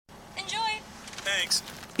Thanks.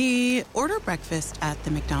 Order breakfast at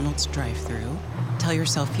the McDonald's drive-thru. Tell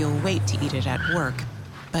yourself you'll wait to eat it at work,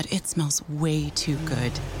 but it smells way too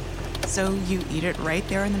good. So you eat it right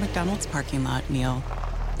there in the McDonald's parking lot meal.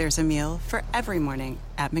 There's a meal for every morning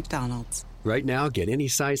at McDonald's. Right now, get any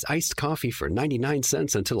size iced coffee for 99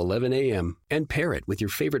 cents until 11 a.m. and pair it with your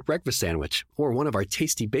favorite breakfast sandwich or one of our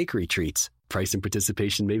tasty bakery treats. Price and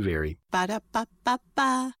participation may vary.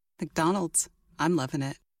 Ba-da-ba-ba-ba. McDonald's. I'm loving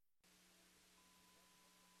it.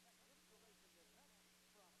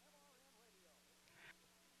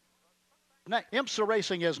 IMSA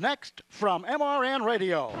Racing is next from MRN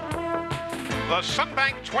Radio. The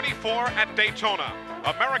Sunbank 24 at Daytona,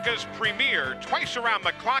 America's premier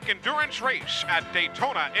twice-around-the-clock endurance race at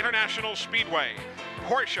Daytona International Speedway.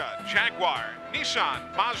 Porsche, Jaguar,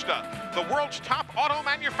 Nissan, Mazda, the world's top auto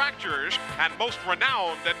manufacturers and most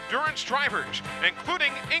renowned endurance drivers,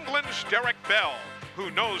 including England's Derek Bell,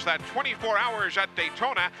 who knows that 24 hours at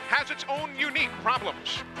Daytona has its own unique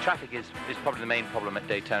problems. Traffic is probably the main problem at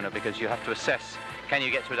Daytona, because you have to assess, can you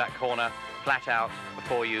get through that corner flat out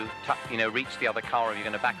before you reach the other car, or you're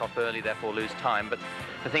going to back off early, therefore lose time. But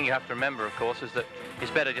the thing you have to remember, of course, is that it's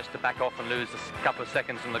better just to back off and lose a couple of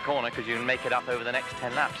seconds from the corner, because you can make it up over the next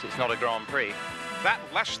 10 laps. It's not a Grand Prix. That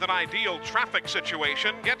less than ideal traffic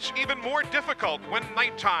situation gets even more difficult when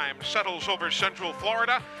nighttime settles over central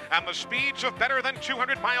Florida and the speeds of better than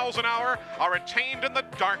 200 miles an hour are attained in the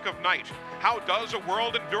dark of night. How does a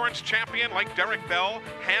world endurance champion like Derek Bell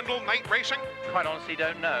handle night racing? Quite honestly,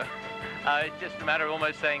 don't know. It's just a matter of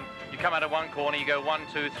almost saying, you come out of one corner, you go 1,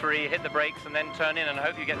 2, 3, hit the brakes, and then turn in and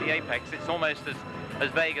hope you get the apex. It's almost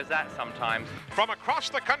as vague as that sometimes. From across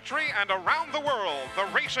the country and around the world, the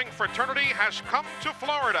racing fraternity has come to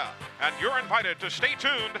Florida. And you're invited to stay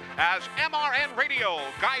tuned as MRN Radio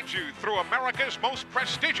guides you through America's most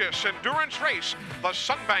prestigious endurance race, the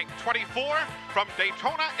Sunbank 24 from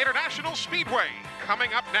Daytona International Speedway.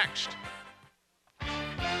 Coming up next.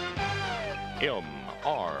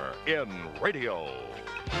 MRN Radio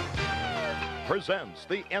presents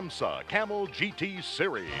the IMSA Camel GT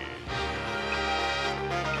Series.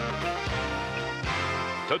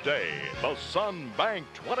 Today, the Sunbank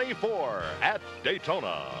 24 at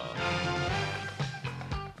Daytona.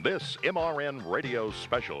 This MRN Radio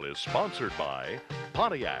special is sponsored by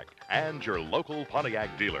Pontiac and your local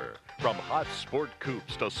Pontiac dealer. From hot sport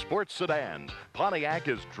coupes to sports sedans, Pontiac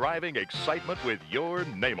is driving excitement with your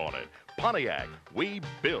name on it. Pontiac, we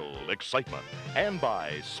build excitement. And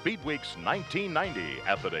by Speedweeks 1990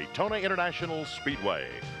 at the Daytona International Speedway.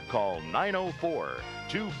 Call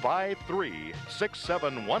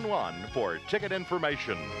 904-253-6711 for ticket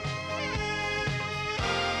information.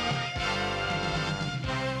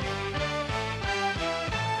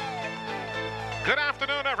 Good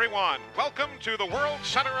afternoon, everyone. Welcome to the World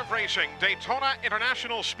Center of Racing, Daytona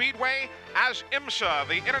International Speedway, as IMSA,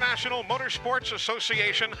 the International Motorsports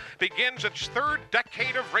Association, begins its third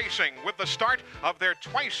decade of racing with the start of their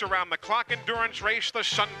twice-around-the-clock endurance race, the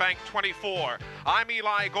Sunbank 24. I'm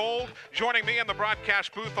Eli Gold. Joining me in the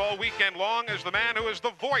broadcast booth all weekend long is the man who is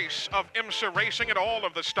the voice of IMSA racing at all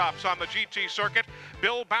of the stops on the GT circuit,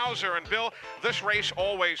 Bill Bowser. And Bill, this race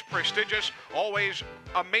always prestigious, always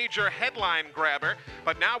a major headline grabber,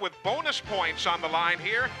 but now with bonus points on the line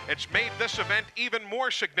here, it's made this event even more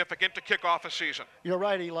significant to kick off a season. You're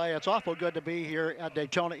right, Eli. It's awful good to be here at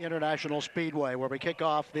Daytona International Speedway, where we kick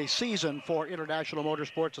off the season for International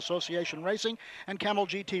Motorsports Association Racing and Camel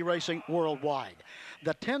GT Racing worldwide.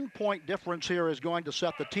 The 10-point difference here is going to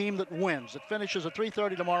set the team that wins. It finishes at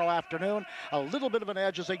 3:30 tomorrow afternoon. A little bit of an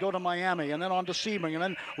edge as they go to Miami, and then on to Sebring, and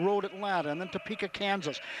then Road Atlanta, and then Topeka,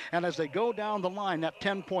 Kansas. And as they go down the line, that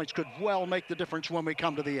 10 points could well make the difference when we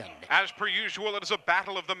come to the end. As per usual, it is a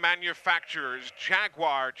battle of the manufacturers.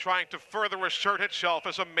 Jaguar trying to further assert itself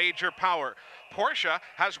as a major power. Porsche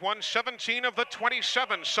has won 17 of the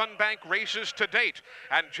 27 Sunbank races to date.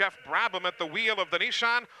 And Jeff Brabham at the wheel of the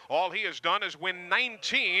Nissan, all he has done is win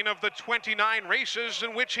 19 of the 29 races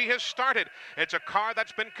in which he has started. It's a car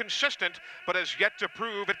that's been consistent, but has yet to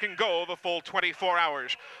prove it can go the full 24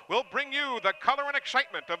 hours. We'll bring you the color and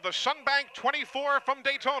excitement of the Sunbank 24 from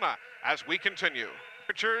Daytona as we continue.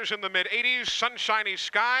 Temperatures in the mid-80s, sunshiny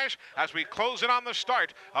skies as we close in on the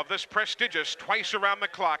start of this prestigious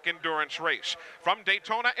twice-around-the-clock endurance race. From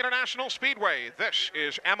Daytona International Speedway, this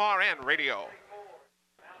is MRN Radio.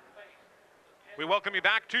 We welcome you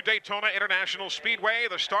back to Daytona International Speedway,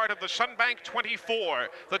 the start of the Sunbank 24,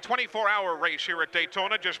 the 24-hour race here at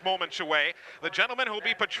Daytona, just moments away. The gentleman who will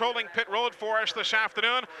be patrolling pit road for us this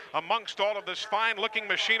afternoon, amongst all of this fine-looking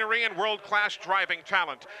machinery and world-class driving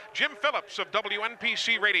talent, Jim Phillips of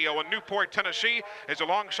WNPC Radio in Newport, Tennessee, is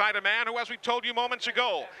alongside a man who, as we told you moments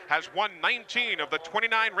ago, has won 19 of the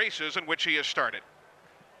 29 races in which he has started.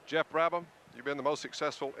 Jeff Brabham, you've been the most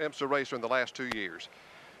successful IMSA racer in the last 2 years.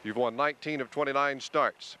 You've won 19 of 29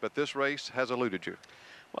 starts, but this race has eluded you.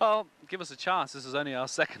 Well, give us a chance. This is only our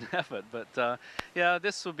second effort, but yeah,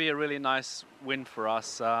 this would be a really nice win for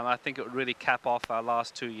us. I think it would really cap off our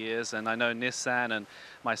last 2 years, and I know Nissan and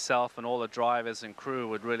myself and all the drivers and crew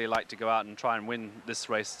would really like to go out and try and win this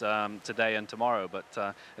race today and tomorrow,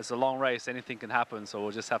 but it's a long race. Anything can happen, so we'll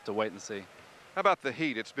just have to wait and see. How about the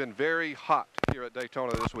heat? It's been very hot here at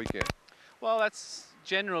Daytona this weekend. Well, that's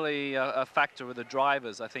generally a factor with the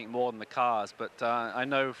drivers, I think, more than the cars. But I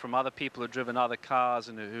know from other people who've driven other cars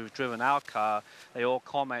and who've driven our car, they all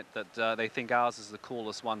comment that they think ours is the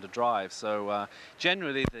coolest one to drive. So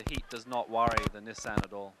generally, the heat does not worry the Nissan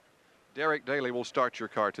at all. Derek Daly will start your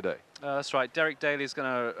car today. That's right. Derek Daly is going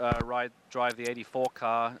to drive the 84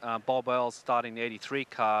 car. Bob Earl's starting the 83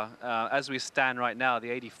 car. As we stand right now, the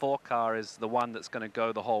 84 car is the one that's going to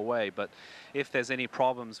go the whole way. But if there's any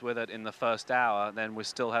problems with it in the first hour, then we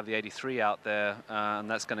still have the 83 out there,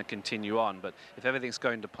 and that's going to continue on. But if everything's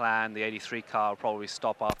going to plan, the 83 car will probably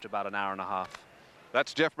stop after about an hour and a half.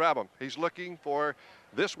 That's Jeff Brabham. He's looking for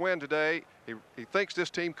this win today. He thinks this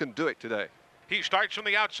team can do it today. He starts from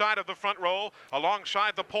the outside of the front row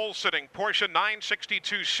alongside the pole-sitting Porsche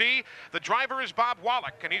 962C. The driver is Bob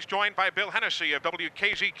Wallach, and he's joined by Bill Hennessy of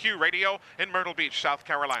WKZQ Radio in Myrtle Beach, South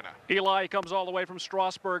Carolina. Eli comes all the way from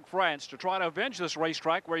Strasbourg, France to try to avenge this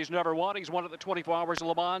racetrack where he's never won. He's won at the 24 Hours of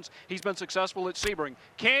Le Mans. He's been successful at Sebring.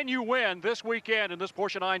 Can you win this weekend in this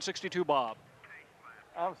Porsche 962, Bob?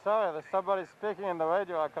 I'm sorry, there's somebody speaking in the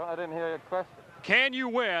radio. I didn't hear your question. Can you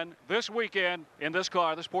win this weekend in this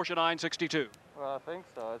car, this Porsche 962? Well, I think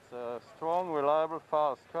so. It's a strong, reliable,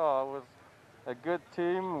 fast car with a good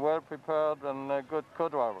team, well prepared, and good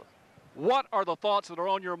co-drivers. What are the thoughts that are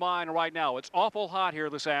on your mind right now? It's awful hot here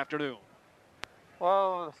this afternoon.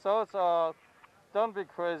 Well, the thoughts are, don't be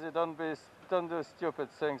crazy, don't do stupid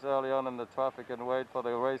things early on in the traffic and wait for the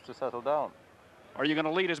race to settle down. Are you going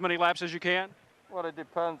to lead as many laps as you can? Well, it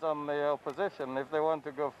depends on the opposition. If they want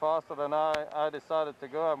to go faster than I decided to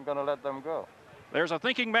go, I'm going to let them go. There's a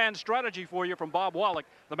thinking man's strategy for you from Bob Wallach,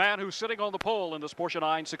 the man who's sitting on the pole in this Porsche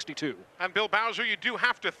 962. And Bill Bowser, you do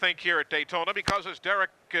have to think here at Daytona because, as Derek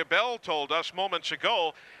Bell told us moments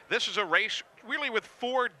ago, this is a race really with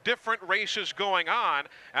 4 different races going on,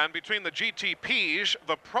 and between the GTPs,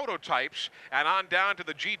 the prototypes, and on down to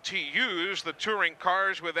the GTUs, the touring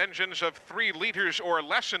cars with engines of 3 liters or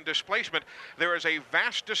less in displacement, there is a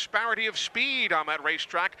vast disparity of speed on that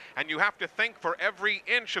racetrack, and you have to think for every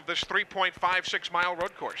inch of this 3.56-mile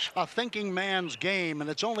road course. A thinking man's game, and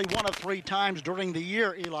it's only one of 3 times during the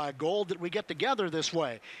year, Eli Gold, that we get together this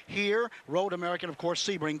way. Here, Road American, of course,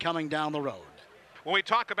 Sebring coming down the road. When we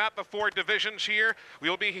talk about the 4 divisions here,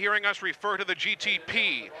 we'll be hearing us refer to the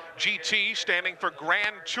GTP. GT standing for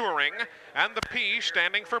Grand Touring, and the P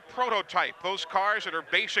standing for Prototype. Those cars that are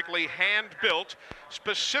basically hand-built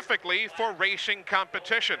specifically for racing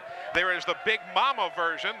competition. There is the Big Mama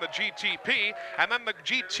version, the GTP, and then the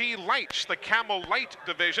GT Lights, the Camel Light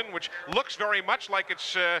division, which looks very much like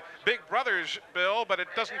its big brothers, Bill, but it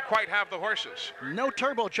doesn't quite have the horses. No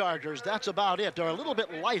turbochargers, that's about it. They're a little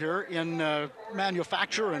bit lighter in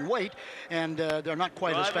manufacture and weight, and they're not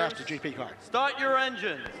quite as fast as GP cars. Start your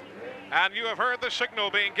engines. And you have heard the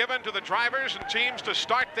signal being given to the drivers and teams to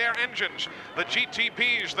start their engines. The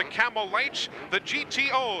GTPs, the Camel Lights, the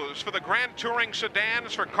GTOs for the Grand Touring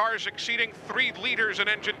sedans for cars exceeding 3 liters in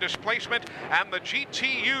engine displacement, and the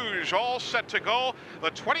GTUs all set to go. The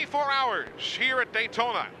 24 hours here at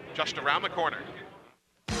Daytona, just around the corner.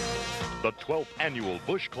 The 12th annual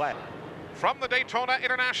Busch Clash. From the Daytona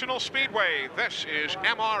International Speedway, this is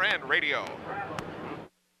MRN Radio.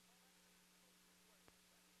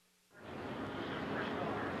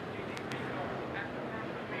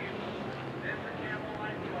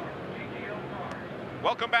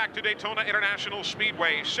 Welcome back to Daytona International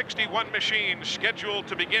Speedway. 61 machines scheduled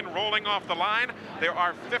to begin rolling off the line. There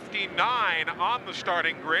are 59 on the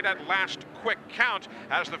starting grid at last quick count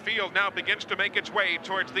as the field now begins to make its way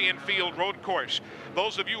towards the infield road course.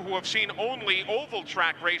 Those of you who have seen only oval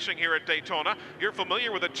track racing here at Daytona, you're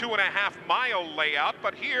familiar with a 2.5-mile layout,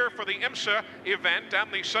 but here for the IMSA event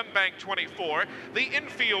and the Sunbank 24, the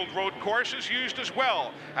infield road course is used as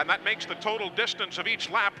well, and that makes the total distance of each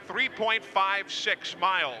lap 3.56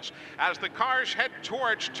 miles. As the cars head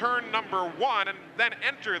towards turn number 1 and then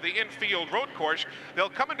enter the infield road course, they'll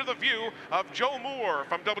come into the view of Joe Moore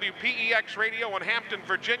from WPEX Radio in Hampton,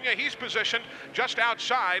 Virginia. He's positioned just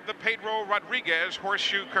outside the Pedro Rodriguez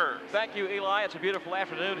horseshoe curve. Thank you, Eli. It's a beautiful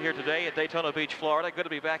afternoon here today at Daytona Beach, Florida. Good to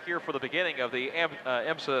be back here for the beginning of the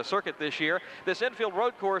IMSA circuit this year. This infield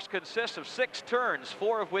road course consists of 6 turns,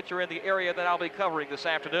 4 of which are in the area that I'll be covering this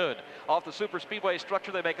afternoon. Off the super speedway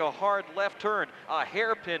structure, they make a hard left turn, a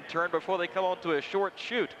hairpin turn before they come onto a short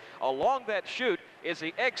chute. Along that chute is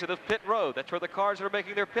the exit of pit road. That's where the cars that are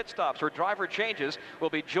making their pit stops or driver changes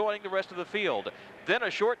will be joining the rest of the field. Then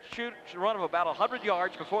a short chute run of about 100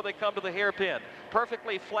 yards before they come to the hairpin.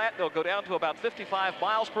 Perfectly flat, they'll go down to about 55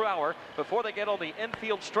 miles per hour before they get on the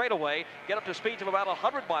infield straightaway, get up to speeds of about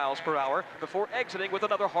 100 miles per hour before exiting with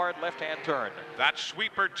another hard left-hand turn. That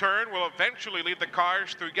sweeper turn will eventually lead the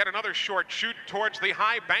cars through yet another short chute towards the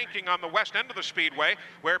high banking on the west end of the speedway,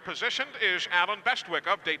 where positioned is Alan Bestwick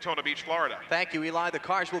of Daytona Beach, Florida. Thank you, Eli. The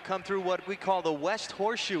cars will come through what we call the West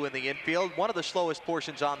Horseshoe in the infield, one of the slowest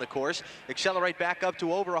portions on the course. Accelerate back up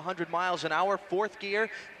to over 100 miles an hour, 4th gear,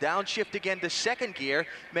 downshift again to 2nd gear,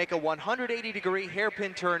 make a 180-degree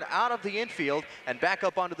hairpin turn out of the infield and back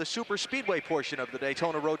up onto the super speedway portion of the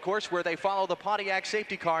Daytona road course, where they follow the Pontiac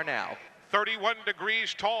safety car now. 31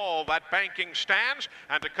 degrees tall that banking stands,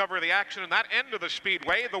 and to cover the action in that end of the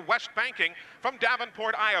speedway, the west banking from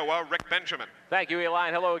Davenport, Iowa, Rick Benjamin. Thank you, Eli,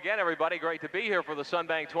 and hello again, everybody. Great to be here for the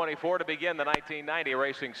Sunbank 24 to begin the 1990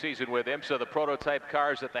 racing season with IMSA. The prototype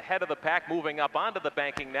cars at the head of the pack moving up onto the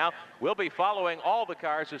banking now. We'll be following all the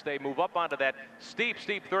cars as they move up onto that steep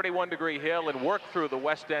 31-degree hill and work through the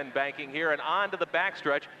west end banking here and onto the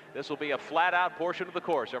backstretch. This will be a flat-out portion of the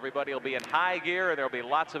course. Everybody will be in high gear, and there'll be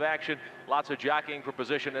lots of action, lots of jockeying for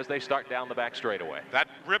position as they start down the back straightaway. That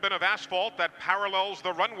ribbon of asphalt that parallels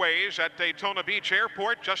the runways at Daytona Beach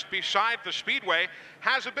Airport just beside the speedway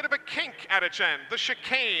has a bit of a kink at its end. The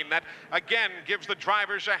chicane that, again, gives the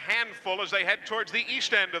drivers a handful as they head towards the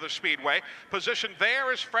east end of the speedway. Positioned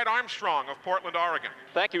there is Fred Armstrong of Portland, Oregon.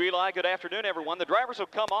 Thank you, Eli. Good afternoon, everyone. The drivers will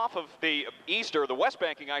come off of the east, or the west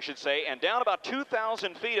banking, I should say, and down about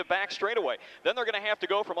 2,000 feet of back straightaway. Then they're going to have to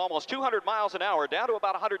go from almost 200 miles an hour down to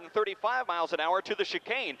about 135 miles an hour to the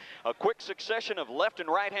chicane. A quick succession of left and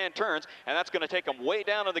right-hand turns, and that's going to take them way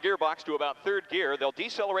down in the gearbox to about 3rd gear. They'll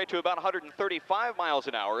decelerate to about 135 miles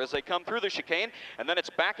an hour as they come through the chicane, and then it's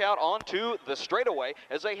back out onto the straightaway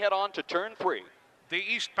as they head on to turn 3. The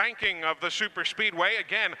east banking of the super speedway,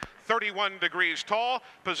 again, 31 degrees tall.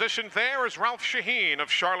 Positioned there is Ralph Shaheen of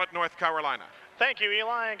Charlotte, North Carolina. Thank you,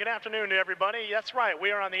 Eli, and good afternoon to everybody. That's right, we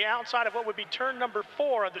are on the outside of what would be turn number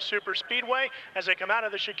 4 of the super speedway. As they come out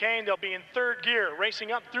of the chicane, they'll be in 3rd gear.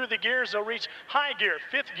 Racing up through the gears, they'll reach high gear,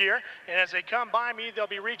 5th gear, and as they come by me, they'll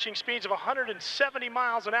be reaching speeds of 170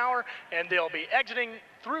 miles an hour, and they'll be exiting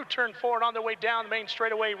through turn 4 and on their way down the main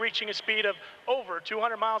straightaway, reaching a speed of over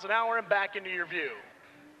 200 miles an hour and back into your view.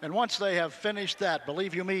 And once they have finished that,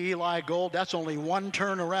 believe you me, Eli Gold, that's only one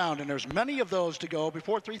turn around, and there's many of those to go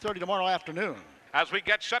before 3:30 tomorrow afternoon. As we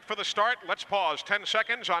get set for the start, let's pause 10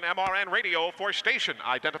 seconds on MRN Radio for station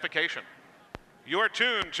identification. You're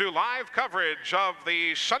tuned to live coverage of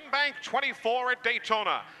the Sunbank 24 at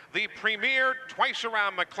Daytona, the premier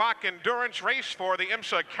twice-around-the-clock endurance race for the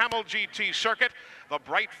IMSA Camel GT circuit. The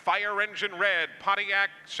bright fire engine red Pontiac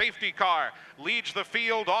safety car leads the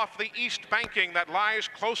field off the east banking that lies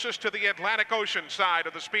closest to the Atlantic Ocean side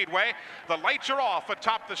of the speedway. The lights are off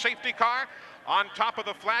atop the safety car. On top of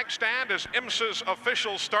the flag stand is IMSA's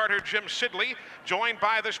official starter, Jim Sidley, joined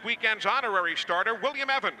by this weekend's honorary starter,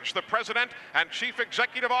 William Evans, the president and chief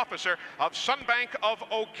executive officer of Sunbank of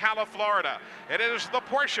Ocala, Florida. It is the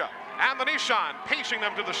Porsche and the Nissan pacing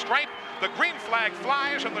them to the stripe. The green flag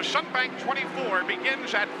flies, and the Sunbank 24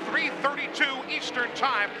 begins at 3:32 Eastern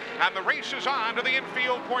Time, and the race is on to the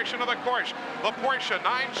infield portion of the course. The Porsche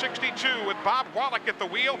 962 with Bob Wallach at the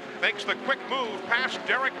wheel makes the quick move past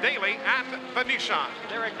Derek Daly and the Nissan.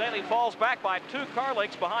 Derek Daly falls back by 2 car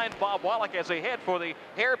lengths behind Bob Wallach as they head for the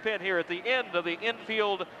hairpin here at the end of the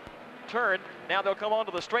infield turn. Now they'll come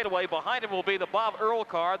onto the straightaway. Behind him will be the Bob Earl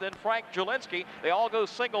car, then Frank Jelinski. They all go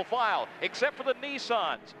single file, except for the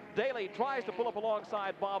Nissans. Daly tries to pull up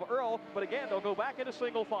alongside Bob Earl, but again, they'll go back into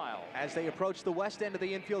single file. As they approach the west end of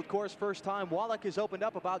the infield course first time, Wallach has opened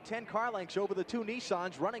up about 10 car lengths over the two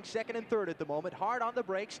Nissans, running second and third at the moment, hard on the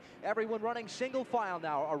brakes. Everyone running single file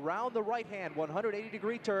now around the right-hand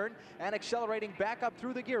 180-degree turn and accelerating back up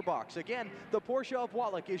through the gearbox. Again, the Porsche of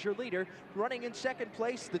Wallach is your leader, running in second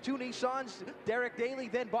place. The two Nissans, Derek Daly,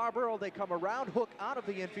 then Bob Earl. They come around, hook out of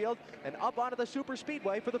the infield and up onto the super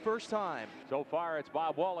speedway for the first time. So far, it's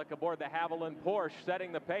Bob Wallach aboard the Haviland Porsche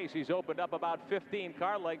setting the pace. He's opened up about 15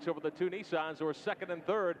 car lengths over the two Nissans, who are second and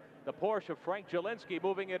third. The Porsche of Frank Jelinski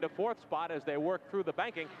moving into fourth spot as they work through the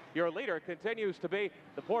banking. Your leader continues to be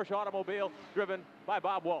the Porsche automobile driven by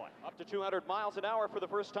Bob Wallach. Up to 200 miles an hour for the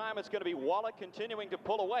first time. It's going to be Wallach continuing to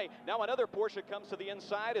pull away. Now another Porsche comes to the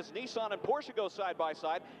inside as Nissan and Porsche go side by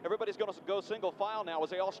side. Everybody's going to go single file now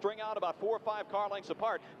as they all string out about 4 or 5 car lengths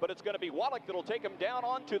apart. But it's going to be Wallach that'll take them down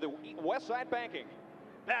onto the west side banking.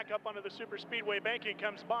 Back up onto the super speedway banking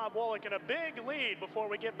comes Bob Wallach in a big lead before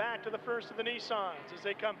we get back to the first of the Nissans as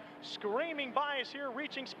they come screaming by us here,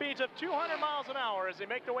 reaching speeds of 200 miles an hour as they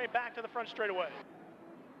make their way back to the front straightaway.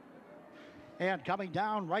 And coming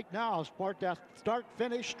down right now, that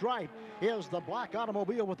start-finish stripe is the black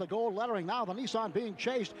automobile with the gold lettering. Now the Nissan being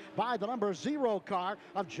chased by the number 0 car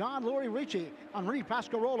of John Louis Ricci, Henri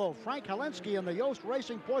Pasquarolo, Frank Jelinski in the Yost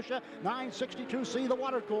Racing Porsche 962C, the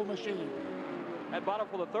water-cooled machine. At bottom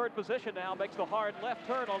for the third position now, makes the hard left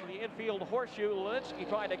turn on the infield horseshoe. Linsky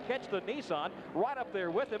trying to catch the Nissan right up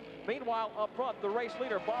there with him. Meanwhile, up front, the race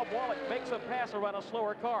leader, Bob Wallach, makes a pass around a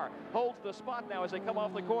slower car. Holds the spot now as they come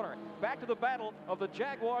off the corner. Back to the battle of the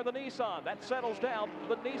Jaguar, the Nissan. That settles down.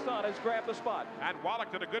 The Nissan has grabbed the spot. And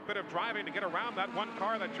Wallach did a good bit of driving to get around that one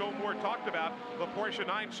car that Joe Moore talked about. The Porsche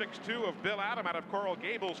 962 of Bill Adam out of Coral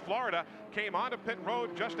Gables, Florida, came onto pit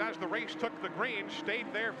road just as the race took the green, stayed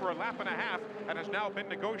there for a lap and a half, and has now been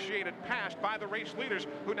negotiated past by the race leaders,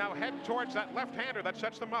 who now head towards that left-hander that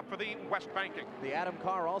sets them up for the west banking. The Adam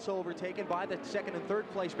car also overtaken by the second and third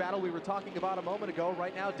place battle we were talking about a moment ago.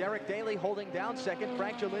 Right now, Derek Daly holding down second,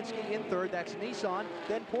 Frank Jelinski in third. That's Nissan,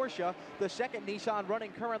 then Porsche. The second Nissan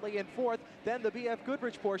running currently in fourth, then the BF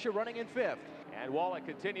Goodrich Porsche running in fifth. And Wallach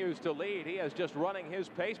continues to lead. He is just running his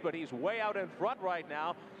pace, but he's way out in front right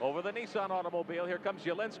now over the Nissan automobile. Here comes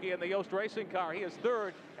Jelinski in the Yost Racing car. He is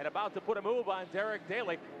third and about to put a move on Derek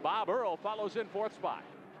Daly. Bob Earl follows in fourth spot.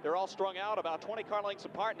 They're all strung out about 20 car lengths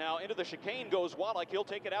apart now. Into the chicane goes Wallach. He'll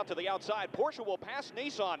take it out to the outside. Porsche will pass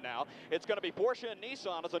Nissan now. It's going to be Porsche and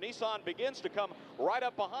Nissan as the Nissan begins to come right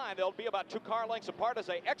up behind. They'll be about 2 car lengths apart as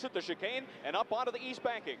they exit the chicane and up onto the east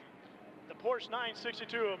banking. The Porsche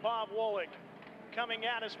 962 of Bob Wallach coming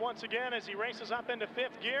at us once again as he races up into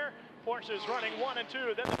 5th gear. Porsche is running 1 and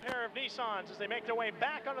 2, then the pair of Nissans as they make their way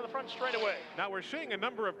back onto the front straightaway. Now we're seeing a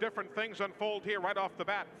number of different things unfold here right off the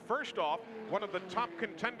bat. First off, one of the top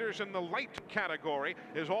contenders in the light category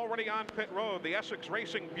is already on pit road, the Essex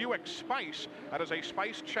Racing Buick Spice. That is a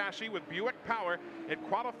Spice chassis with Buick power. It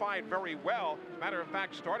qualified very well. As a matter of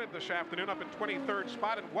fact, started this afternoon up in 23rd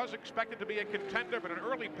spot and was expected to be a contender, but an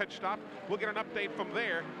early pit stop. We'll get an update from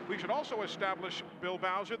there. We should also establish, Bill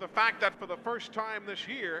Bowser, the fact that for the first time this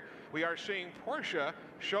year, we are seeing Porsche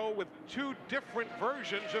show with 2 different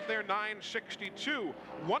versions of their 962.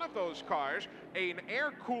 One of those cars, an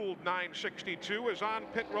air-cooled 962, is on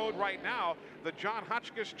pit road right now. The John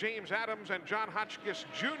Hotchkiss, James Adams, and John Hotchkiss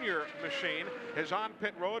Jr. machine is on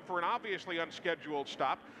pit road for an obviously unscheduled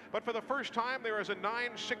stop. But for the first time, there is a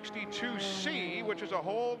 962C, which is a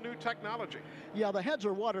whole new technology. Yeah, the heads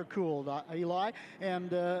are water-cooled, Eli,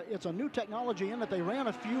 and it's a new technology in that they ran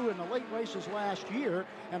a few in the late races last year,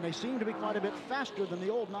 and they seem to be quite a bit faster than the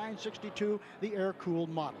old 962, the air-cooled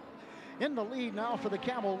model. In the lead now for the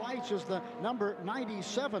Camel Lights is the number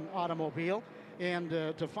 97 automobile. And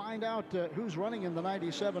to find out who's running in the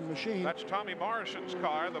 97 machine. That's Tommy Morrison's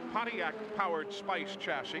car, the Pontiac-powered Spice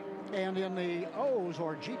chassis. And in the O's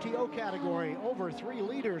or GTO category, over 3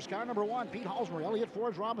 leaders. Car number 1, Pete Halsmer, Elliott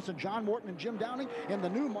Forbes Robinson, John Morton, and Jim Downing. In the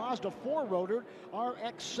new Mazda 4-rotor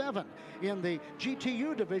RX-7. In the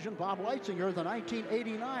GTU division, Bob Leitzinger, the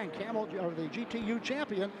 1989 Camel or the GTU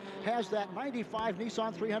champion, has that 95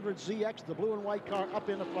 Nissan 300ZX, the blue and white car, up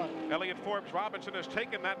in the front. Elliott Forbes Robinson has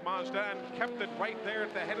taken that Mazda and kept it right there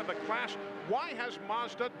at the head of the class. Why has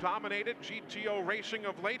Mazda dominated GTO racing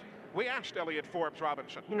of late? We asked Elliott Forbes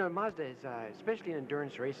Robinson. You know, Mazda is, especially in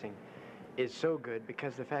endurance racing, is so good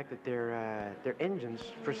because the fact that their engines,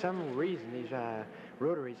 for some reason, these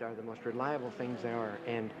rotaries are the most reliable things there are.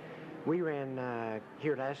 And we ran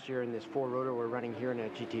here last year in this 4-rotor. We're running here in a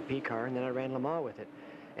GTP car, and then I ran Le Mans with it.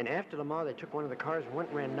 And after Le Mans, they took one of the cars and went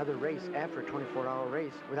and ran another race after a 24-hour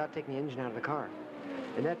race without taking the engine out of the car.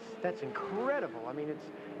 And that's incredible. I mean,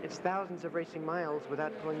 it's thousands of racing miles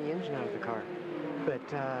without pulling the engine out of the car. But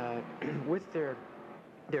with their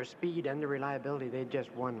speed and their reliability, they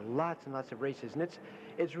just won lots and lots of races. And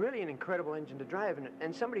it's really an incredible engine to drive.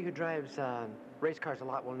 And somebody who drives race cars a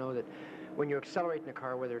lot will know that when you're accelerating a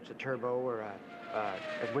car, whether it's a turbo or a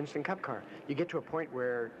Winston Cup car, you get to a point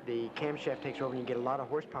where the camshaft takes over and you get a lot of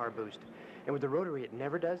horsepower boost. And with the rotary, it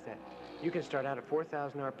never does that. You can start out at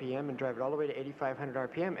 4,000 RPM and drive it all the way to 8,500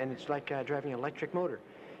 RPM, and it's like driving an electric motor.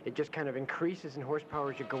 It just kind of increases in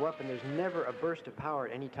horsepower as you go up, and there's never a burst of power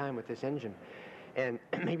at any time with this engine. And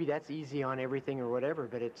maybe that's easy on everything or whatever,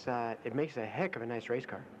 but it makes a heck of a nice race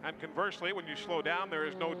car. And conversely, when you slow down, there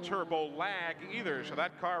is no turbo lag either, so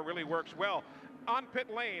that car really works well. On pit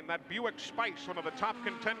lane, that Buick Spice, one of the top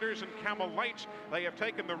contenders in Camel Lights. They have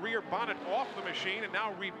taken the rear bonnet off the machine and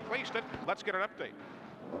now replaced it. Let's get an update.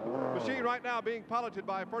 Machine right now being piloted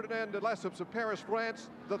by Ferdinand de Lesseps of Paris, France.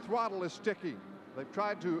 The throttle is sticky. They've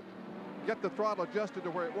tried to get the throttle adjusted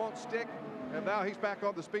to where it won't stick, and now he's back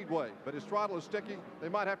on the speedway. But his throttle is sticky. They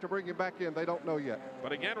might have to bring him back in. They don't know yet.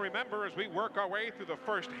 But again, remember, as we work our way through the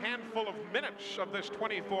first handful of minutes of this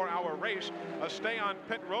 24-hour race, a stay on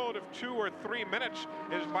pit road of 2 or 3 minutes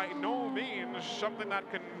is by no means something that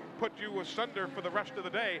can put you asunder for the rest of the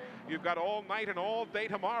day. You've got all night and all day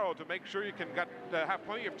tomorrow to make sure you can have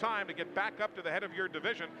plenty of time to get back up to the head of your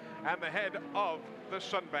division and the head of the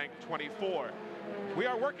Sunbank 24. We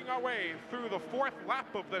are working our way through the 4th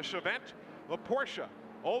lap of this event. The Porsche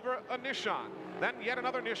over a Nissan, then yet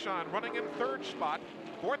another Nissan running in 3rd spot.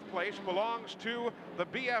 4th place belongs to the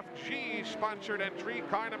BFG sponsored entry,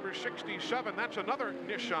 car number 67. That's another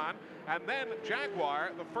Nissan. And then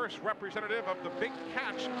Jaguar, the first representative of the Big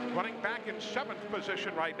Cats, running back in 7th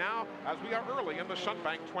position right now as we are early in the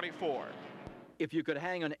Sunbank 24. If you could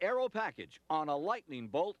hang an aero package on a lightning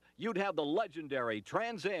bolt, you'd have the legendary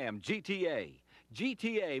Trans Am GTA.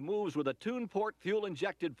 GTA moves with a tune-port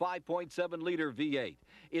fuel-injected 5.7-liter V8.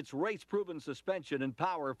 Its race-proven suspension and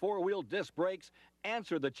power 4-wheel disc brakes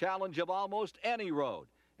answer the challenge of almost any road.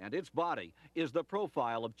 And its body is the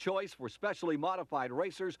profile of choice for specially modified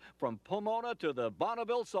racers from Pomona to the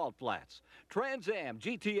Bonneville Salt Flats. Trans Am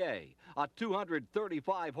GTA, a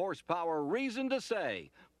 235-horsepower reason to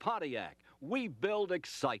say, Pontiac, we build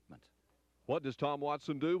excitement. What does Tom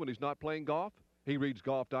Watson do when he's not playing golf? He reads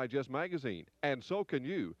Golf Digest magazine, and so can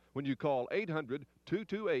you when you call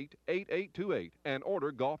 800-228-8828 and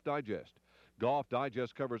order Golf Digest. Golf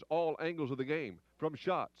Digest covers all angles of the game, from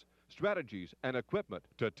shots, strategies, and equipment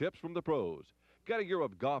to tips from the pros. Get a year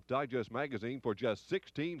of Golf Digest magazine for just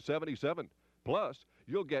 $16.77. Plus,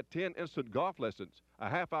 you'll get 10 instant golf lessons, a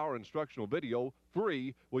half-hour instructional video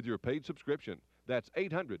free with your paid subscription. That's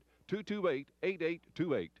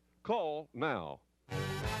 800-228-8828. Call now.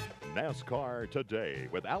 NASCAR Today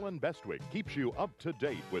with Alan Bestwick keeps you up to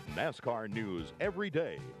date with NASCAR news every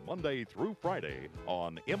day, Monday through Friday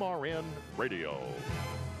on MRN Radio.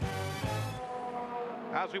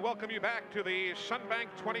 As we welcome you back to the Sunbank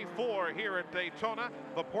 24 here at Daytona,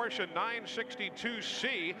 the Porsche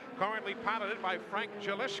 962C, currently piloted by Frank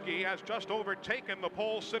Jeliski, has just overtaken the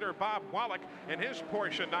pole sitter Bob Wallach in his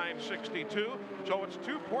Porsche 962. So it's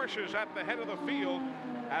 2 Porsches at the head of the field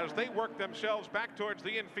as they work themselves back towards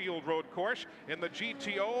the infield road course. In the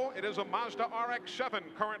GTO, it is a Mazda RX-7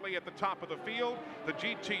 currently at the top of the field. The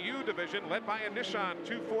GTU division led by a Nissan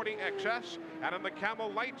 240XS. And in the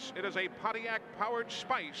Camel Lights, it is a Pontiac-powered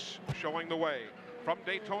Spice showing the way. From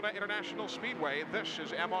Daytona International Speedway, this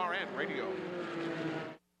is MRN Radio.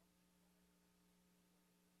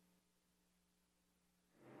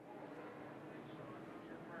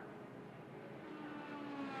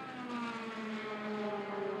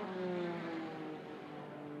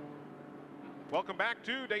 Welcome back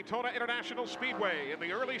to Daytona International Speedway in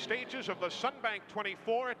the early stages of the Sunbank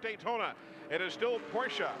 24 at Daytona. It is still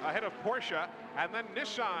Porsche ahead of Porsche and then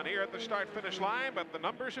Nissan here at the start-finish line, but the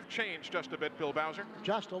numbers have changed just a bit, Bill Bowser.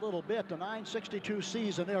 Just a little bit. The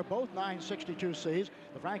 962Cs, and they're both 962Cs.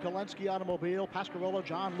 The Frank Olensky automobile, Pasquarello,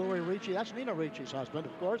 John Louis Ricci. That's Nina Ricci's husband,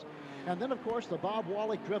 of course. And then, of course, the Bob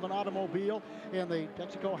Wallach-driven automobile in the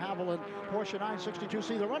Texaco Haviland Porsche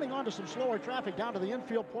 962C. They're running onto some slower traffic down to the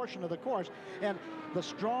infield portion of the course. And the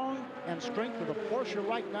strong and strength of the Porsche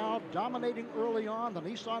right now, dominating early on. The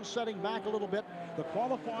Nissan setting back a little bit. The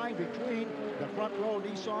qualifying between the front row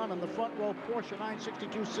Nissan and the front row Porsche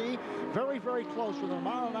 962C, very, very close, within a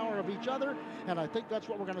mile an hour of each other. And I think that's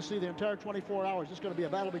what we're going to see the entire 24 hours. It's going to be a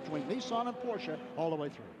battle between Nissan and Porsche all the way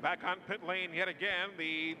through. Back on pit lane yet again,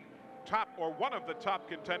 the top, or one of the top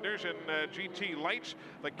contenders in GT lights.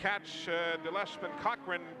 The Katz, Gillespie and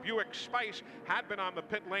Cochran Buick Spice had been on the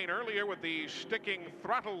pit lane earlier with the sticking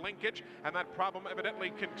throttle linkage, and that problem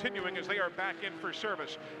evidently continuing as they are back in for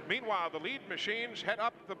service. Meanwhile, the lead machines head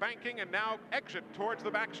up the banking and now exit towards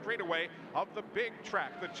the back straightaway of the big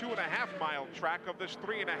track, the 2.5-mile track of this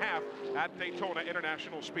 3.5 at Daytona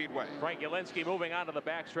International Speedway. Frank Jelinski moving on to the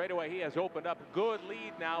back straightaway. He has opened up a good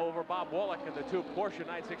lead now over Bob Wallach and the two Porsche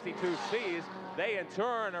 962Cs. They in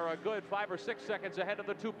turn are a good 5 or 6 seconds ahead of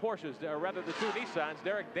the two Porsches, or rather the two Nissans.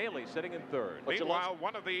 Derek Daly sitting in third. Meanwhile,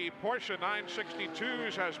 one of the Porsche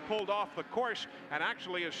 962s has pulled off the course and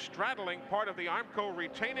actually is straddling part of the Armco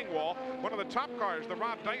retaining wall. One of the top cars, the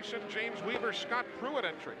Rob Dyson, James Weaver, Scott Pruitt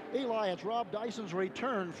entry. Eli, it's Rob Dyson's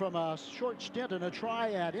return from a short stint in a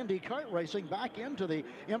try at Indy kart racing back into the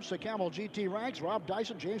IMSA Camel GT ranks. Rob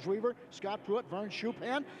Dyson, James Weaver, Scott Pruitt, Vern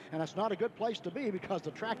Chupin, and it's not a good place to be because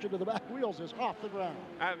the traction to the back wheels is off the ground.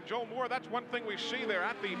 And Joe Moore, that's one thing we see there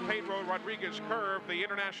at the Pedro Rodriguez curve, the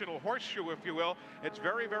international horseshoe, if you will. It's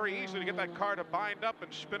very, very easy to get that car to bind up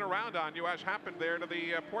and spin around on you, as happened there to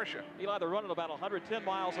the Porsche. Eli, they're running about 110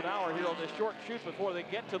 miles an hour here on this short chute before they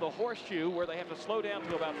get to the horseshoe, where they have to slow down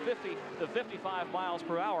to about 50 to 55 miles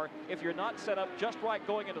per hour. If you're not set up just right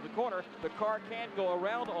going into the corner, the car can go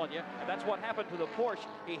around on you, and that's what happened to the Porsche.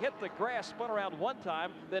 He hit the grass, spun around one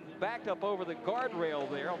time, then backed up over the guardrail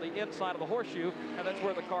there on the inside of the horseshoe, and that's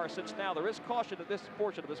where the car sits now. There is caution at this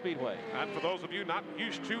portion of the speedway. And for those of you not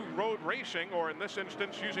used to road racing, or in this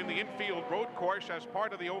instance using the infield road course as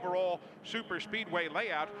part of the overall super speedway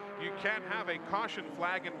layout, you can have a caution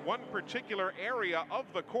flag in one particular area of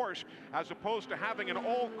the course as opposed to having an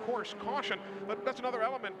all-course caution. But that's another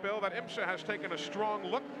element, Bill, that IMSA has taken a strong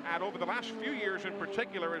look at over the last few years in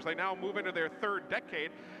particular as they now move into their third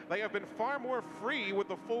decade. They have been far more free with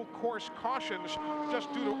the full course cautions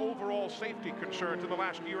just due to overall safety concerns in the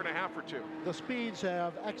last year and a half or two. The speeds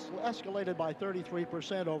have escalated by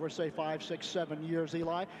 33% over, say, 5, 6, 7 years,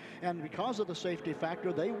 Eli. And because of the safety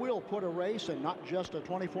factor, they will put a race in not just a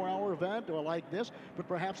 24-hour event or like this, but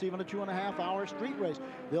perhaps even a 2.5-hour street race.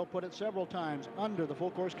 They'll put it several times under the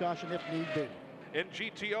full course caution if need be. In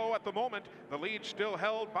GTO at the moment, the lead still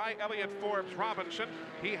held by Elliott Forbes Robinson.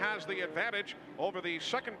 He has the advantage over the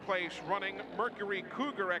second place running Mercury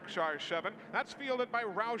Cougar XR7. That's fielded by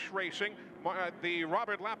Roush Racing, the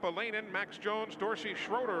Robert Lapalainen, Max Jones, Dorsey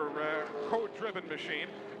Schroeder co-driven machine.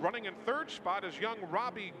 Running in third spot is young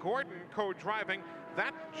Robbie Gordon co-driving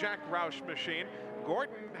that Jack Roush machine.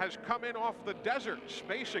 Gordon has come in off the deserts,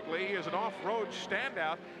 basically. He is an off-road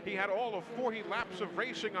standout. He had all of 40 laps of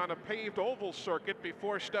racing on a paved oval circuit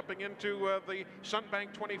before stepping into the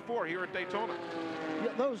Sunbank 24 here at Daytona.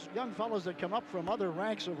 Yeah, those young fellows that come up from other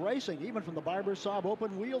ranks of racing, even from the Barber Saab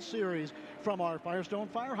Open Wheel Series, from our Firestone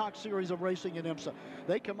Firehawk series of racing in IMSA,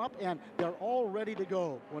 they come up and they're all ready to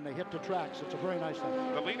go when they hit the tracks. It's a very nice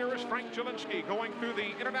thing. The leader is Frank Jelinski going through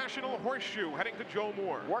the International Horseshoe, heading to Joe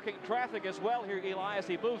Moore. Working traffic as well here, Eli, as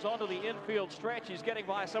he moves onto the infield stretch. He's getting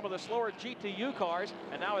by some of the slower GTU cars,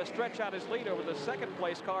 and now has stretched out his lead over the second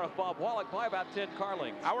place car of Bob Wallach by about 10 car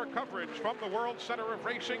lengths. Our coverage from the World Center of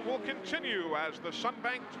Racing will continue as the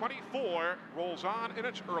Sunbank 24 rolls on in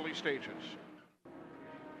its early stages.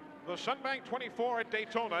 The Sunbank 24 at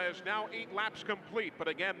Daytona is now 8 laps complete, but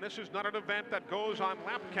again, this is not an event that goes on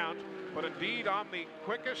lap count, but indeed on the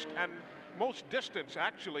quickest and most distance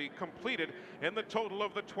actually completed in the total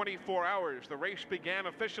of the 24 hours. The race began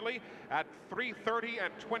officially at 3:30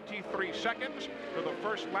 and 23 seconds for the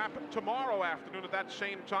first lap tomorrow afternoon at that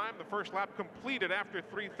same time. The first lap completed after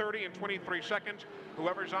 3:30 and 23 seconds.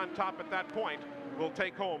 Whoever's on top at that point will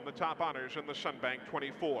take home the top honors in the Sunbank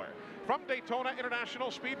 24. From Daytona International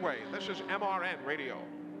Speedway, this is MRN Radio.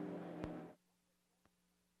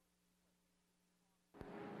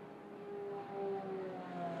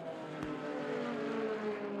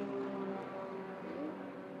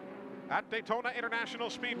 At Daytona International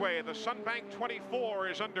Speedway, the Sunbank 24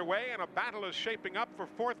 is underway, and a battle is shaping up for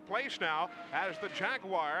fourth place now as the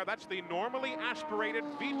Jaguar, that's the normally aspirated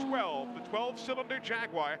V12, the 12-cylinder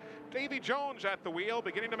Jaguar. Davy Jones at the wheel,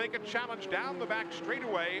 beginning to make a challenge down the back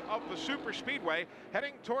straightaway of the super speedway,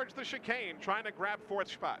 heading towards the chicane, trying to grab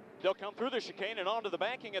fourth spot. They'll come through the chicane and onto the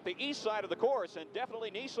banking at the east side of the course, and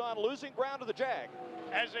definitely Nissan losing ground to the Jag.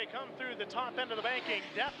 As they come through the top end of the banking,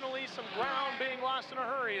 definitely some ground being lost in a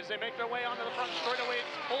hurry as they make their way onto the front straightaway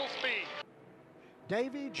at full speed.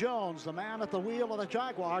 Davy Jones, the man at the wheel of the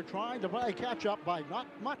Jaguar, trying to play catch-up by not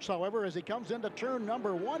much, however, as he comes into turn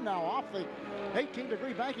number 1 now off the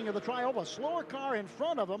 18-degree banking of the Trioba. Slower car in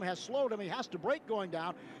front of him has slowed him. He has to brake going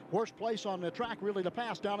down. Worst place on the track really to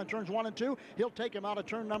pass down in turns 1 and 2. He'll take him out of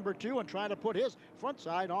turn number 2 and try to put his front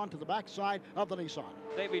side onto the back side of the Nissan.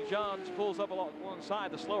 Davy Jones pulls up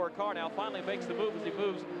alongside the slower car now, finally makes the move as he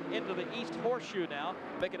moves into the East Horseshoe now,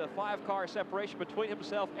 making a 5-car separation between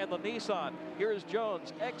himself and the Nissan. Here is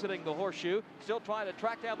Jones exiting the Horseshoe, still trying to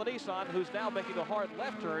track down the Nissan, who's now making a hard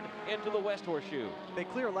left turn into the West Horseshoe. They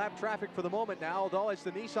clear lap traffic for the moment now, although as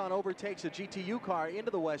the Nissan overtakes a GTU car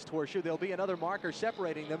into the West Horseshoe, there'll be another marker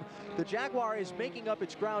separating them. The Jaguar is making up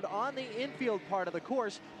its ground on the infield part of the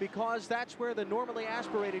course because that's where the normally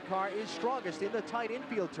aspirated car is strongest, in the tight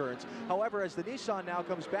infield turns. However, as the Nissan now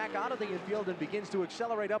comes back out of the infield and begins to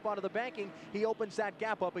accelerate up onto the banking, he opens that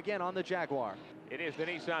gap up again on the Jaguar. It is the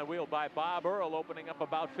Nissan wheeled by Bob Earl, opening up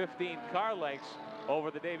about 15 car lengths over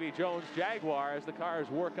the Davy Jones Jaguar as the cars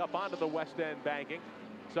work up onto the west end banking.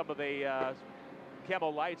 Some of the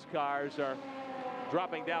Camel Lights cars are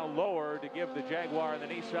dropping down lower to give the Jaguar and the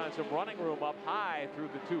Nissan some running room up high through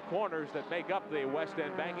the two corners that make up the west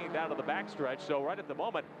end banking down to the backstretch. So right at the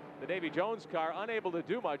moment, the Davy Jones car unable to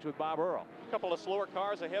do much with Bob Earl. A couple of slower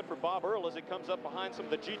cars ahead for Bob Earl as he comes up behind some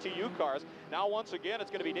of the GTU cars. Now once again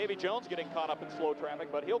it's going to be Davy Jones getting caught up in slow traffic,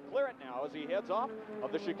 but he'll clear it now as he heads off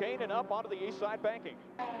of the chicane and up onto the east side banking.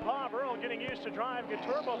 Bob Earl getting used to driving a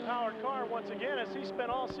turbo-powered car once again, as he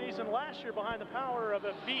spent all season last year behind the power of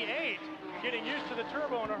a V8. Getting used to the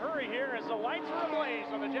turbo in a hurry here as the lights are ablaze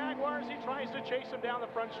on the Jaguars. He tries to chase him down the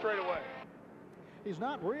front straightaway. He's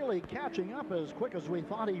not really catching up as quick as we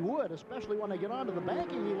thought he would, especially when they get onto the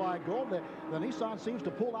banking, Eli Gold. The Nissan seems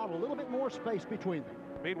to pull out a little bit more space between them.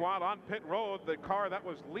 Meanwhile, on pit road, the car that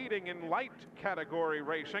was leading in light category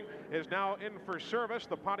racing is now in for service.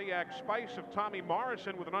 The Pontiac Spice of Tommy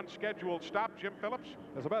Morrison with an unscheduled stop. Jim Phillips.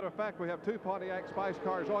 As a matter of fact, we have two Pontiac Spice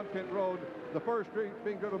cars on pit road. The first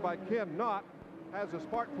being driven by Ken Knott has a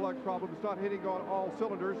spark plug problem. It's not hitting on all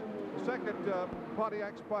cylinders. The second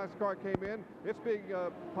Pontiac Spice car came in. It's being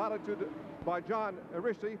piloted by John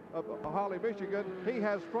Arisi of Holly, Michigan. He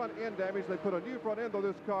has front end damage. They put a new front end on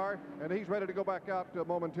this car, and he's ready to go back out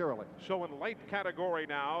momentarily. So in light category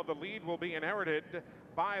now, the lead will be inherited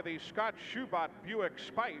by the Scott Schubot Buick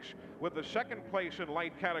Spice, with the second place in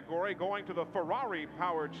light category going to the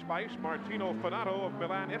Ferrari-powered Spice, Martino Fanato of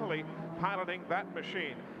Milan, Italy, piloting that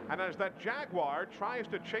machine. And as that Jaguar tries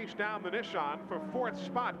to chase down the Nissan for fourth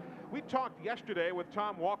spot, we talked yesterday with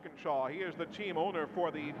Tom Walkinshaw. He is the team owner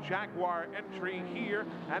for the Jaguar entry here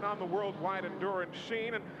and on the worldwide endurance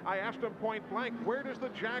scene. And I asked him point blank, where does the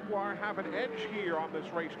Jaguar have an edge here on this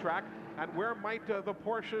racetrack? And where might the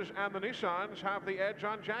Porsches and the Nissans have the edge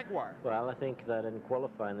on Jaguar? Well, I think that in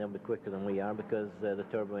qualifying they'll be quicker than we are because the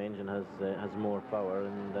turbo engine has more power,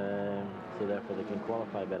 and so therefore they can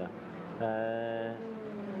qualify better.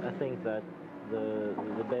 I think that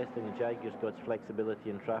the best thing the Jaguar's got is flexibility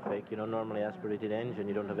in traffic. You know, normally aspirated engine,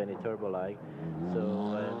 you don't have any turbo lag,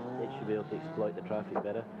 so it should be able to exploit the traffic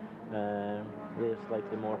better. They have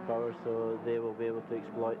slightly more power, so they will be able to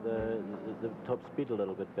exploit the top speed a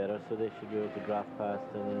little bit better, so they should be able to draft past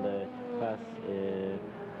and pass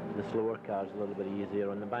the slower cars a little bit easier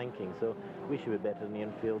on the banking. So we should be better in the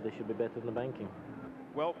infield, they should be better in the banking.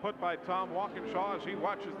 Well put by Tom Walkinshaw as he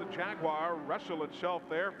watches the Jaguar wrestle itself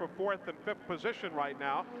there for fourth and fifth position right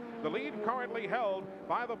now. The lead currently held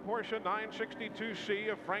by the Porsche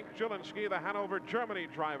 962C of Frank Jelinski, the Hanover, Germany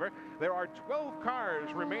driver. There are 12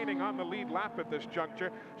 cars remaining on the lead lap at this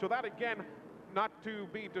juncture, so that again, not to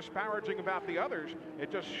be disparaging about the others, it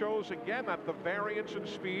just shows again that the variance in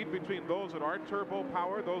speed between those that are turbo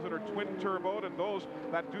powered, those that are twin turboed, and those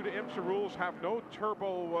that due to IMSA rules have no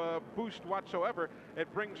turbo boost whatsoever, it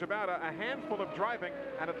brings about a handful of driving,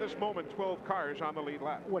 and at this moment 12 cars on the lead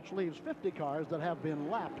lap. Which leaves 50 cars that have been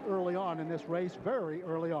lapped early on in this race, very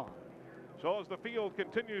early on. So as the field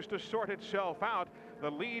continues to sort itself out, the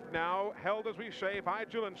lead now held, as we say, by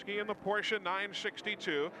Jelinski in the Porsche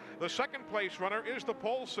 962. The second place runner is the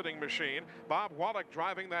pole-sitting machine. Bob Wallach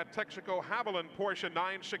driving that Texaco Haviland Porsche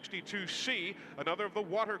 962C, another of the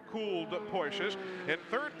water-cooled Porsches. In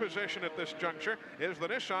third position at this juncture is the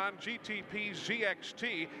Nissan GTP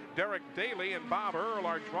ZXT. Derek Daly and Bob Earl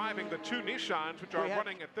are driving the two Nissans, which are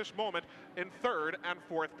running at this moment in third and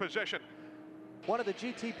fourth position. One of the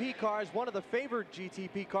GTP cars, one of the favored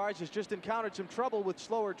GTP cars, has just encountered some trouble with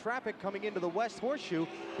slower traffic coming into the West Horseshoe.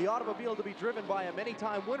 The automobile to be driven by a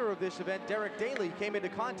many-time winner of this event, Derek Daly, came into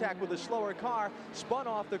contact with a slower car, spun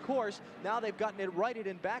off the course. Now they've gotten it righted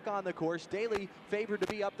and back on the course. Daly, favored to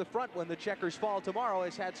be up the front when the checkers fall tomorrow,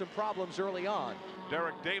 has had some problems early on.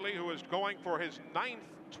 Derek Daly, who is going for his 9th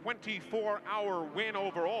 24-hour win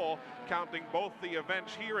overall, counting both the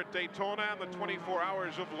events here at Daytona and the 24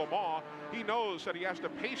 Hours of Le Mans. He knows that he has to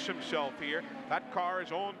pace himself here. That car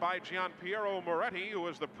is owned by Gianpiero Moretti, who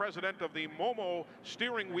is the president of the Momo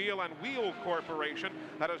Steering Wheel and Wheel Corporation.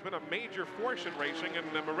 That has been a major force in racing, and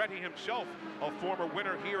Moretti himself, a former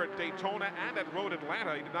winner here at Daytona and at Road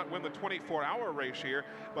Atlanta. He did not win the 24-hour race here,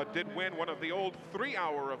 but did win one of the old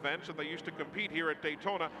 3-hour events that they used to compete here at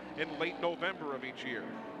Daytona in late November of each year.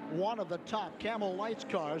 One of the top Camel Lights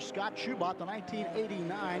cars, Scott Schubot, the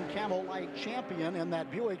 1989 Camel Light champion in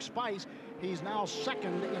that Buick Spice. He's now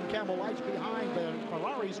second in Camel Lights behind the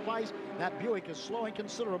Ferrari Spice. That Buick is slowing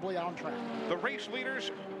considerably on track. The race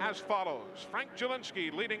leaders as follows. Frank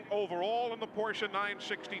Jelinski leading overall in the Porsche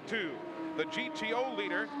 962. The GTO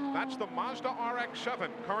leader, that's the Mazda RX-7,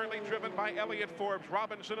 currently driven by Elliott Forbes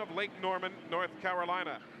Robinson of Lake Norman, North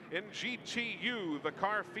Carolina. In GTU, the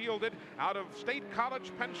car fielded out of State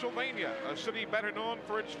College, Pennsylvania, a city better known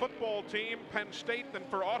for its football team, Penn State, than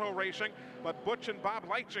for auto racing. But Butch and Bob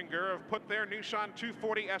Leitzinger have put their Nissan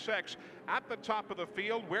 240 SX at the top of the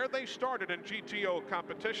field where they started in GTO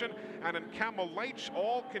competition. And in Camel Lights,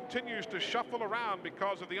 all continues to shuffle around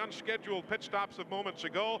because of the unscheduled pit stops of moments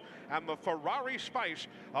ago. And the Ferrari Spice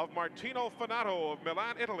of Martino Fanato of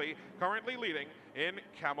Milan, Italy, currently leading in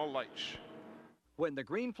Camel Lights. When the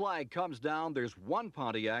green flag comes down, there's one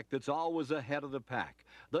Pontiac that's always ahead of the pack.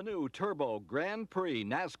 The new Turbo Grand Prix,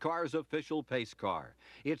 NASCAR's official pace car.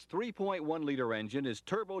 Its 3.1-liter engine is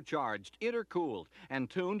turbocharged, intercooled,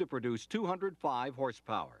 and tuned to produce 205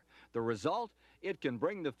 horsepower. The result? It can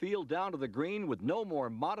bring the field down to the green with no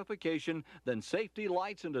more modification than safety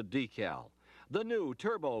lights and a decal. The new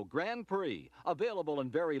Turbo Grand Prix, available in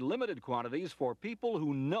very limited quantities for people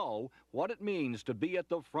who know what it means to be at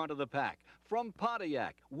the front of the pack. From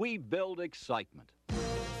Pontiac, we build excitement.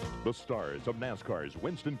 The stars of NASCAR's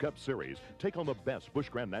Winston Cup Series take on the best Busch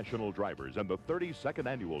Grand National drivers in the 32nd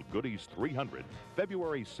Annual Goodies 300,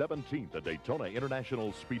 February 17th at Daytona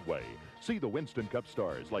International Speedway. See the Winston Cup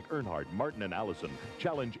stars like Earnhardt, Martin, and Allison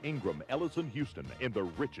challenge Ingram, Ellis, and Houston in the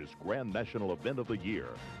richest Grand National event of the year.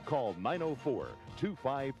 Call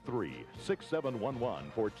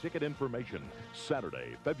 904-253-6711 for ticket information.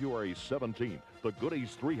 Saturday, February 17th, the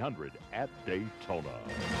Goodies 300 at Daytona.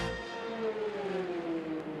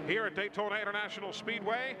 Here at Daytona International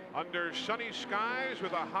Speedway, under sunny skies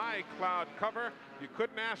with a high cloud cover, you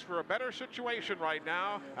couldn't ask for a better situation right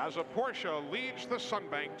now as a Porsche leads the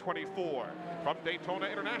Sunbank 24. From Daytona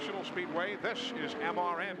International Speedway, this is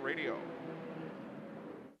MRN Radio.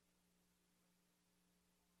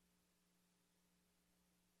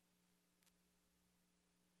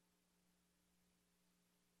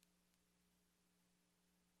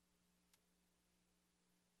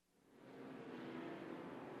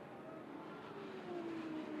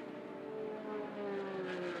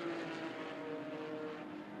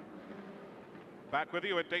 Back with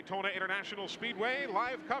you at Daytona International Speedway,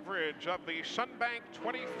 live coverage of the Sunbank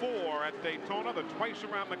 24 at Daytona, the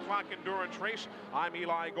twice-around-the-clock endurance race. I'm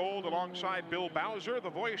Eli Gold alongside Bill Bowser, the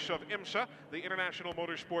voice of IMSA, the International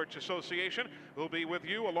Motorsports Association. We'll be with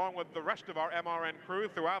you along with the rest of our MRN crew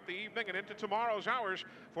throughout the evening and into tomorrow's hours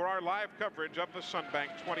for our live coverage of the Sunbank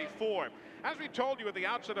 24. As we told you at the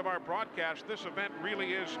outset of our broadcast, this event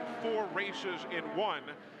really is 4 races in one.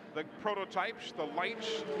 The prototypes, the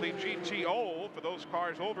lights, the GTO for those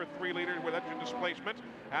cars over 3 liters with engine displacement,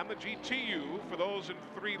 and the GTU for those in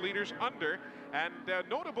 3 liters under. And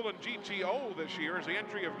notable in GTO this year is the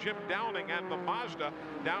entry of Jim Downing and the Mazda.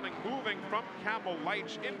 Downing moving from Camel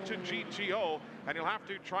Lights into GTO, and he'll have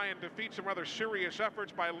to try and defeat some rather serious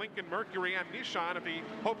efforts by Lincoln Mercury and Nissan if he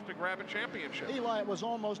hopes to grab a championship. Eli, it was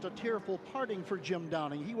almost a tearful parting for Jim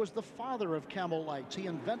Downing. He was the father of Camel Lights. He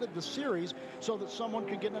invented the series so that someone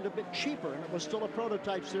could get it a bit cheaper, and it was still a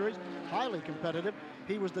prototype series, highly competitive.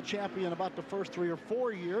 He was the champion about the first 3 or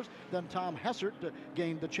 4 years. Then Tom Hessert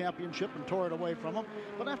gained the championship and tore it away from him.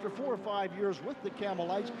 But after 4 or 5 years with the Camel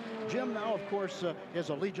Lights, Jim now, of course, his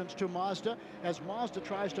allegiance to Mazda, as Mazda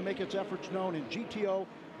tries to make its efforts known in GTO,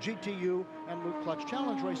 GTU and Luke Clutch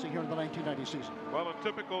Challenge racing here in the 1990 season. Well, in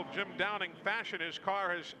typical Jim Downing fashion, his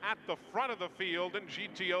car is at the front of the field in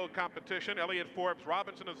GTO competition. Elliott Forbes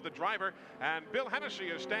Robinson is the driver, and Bill Hennessy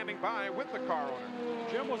is standing by with the car owner.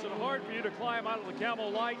 Jim, was it hard for you to climb out of the Camel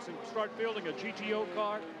Lights and start fielding a GTO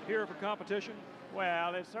car here for competition?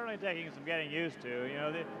 Well, it's certainly taking some getting used to. You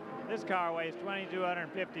know, this car weighs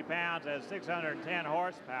 2,250 pounds, has 610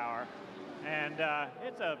 horsepower, and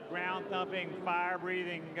it's a ground-thumping,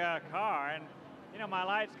 fire-breathing car. And you know, my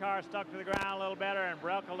Lights car stuck to the ground a little better and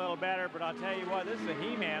broke a little better, but I'll tell you what, this is a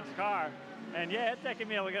He-Man's car. And yeah, it's taking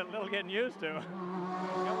me a little getting used to.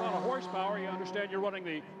 You got a lot of horsepower. You understand you're running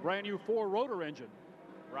the brand new 4-rotor engine.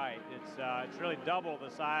 Right. It's really double the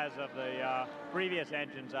size of the previous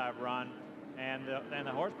engines I've run, and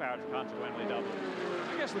the horsepower is consequently double.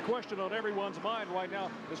 I guess the question on everyone's mind right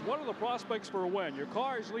now is, what are the prospects for a win? Your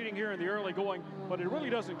car is leading here in the early going, but it really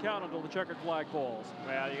doesn't count until the checkered flag falls.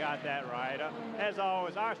 Well, you got that right. As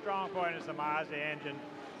always, our strong point is the Mazda engine.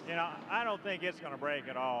 You know, I don't think it's going to break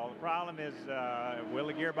at all. The problem is, will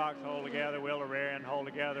the gearbox hold together? Will the rear end hold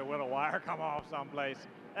together? Will a wire come off someplace?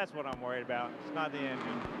 That's what I'm worried about. It's not the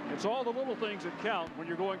engine. It's all the little things that count when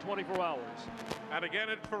you're going 24 hours. And again,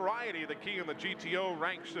 in variety, the key in the GTO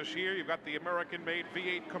ranks this year. You've got the American-made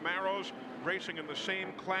V8 Camaros racing in the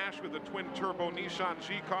same class with the twin-turbo Nissan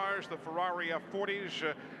Z cars, the Ferrari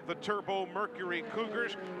F40s, the turbo Mercury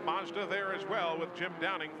Cougars. Mazda there as well, with Jim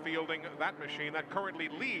Downing fielding that machine that currently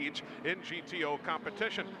leads in GTO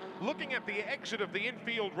competition. Looking at the exit of the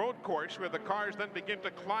infield road course, where the cars then begin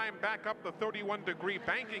to climb back up the 31-degree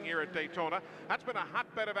banking here at Daytona, that's been a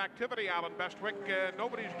hotbed of activity, Alan Bestwick.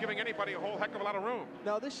 Nobody's giving anybody a whole heck of a lot of room.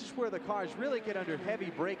 Now, this is where the cars really get under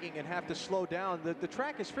heavy braking and have to slow down. The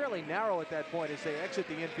track is fairly narrow at that point as they exit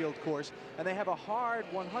the infield course, and they have a hard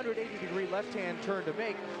 180-degree left-hand turn to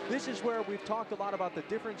make. This is where we've talked a lot about the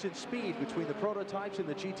difference in speed between the prototypes and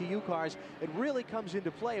the GTU cars. It really comes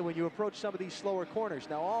into play when you approach some of these slower corners.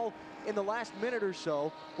 Now, all in the last minute or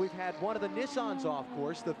so, we've had one of the Nissans off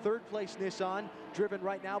course, the third-place Nissan, driven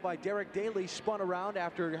right now by Derek Daly, spun around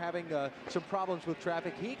after having some problems with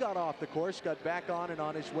traffic. He got off the course, got back on and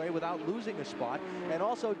on his way without losing a spot. And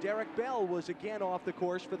also Derek Bell was again off the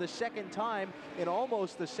course for the second time in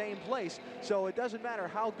almost the same place. So it doesn't matter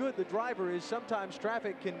how good the driver is. Sometimes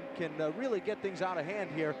traffic can really get things out of hand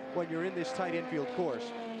here when you're in this tight infield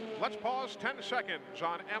course. Let's pause 10 seconds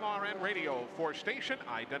on MRN Radio for station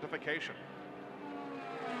identification.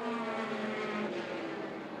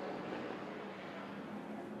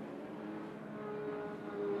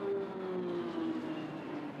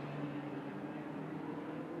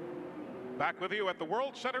 Back with you at the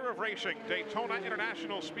World Center of Racing, Daytona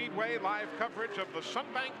International Speedway. Live coverage of the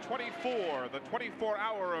Sunbank 24, the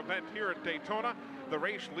 24-hour event here at Daytona. The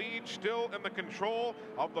race lead still in the control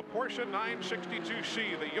of the Porsche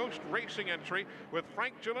 962C, the Yost Racing entry, with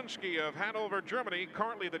Frank Jelinski of Hanover, Germany,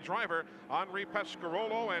 currently the driver. Henri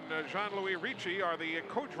Pescarolo and Jean-Louis Ricci are the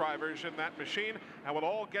co-drivers in that machine, and will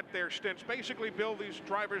all get their stints. Basically, Bill, these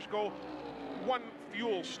drivers go one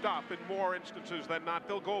fuel stop in more instances than not.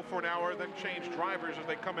 They'll go for an hour, then change drivers as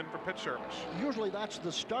they come in for pit service. Usually that's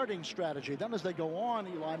the starting strategy. Then as they go on,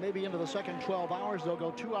 Eli, maybe into the second 12 hours, they'll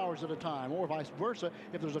go 2 hours at a time, or vice versa.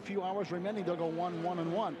 If there's a few hours remaining, they'll go 1, 1,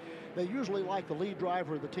 and 1. They usually like the lead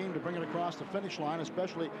driver of the team to bring it across the finish line,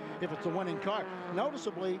 especially if it's a winning car.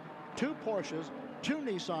 Noticeably, 2 Porsches, 2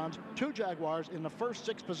 Nissans, 2 Jaguars in the first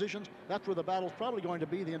 6 positions. That's where the battle's probably going to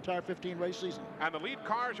be the entire 15 race season. And the lead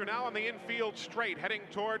cars are now on the infield straight, heading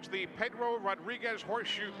towards the Pedro Rodriguez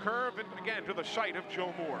horseshoe curve, and again to the site of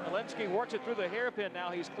Joe Moore. Jelinski works it through the hairpin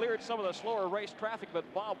now. He's cleared some of the slower race traffic, but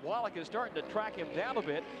Bob Wallach is starting to track him down a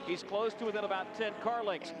bit. He's close to within about 10 car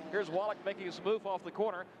lengths. Here's Wallach making his move off the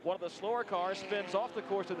corner. One of the slower cars spins off the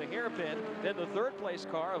course in the hairpin. Then the third place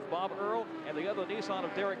car of Bob Earl and the other Nissan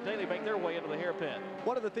of Derek Daly make their way into the hairpin.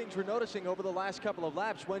 One of the things we're noticing over the last couple of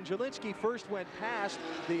laps, when Jelinski first went past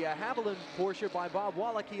the Haviland Porsche by Bob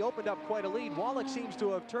Wallach, he opened up quite a lead. Wallach seems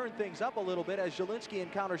to have turned things up a little bit as Jelinski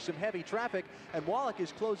encounters some heavy traffic, and Wallach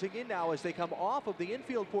is closing in now as they come off of the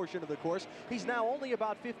infield portion of the course. He's now only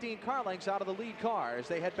about 15 car lengths out of the lead car as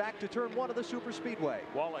they head back to turn 1 of the super speedway.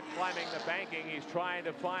 Wallach climbing the banking. He's trying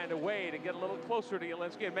to find a way to get a little closer to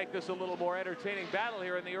Jelinski and make this a little more entertaining battle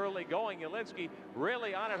here in the early going. Jelinski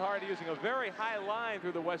really on it hard, using a very high line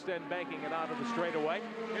through the west end banking and onto the straightaway.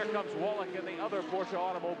 Here comes Wallach and the other Porsche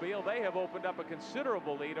automobile. They have opened up a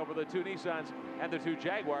considerable lead over the two Nissans and the two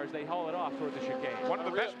Jaguars. They haul it off toward the chicane. One of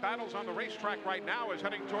the best battles on the racetrack right now is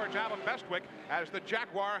heading towards Alan Bestwick, as the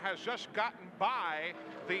Jaguar has just gotten by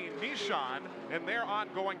the Nissan in their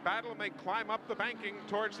ongoing battle, and they climb up the banking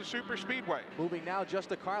towards the super speedway. Moving now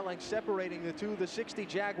just a car length separating the two, the 60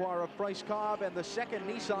 Jaguar of Bryce Cobb and the second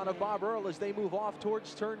Nissan of Bob Earl as they move off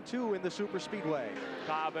towards turn 2 in the super speedway.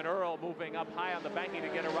 Cobb and Earl moving up high on the banking to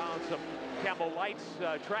get around some Camel Lights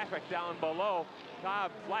traffic down below.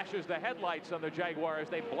 Cobb flashes the headlights on the Jaguar as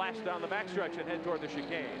they blast down the backstretch and head toward the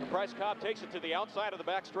chicane. Bryce Cobb takes it to the outside of the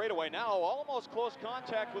back straightaway. Now almost close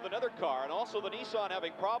contact with another car, and also the Nissan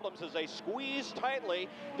having problems as they squeeze tightly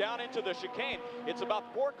down into the chicane. It's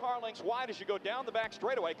about 4 car lengths wide as you go down the back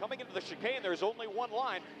straightaway. Coming into the chicane, there's only one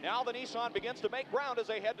line. Now the Nissan begins to make ground as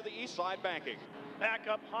they head to the east side banking. Back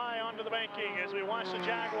up high onto the banking as we watch the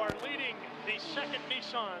Jaguar leading the second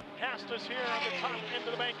Nissan past us here on the top end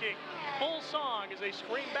of the banking. Full song as they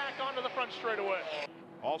scream back onto the front straightaway.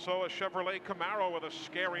 Also a Chevrolet Camaro with a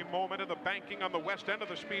scary moment in the banking on the west end of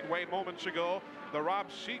the speedway moments ago. The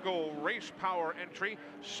Rob Siegel race power entry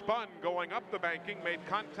spun going up the banking, made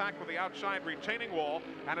contact with the outside retaining wall,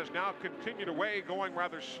 and has now continued away, going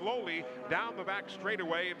rather slowly down the back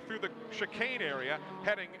straightaway and through the chicane area,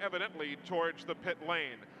 heading evidently towards the pit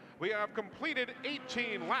lane. We have completed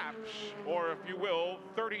 18 laps, or if you will,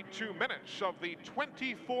 32 minutes of the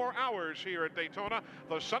 24 hours here at Daytona.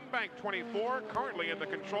 The Sunbank 24 currently in the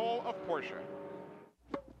control of Porsche.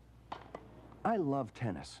 I love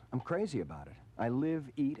tennis. I'm crazy about it. I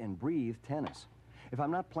live, eat, and breathe tennis. If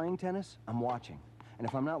I'm not playing tennis, I'm watching. And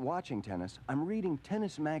if I'm not watching tennis, I'm reading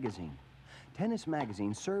Tennis Magazine. Tennis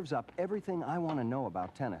Magazine serves up everything I want to know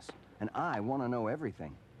about tennis, and I want to know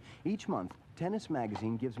everything. Each month, Tennis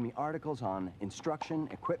Magazine gives me articles on instruction,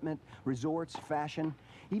 equipment, resorts, fashion,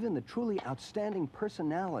 even the truly outstanding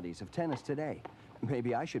personalities of tennis today.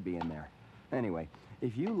 Maybe I should be in there. Anyway,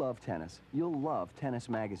 if you love tennis, you'll love Tennis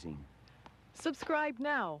Magazine. Subscribe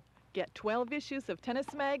now. Get 12 issues of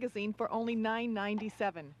Tennis Magazine for only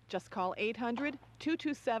 $9.97. Just call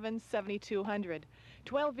 800-227-7200.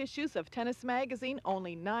 12 issues of Tennis Magazine,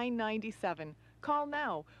 only $9.97. Call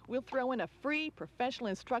now. We'll throw in a free professional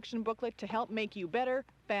instruction booklet to help make you better,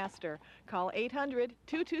 faster. Call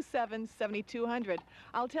 800-227-7200.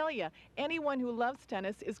 I'll tell you, anyone who loves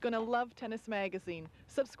tennis is going to love Tennis Magazine.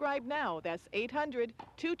 Subscribe now. That's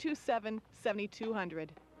 800-227-7200.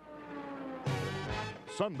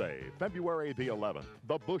 Sunday, February the 11th,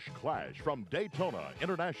 the Busch Clash from Daytona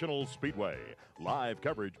International Speedway. Live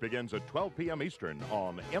coverage begins at 12 p.m. Eastern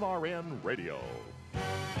on MRN Radio.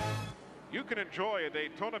 You can enjoy a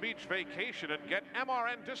Daytona Beach vacation and get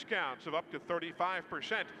MRN discounts of up to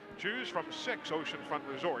 35%. Choose from 6 oceanfront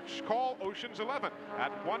resorts. Call Oceans 11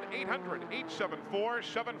 at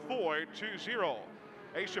 1-800-874-7420.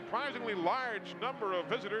 A surprisingly large number of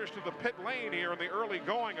visitors to the pit lane here in the early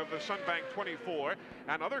going of the Sunbank 24,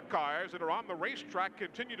 and other cars that are on the racetrack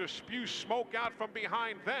continue to spew smoke out from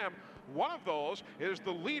behind them. One of those is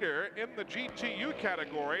the leader in the GTU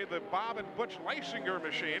category, the Bob and Butch Leisinger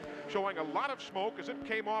machine, showing a lot of smoke as it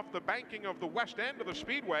came off the banking of the west end of the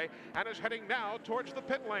speedway and is heading now towards the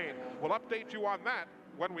pit lane. We'll update you on that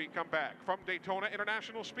when we come back. From Daytona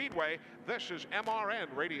International Speedway, this is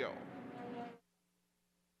MRN Radio.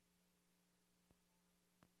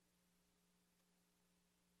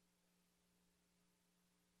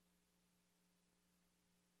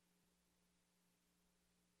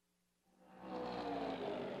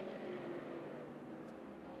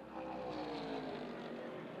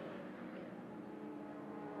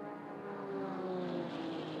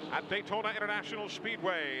 At Daytona International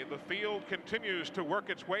Speedway, the field continues to work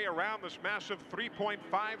its way around this massive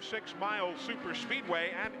 3.56-mile super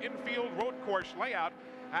speedway and infield road course layout.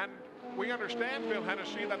 And we understand, Bill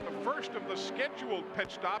Hennessy, that the first of the scheduled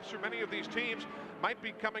pit stops for many of these teams might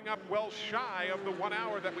be coming up well shy of the 1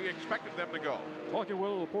 hour that we expected them to go. Talking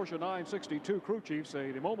with the Porsche 962 crew chiefs,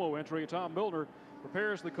 a Momo entry, Tom Milner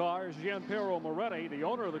prepares the cars. Gianpiero Moretti, the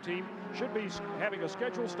owner of the team, should be having a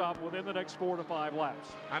scheduled stop within the next 4 to 5 laps.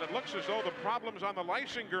 And it looks as though the problems on the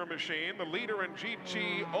Leisinger machine, the leader in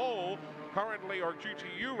GTO, currently, or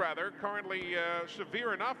GTU rather, currently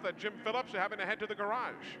severe enough that Jim Phillips is having to head to the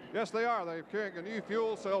garage. Yes, they are. They're carrying a new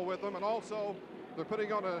fuel cell with them, and also They're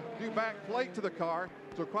putting on a new back plate to the car,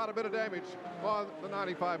 so quite a bit of damage on the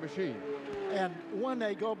 95 machine. And when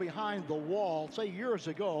they go behind the wall, say years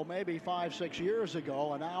ago, maybe 5-6 years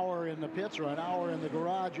ago, an hour in the pits or an hour in the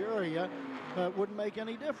garage area wouldn't make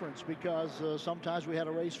any difference, because sometimes we had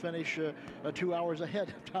a race finish 2 hours ahead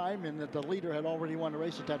of time and that the leader had already won the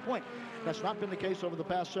race at that point. That's not been the case over the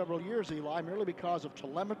past several years, Eli, merely because of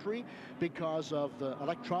telemetry, because of the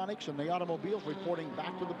electronics and the automobiles reporting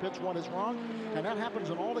back to the pits what is wrong. And that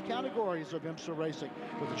happens in all the categories of IMSA racing.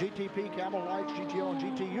 With the GTP, Camel Lights, GTO,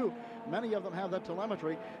 and GTU, many of them have that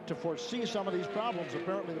telemetry to foresee some of these problems.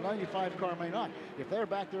 Apparently the 95 car may not. If they're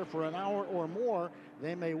back there for an hour or more,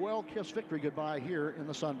 they may well kiss victory goodbye here in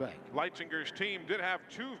the Sunbank. Leitzinger's team did have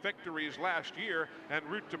 2 victories last year en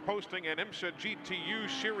route to posting an IMSA GTU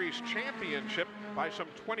Series championship by some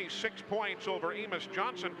 26 points over Amos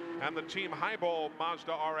Johnson and the Team Highball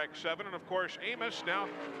Mazda RX-7. And of course, Amos now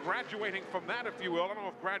graduating from that, if you will. I don't know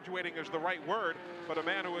if graduating is the right word, but a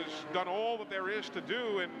man who has done all that there is to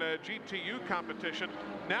do in GTU competition,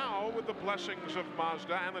 now with the blessings of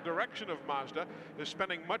Mazda and the direction of Mazda, is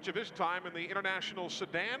spending much of his time in the International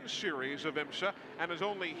Sedan Series of IMSA and is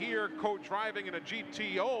only here co-driving in a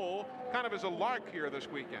GTO kind of as a lark here this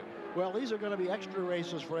weekend. Well, these are going to be extra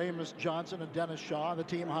races for Amos Johnson and Dennis Shaw, the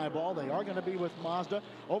Team Highball. They are going to be with Mazda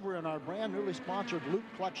over in our brand newly sponsored Loop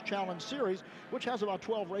Clutch Challenge Series, which has about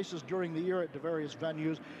 12 races during the year at the various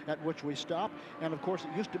venues at which we stop. And of course,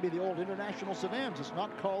 it used to be the old International Sedans. It's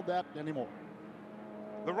not called that anymore.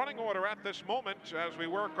 The running order at this moment, as we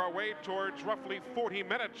work our way towards roughly 40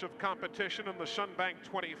 minutes of competition in the Sunbank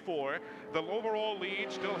 24, the overall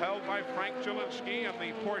lead still held by Frank Jelinski and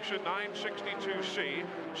the Porsche 962C.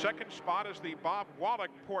 Second spot is the Bob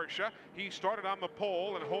Wallach Porsche. He started on the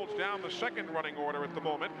pole and holds down the second running order at the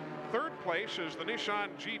moment. Third place is the Nissan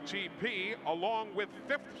GTP along with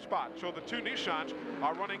 5th spot. So the 2 Nissans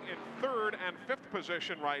are running in 3rd and 5th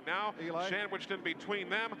position right now. Eli? Sandwiched in between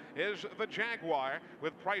them is the Jaguar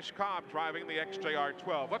with Price Cobb driving the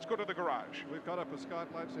XJR12. Let's go to the garage. We've caught up with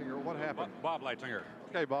Scott Leitzinger. What happened? Bob Leitzinger.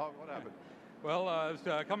 Okay, Bob, what happened? Well, I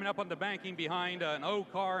was coming up on the banking behind an O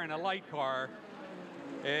car and a light car,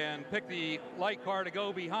 and picked the light car to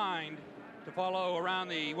go behind to follow around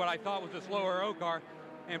the what I thought was the slower O car,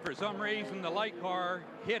 and for some reason the light car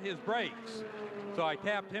hit his brakes. So I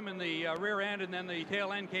tapped him in the rear end, and then the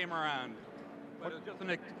tail end came around. But it's just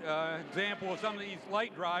an example of some of these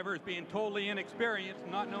light drivers being totally inexperienced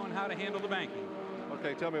and not knowing how to handle the banking.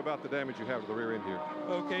 Okay, tell me about the damage you have to the rear end here.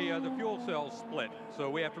 Okay, the fuel cell's split, so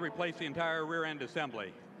we have to replace the entire rear end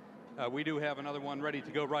assembly. We do have another one ready to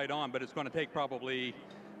go right on, but it's going to take probably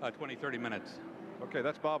 20-30 minutes. Okay,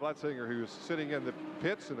 that's Bob Leitzinger, who's sitting in the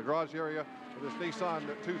pits in the garage area with this Nissan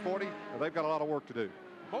 240, and they've got a lot of work to do.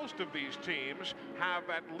 Most of these teams have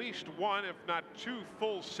at least 1, if not 2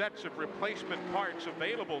 full sets of replacement parts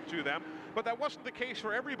available to them, but that wasn't the case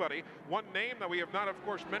for everybody. One name that we have not, of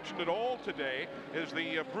course, mentioned at all today is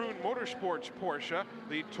the Brun Motorsports Porsche,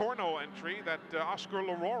 the Torno entry that Oscar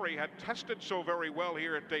Lerori had tested so very well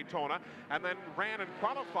here at Daytona, and then ran in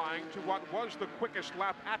qualifying to what was the quickest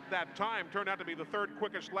lap at that time. Turned out to be the 3rd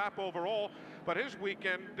quickest lap overall, but his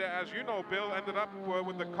weekend, as you know, Bill, ended up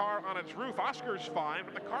with the car on its roof. Oscar's fine,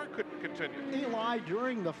 but the car couldn't continue. Eli,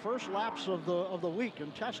 during the first laps of the week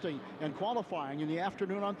in testing and qualifying in the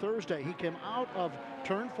afternoon on Thursday, he came out of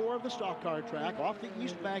turn 4 of the stock car track, off the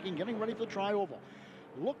east banking, getting ready for the tri-oval.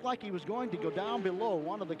 Looked like he was going to go down below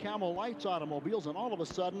one of the Camel Lights automobiles, and all of a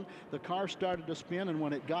sudden the car started to spin, and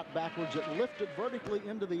when it got backwards it lifted vertically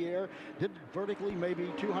into the air, did vertically maybe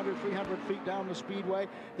 200-300 feet down the speedway,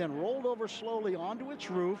 then rolled over slowly onto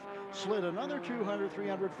its roof, slid another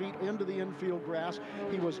 200-300 feet into the infield grass.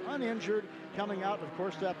 He was uninjured coming out. Of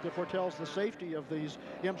course, that foretells the safety of these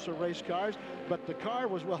IMSA race cars, but the car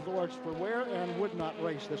was well the worse for wear and would not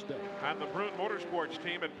race this day. And the Brun Motorsports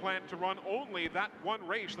team had planned to run only that one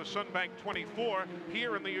race, the Sunbank 24,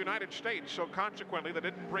 here in the United States. So consequently, they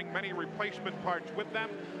didn't bring many replacement parts with them.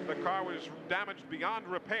 The car was damaged beyond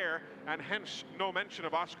repair, and hence no mention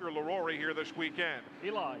of Oscar Lerori here this weekend.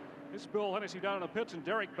 Eli, this is Bill Hennessy down in the pits, and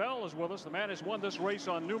Derek Bell is with us. The man has won this race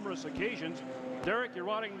on numerous occasions. Derek, you're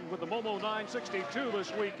riding with the Momo 962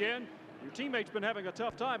 this weekend. Your teammate's been having a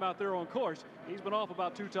tough time out there on course. He's been off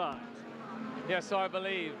about 2 times. Yes, so I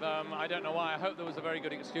believe. I don't know why. I hope there was a very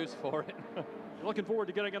good excuse for it. You're looking forward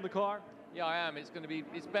to getting in the car? Yeah, I am. It's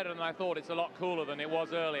better than I thought. It's a lot cooler than it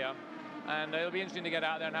was earlier. And it'll be interesting to get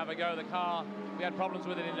out there and have a go. The car, we had problems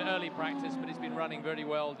with it in early practice, but it's been running very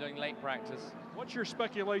well during late practice. What's your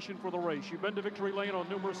speculation for the race? You've been to victory lane on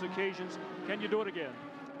numerous occasions. Can you do it again?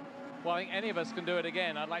 Well, I think any of us can do it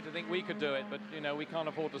again. I'd like to think we could do it, but, you know, we can't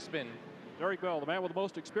afford to spin. Derek Bell, the man with the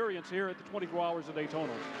most experience here at the 24 Hours of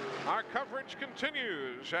Daytona. Our coverage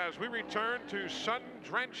continues as we return to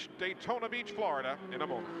sun-drenched Daytona Beach, Florida in a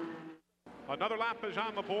moment. Another lap is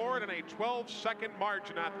on the board, and a 12-second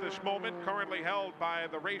margin at this moment, currently held by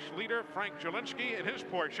the race leader, Frank Jelinski, in his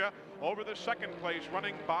Porsche, over the second place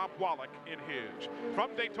running Bob Wallach in his.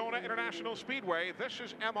 From Daytona International Speedway, this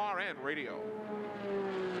is MRN Radio.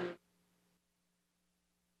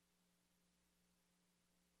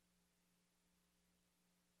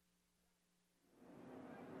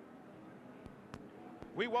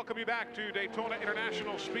 We welcome you back to Daytona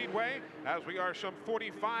International Speedway as we are some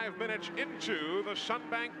 45 minutes into the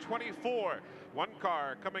Sunbank 24. One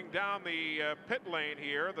car coming down the pit lane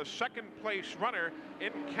here, the second place runner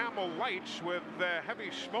in Camel Lights with heavy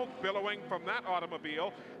smoke billowing from that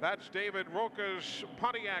automobile. That's David Roca's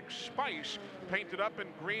Pontiac Spice, painted up in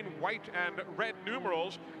green, white, and red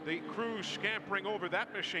numerals. The crew scampering over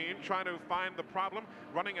that machine, trying to find the problem,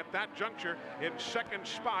 running at that juncture in second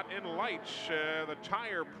spot in Lights. The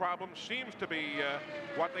tire problem seems to be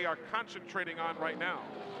what they are concentrating on right now.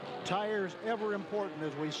 Tires ever important,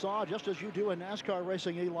 as we saw, just as you do in NASCAR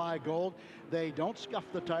racing, Eli Gold. They don't scuff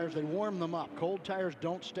the tires, they warm them up. Cold tires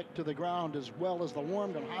don't stick to the ground as well as the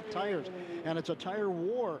warmed and hot tires. And it's a tire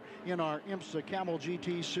war in our IMSA Camel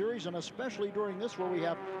GT series, and especially during this where we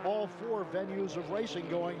have all four venues of racing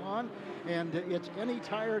going on. And it's any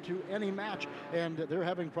tire to any match, and they're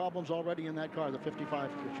having problems already in that car, the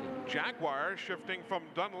 55 machine. Jaguar shifting from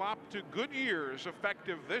Dunlop to Goodyear's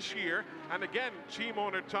effective this year. And again, team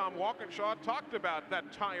owner Tom Walkinshaw talked about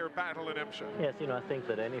that tire battle in IMSA. Yes, you know, I think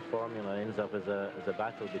that any formula ends up as a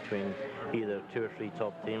battle between either 2 or 3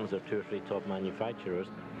 top teams or 2 or 3 top manufacturers.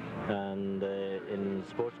 And in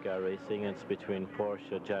sports car racing, it's between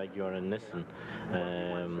Porsche, Jaguar, and Nissan.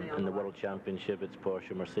 In the World Championship, it's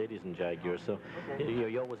Porsche, Mercedes, and Jaguar. So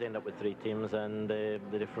you always end up with 3 teams, and the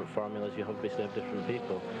different formulas you obviously have different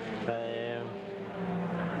people.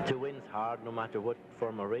 To win's hard, no matter what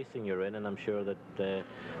form of racing you're in, and I'm sure that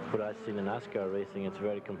what I've seen in NASCAR racing, it's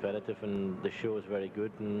very competitive, and the show is very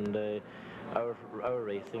good, and our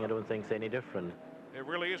racing, I don't think is any different. It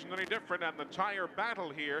really isn't any different, and the tire battle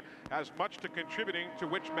here has much to contributing to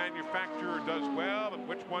which manufacturer does well and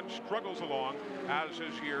which one struggles along as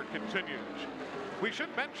this year continues. We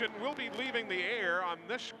should mention we'll be leaving the air on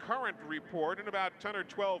this current report in about 10 or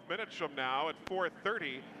 12 minutes from now at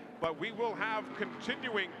 4:30. But we will have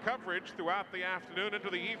continuing coverage throughout the afternoon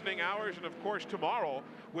into the evening hours, and of course tomorrow,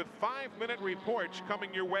 with 5-minute reports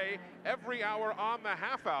coming your way every hour on the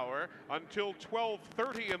half hour until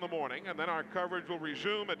 12:30 in the morning, and then our coverage will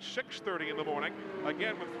resume at 6:30 in the morning,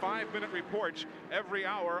 again with 5-minute reports every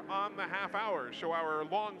hour on the half hour. So our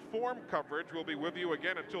long form coverage will be with you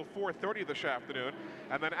again until 4:30 this afternoon,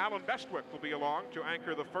 and then Alan Bestwick will be along to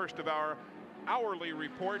anchor the first of our hourly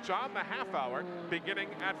reports on the half hour beginning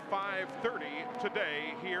at 5:30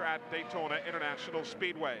 today here at Daytona International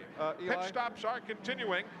Speedway. Pit stops are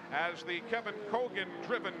continuing as the Kevin Cogan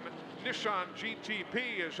driven Nissan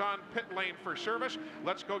GTP is on pit lane for service.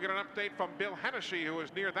 Let's go get an update from Bill Hennessy, who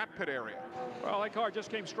is near that pit area. Well, that car just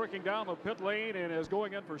came streaking down the pit lane and is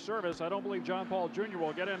going in for service. I don't believe John Paul Jr.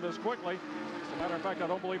 will get in this quickly. As a matter of fact, I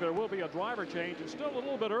don't believe there will be a driver change. It's still a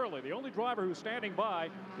little bit early. The only driver who's standing by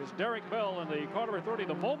is Derek Bell in the car number 30,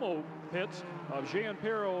 the Momo pits of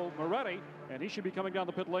Gianpiero Moretti, and he should be coming down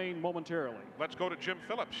the pit lane momentarily. Let's go to Jim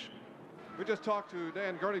Phillips. We just talked to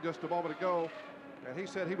Dan Gurney just a moment ago, and he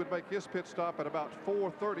said he would make his pit stop at about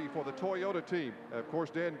 4:30 for the Toyota team. Of course,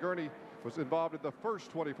 Dan Gurney was involved in the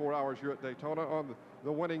first 24 hours here at Daytona on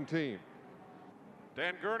the winning team.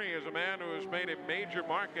 Dan Gurney is a man who has made a major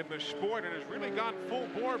mark in the sport and has really gone full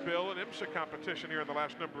bore, Bill, in IMSA competition here in the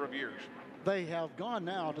last number of years. They have gone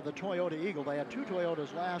now to the Toyota Eagle. They had 2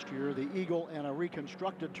 Toyotas last year, the Eagle and a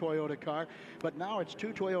reconstructed Toyota car. But now it's 2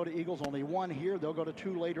 Toyota Eagles, only 1 here. They'll go to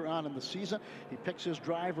 2 later on in the season. He picks his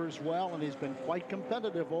drivers well, and he's been quite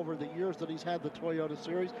competitive over the years that he's had the Toyota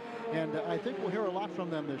series. And I think we'll hear a lot from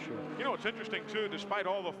them this year. You know, it's interesting, too, despite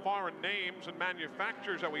all the foreign names and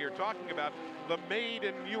manufacturers that we are talking about, the Made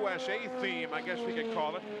in USA theme, I guess we could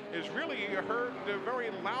call it, is really heard very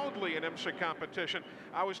loudly in IMSA competition.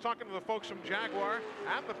 I was talking to the folks from Jaguar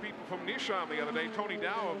and the people from Nissan the other day. Tony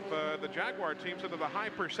Dow of the Jaguar team said that a high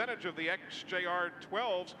percentage of the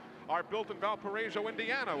XJR12s are built in Valparaiso,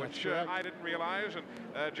 Indiana, which I didn't realize.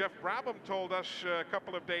 And Jeff Brabham told us a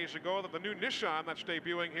couple of days ago that the new Nissan that's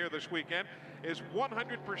debuting here this weekend is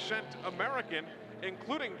 100% American,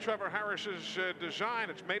 including Trevor Harris's design.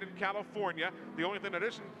 It's made in California. The only thing that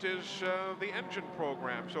isn't is the engine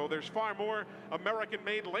program. So there's far more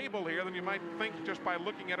American-made label here than you might think just by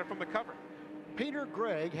looking at it from the cover. Peter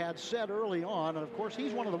Gregg had said early on, and of course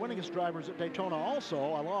he's one of the winningest drivers at Daytona also,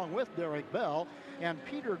 along with Derek Bell, and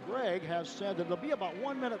Peter Gregg has said that it'll be about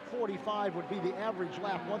 1 minute 45 would be the average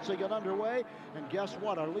lap once they get underway, and guess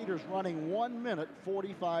what? Our leader's running 1 minute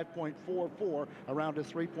 45.44 around a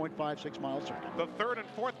 3.56 mile circuit. The third and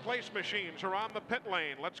fourth place machines are on the pit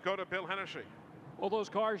lane. Let's go to Bill Hennessy. Well, those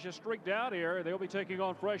cars just streaked out here. They'll be taking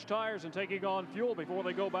on fresh tires and taking on fuel before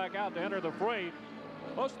they go back out to enter the freight.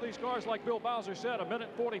 Most of these cars, like Bill Bowser said, 1 minute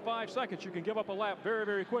 45 seconds. You can give up a lap very,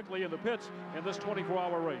 very quickly in the pits in this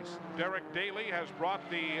 24-hour race. Derek Daly has brought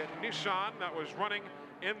the Nissan that was running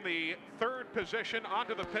in the third position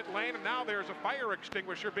onto the pit lane, and now there's a fire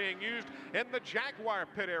extinguisher being used in the Jaguar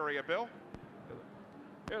pit area, Bill.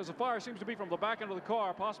 There's a fire, seems to be from the back end of the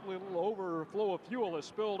car. Possibly a little overflow of fuel has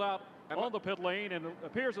spilled out on the pit lane, and it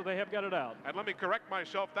appears that they have got it out. And let me correct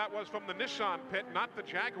myself, that was from the Nissan pit, not the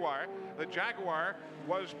Jaguar. The Jaguar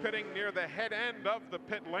was pitting near the head end of the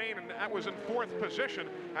pit lane, and that was in fourth position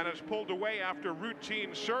and has pulled away after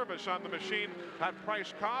routine service on the machine that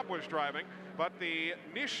Price Cobb was driving. But the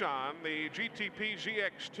Nissan, the GTP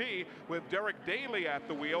ZXT, with Derek Daly at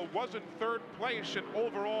the wheel, was in third place in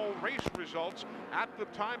overall race results at the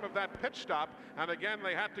time of that pit stop. And again,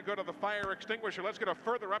 they had to go to the fire extinguisher. Let's get a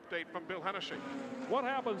further update from Bill Hennessy. What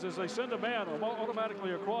happens is they send a man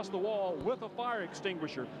automatically across the wall with a fire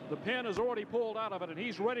extinguisher. The pin is already pulled out of it, and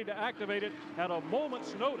he's ready to activate it at a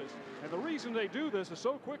moment's notice. And the reason they do this is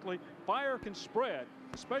so quickly, fire can spread,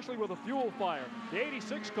 especially with a fuel fire. The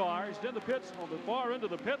 86 car is in the pits on the far end of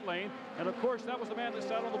the pit lane, and of course that was the man that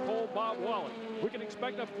sat on the pole, Bob Wallet. We can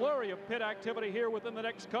expect a flurry of pit activity here within the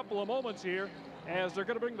next couple of moments here, as they're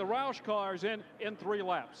going to bring the Roush cars in 3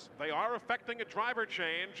 laps. They are effecting a driver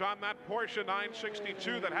change on that Porsche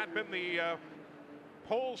 962 that had been the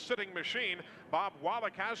pole-sitting machine. Bob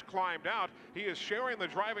Wallach has climbed out. He is sharing the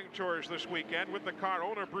driving tours this weekend with the car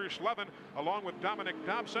owner Bruce Levin, along with Dominic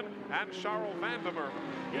Dobson and Charles Vandermeer.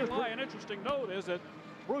 An interesting note is that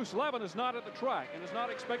Bruce Levin is not at the track and is not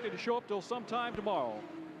expected to show up till sometime tomorrow.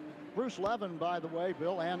 Bruce Levin, by the way,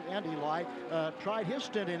 Bill and Eli, tried his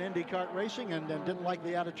stint in IndyCart racing and didn't like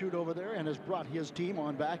the attitude over there, and has brought his team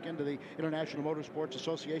on back into the International Motorsports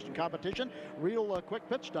Association competition. Real quick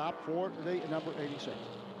pit stop for the number 86.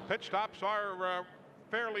 Pit stops are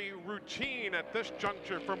fairly routine at this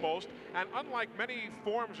juncture for most, and unlike many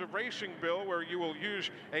forms of racing, Bill, where you will use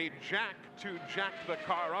a jack to jack the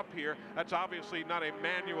car up here, that's obviously not a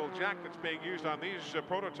manual jack that's being used on these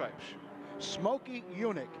prototypes. Smokey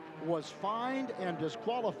Unick was fined and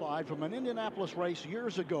disqualified from an Indianapolis race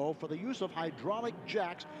years ago for the use of hydraulic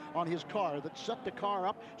jacks on his car that set the car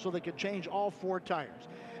up so they could change all 4 tires.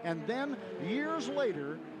 And then years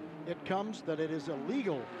later, it comes that it is a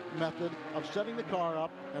legal method of setting the car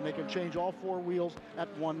up, and they can change all 4 wheels at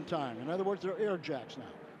one time. In other words, they're air jacks now.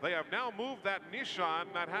 They have now moved that Nissan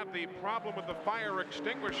that had the problem with the fire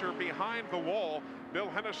extinguisher behind the wall. Bill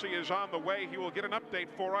Hennessy is on the way. He will get an update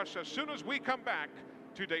for us as soon as we come back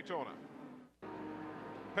to Daytona.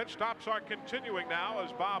 Pit stops are continuing now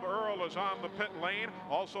as Bob Earl is on the pit lane.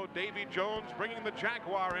 Also Davy Jones bringing the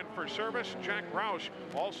Jaguar in for service. Jack Roush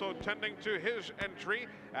also tending to his entry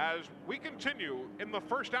as we continue in the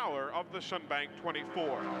first hour of the Sunbank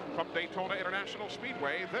 24. From Daytona International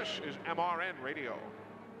Speedway, this is MRN Radio.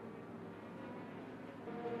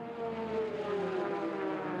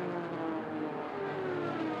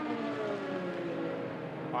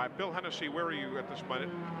 All right, Bill Hennessy, where are you at this minute?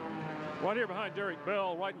 Right here behind Derek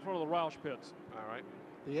Bell, right in front of the Roush pits. All right.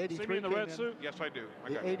 The 83 See me in the red suit? Yes, I do.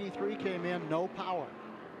 The 83 came in no power.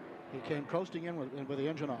 He came coasting in with the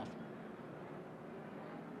engine off.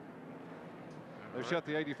 They shut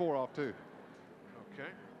the 84 off too. Okay.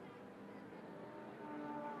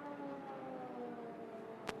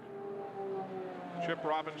 Chip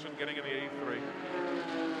Robinson getting in the 83.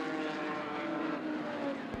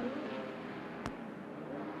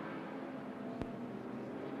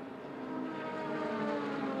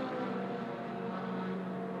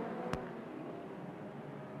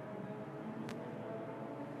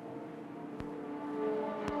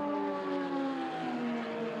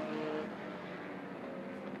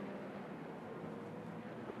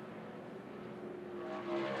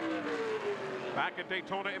 Back at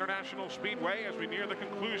Daytona International Speedway as we near the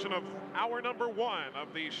conclusion of hour number 1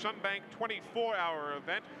 of the Sunbank 24-hour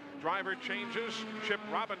event. Driver changes, Chip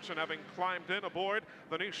Robinson having climbed in aboard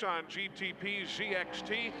the Nissan GTP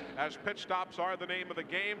ZXT, as pit stops are the name of the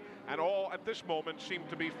game, and all at this moment seem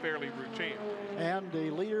to be fairly routine. And the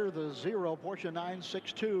leader, the 0 Porsche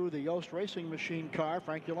 962, the Yost Racing Machine car,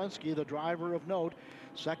 Frank Ulinsky, the driver of note.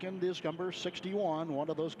 Second is number 61, one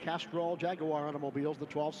of those Castrol Jaguar automobiles, the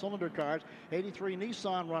 12-cylinder cars. 83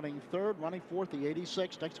 Nissan running third, running fourth, the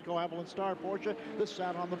 86 Texaco Avalon Star Porsche. This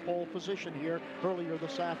sat on the pole position here earlier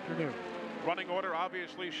this afternoon. Running order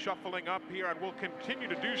obviously shuffling up here and will continue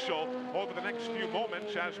to do so over the next few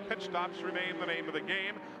moments as pit stops remain the name of the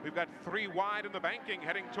game. We've got 3 wide in the banking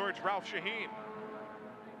heading towards Ralph Shaheen.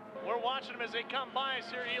 We're watching them as they come by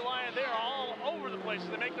us here, Eli, and they're all over the place as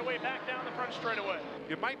they make their way back down the front straightaway.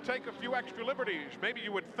 You might take a few extra liberties. Maybe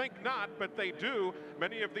you would think not, but they do.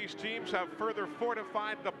 Many of these teams have further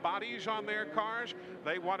fortified the bodies on their cars.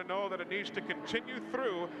 They want to know that it needs to continue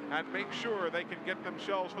through and make sure they can get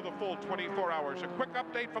themselves for the full 24 hours. A quick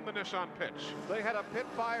update from the Nissan pits. They had a pit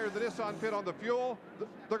fire in the Nissan pit on the fuel.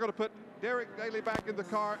 They're going to put Derek Daly back in the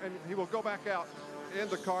car, and he will go back out in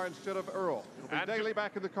the car instead of Earl. It'll be Daly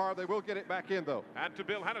back in the car. They will get it back in, though. And to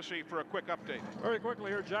Bill Hennessy for a quick update. Very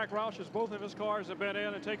quickly here, Jack Roush's, both of his cars have been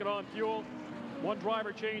in and taken on fuel. One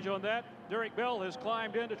driver change on that. Derek Bell has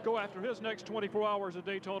climbed in to go after his next 24 hours of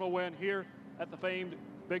Daytona win here at the famed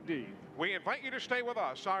Big D. We invite you to stay with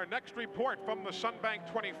us. Our next report from the Sunbank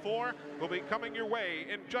 24 will be coming your way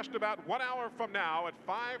in just about 1 hour from now at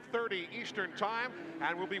 5:30 Eastern Time,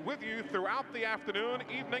 and we'll be with you throughout the afternoon,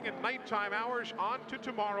 evening, and nighttime hours on to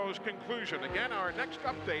tomorrow's conclusion. Again, our next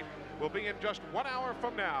update will be in just 1 hour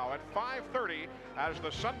from now at 5:30 as the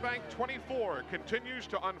Sunbank 24 continues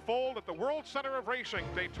to unfold at the World Center of Racing,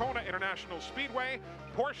 Daytona International Speedway.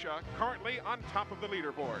 Porsche currently on top of the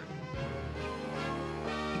leaderboard.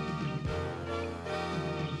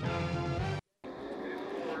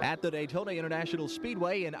 At the Daytona International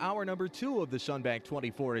Speedway in hour number 2 of the Sunbank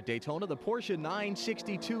 24 at Daytona, the Porsche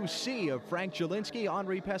 962C of Frank Jelinski,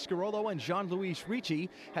 Henri Pescarolo, and Jean-Louis Ricci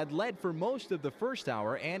had led for most of the first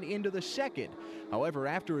hour and into the second. However,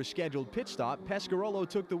 after a scheduled pit stop, Pescarolo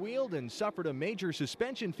took the wheel and suffered a major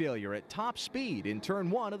suspension failure at top speed in turn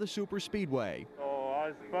 1 of the Super Speedway. So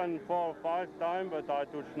I spun 4 or 5 times, but I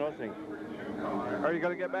touched nothing. Are you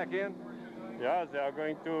going to get back in? Yeah, they are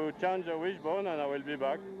going to change the wishbone and I will be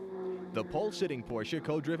back. The pole-sitting Porsche,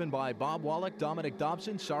 co-driven by Bob Wallach, Dominic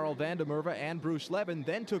Dobson, Sarl van der Merwe, and Bruce Levin,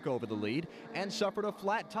 then took over the lead and suffered a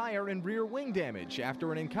flat tire and rear wing damage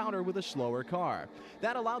after an encounter with a slower car.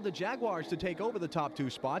 That allowed the Jaguars to take over the top 2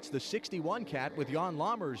 spots. The 61 Cat with Jan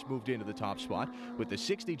Lammers moved into the top spot, with the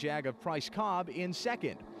 60 Jag of Price Cobb in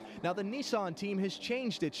second. Now, the Nissan team has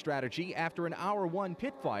changed its strategy after an hour 1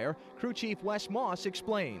 pit fire. Crew Chief Wes Moss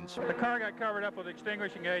explains. The car got covered up with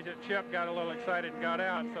extinguishing agent. Chip got a little excited and got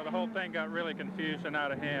out, so the whole thing got really confused and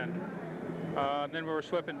out of hand. Then we were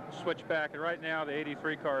switched back, and right now the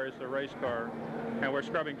 83 car is the race car, and we're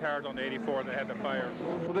scrubbing tires on the 84 that had the fire.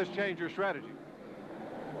 Will this change your strategy?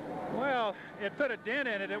 Well, it put a dent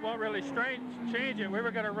in it. It won't really change it. We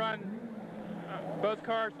were going to run both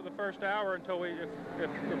cars for the first hour until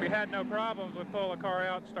if we had no problems, we'd pull the car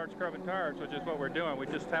out and start scrubbing tires, which is what we're doing. We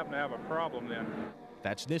just happen to have a problem then.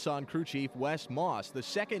 That's Nissan crew chief Wes Moss. The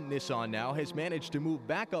second Nissan now has managed to move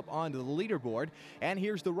back up onto the leaderboard. And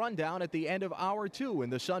here's the rundown at the end of hour 2 in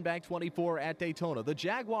the Sunbank 24 at Daytona. The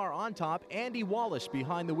Jaguar on top, Andy Wallace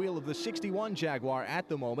behind the wheel of the 61 Jaguar at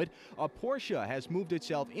the moment. A Porsche has moved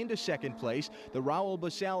itself into second place. The Raul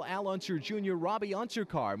Basel Al Unser Jr. Robbie Unser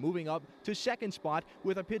car moving up to second spot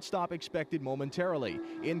with a pit stop expected momentarily.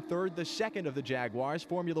 In third, the second of the Jaguars,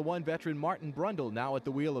 Formula One veteran Martin Brundle now at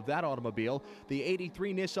the wheel of that automobile. The 83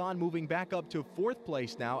 Nissan moving back up to fourth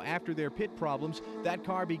place now after their pit problems. That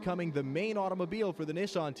car becoming the main automobile for the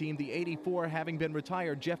Nissan team, the 84 having been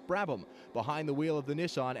retired Jeff Brabham behind the wheel of the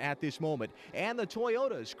Nissan at this moment. And the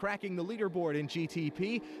Toyotas cracking the leaderboard in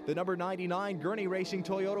GTP. The number 99 Gurney Racing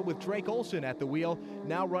Toyota with Drake Olson at the wheel,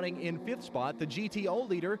 now running in fifth spot. The GTO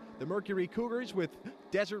leader, the Mercury Cougars with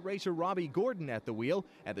Desert Racer Robbie Gordon at the wheel.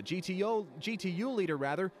 And the GTU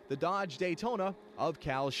leader, the Dodge Daytona of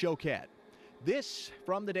Cal Choquette. This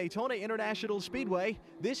from the Daytona International Speedway.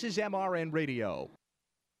 This is MRN Radio.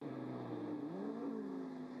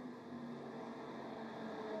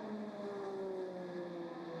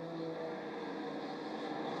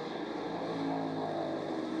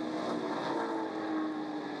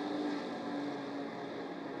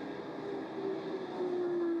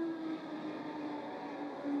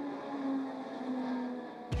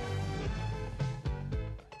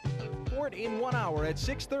 sport in 1 hour at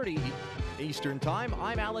 6:30 Eastern Time.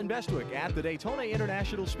 I'm Alan Bestwick at the Daytona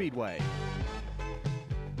International Speedway.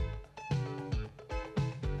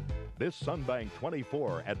 This Sunbank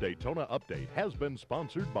 24 at Daytona update has been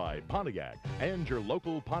sponsored by Pontiac and your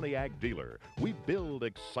local Pontiac dealer. We build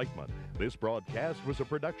excitement. This broadcast was a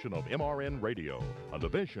production of MRN Radio, a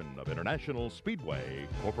division of International Speedway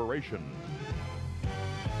Corporation.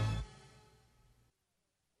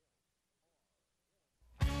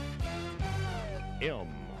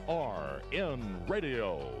 MRN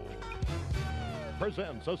Radio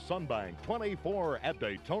presents a Sunbank 24 at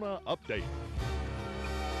Daytona update.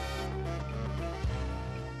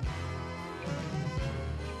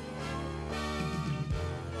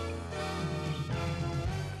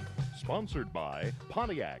 Sponsored by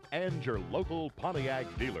Pontiac and your local Pontiac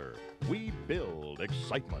dealer. We build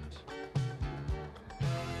excitement.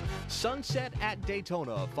 Sunset at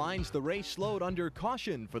Daytona finds the race slowed under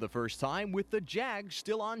caution for the first time with the Jags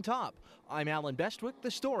still on top. I'm Alan Bestwick. The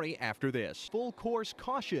story after this. Full course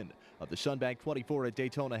caution of the Sunbank 24 at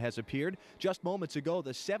Daytona has appeared. Just moments ago,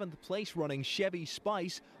 the 7th place running Chevy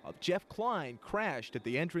Spice of Jeff Klein crashed at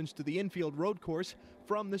the entrance to the infield road course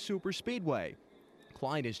from the Super Speedway.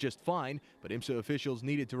 Klein is just fine, but IMSA officials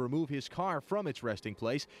needed to remove his car from its resting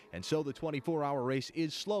place, and so the 24-hour race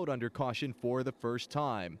is slowed under caution for the first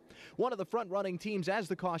time. One of the front-running teams as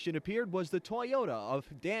the caution appeared was the Toyota of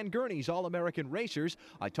Dan Gurney's All-American Racers.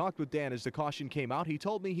 I talked with Dan as the caution came out. He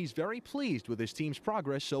told me he's very pleased with his team's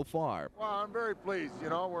progress so far. Well, I'm very pleased. You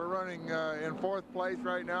know, we're running in 4th place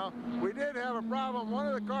right now. We did have a problem. One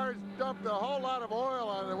of the cars dumped a whole lot of oil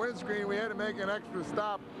on the windscreen. We had to make an extra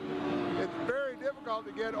stop. It's very difficult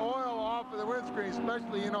to get oil off of the windscreen,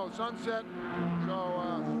 especially, you know, sunset.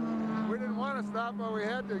 So we didn't want to stop, but we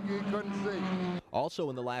had to. You couldn't see. Also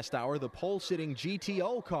in the last hour, the pole-sitting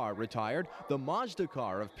GTO car retired, the Mazda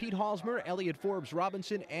car of Pete Halsmer, Elliott Forbes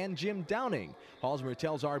Robinson, and Jim Downing. Halsmer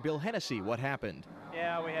tells our Bill Hennessy what happened.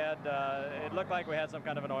 Yeah, we had, it looked like we had some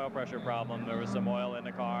kind of an oil pressure problem. There was some oil in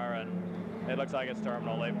the car, and it looks like it's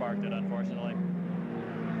terminal. They parked it, unfortunately.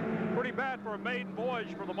 Pretty bad for a maiden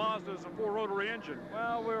voyage for the Mazda's a 4-rotary engine.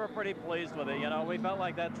 Well, we were pretty pleased with it. You know, we felt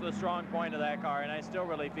like that's the strong point of that car, and I still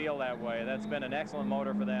really feel that way. That's been an excellent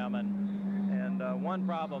motor for them, and one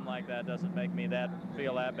problem like that doesn't make me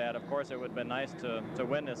feel that bad. Of course, it would have been nice to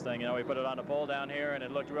win this thing. You know, we put it on the pole down here, and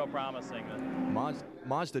it looked real promising.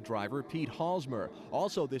 Mazda driver Pete Halsmer.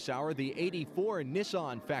 Also this hour, the 84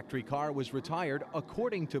 Nissan factory car was retired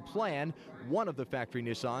according to plan. One of the factory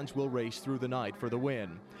Nissans will race through the night for the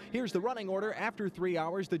win. Here's the running order. After 3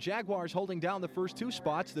 hours, the Jaguars holding down the first 2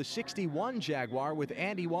 spots. The 61 Jaguar with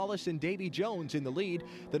Andy Wallace and Davy Jones in the lead.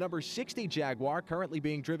 The number 60 Jaguar, currently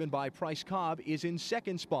being driven by Price Cobb, is in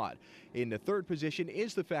 2nd spot. In the 3rd position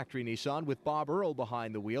is the factory Nissan with Bob Earl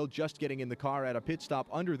behind the wheel, just getting in the car at a pit stop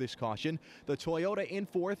under this caution. The Toyota in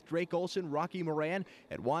 4th, Drake Olson, Rocky Moran,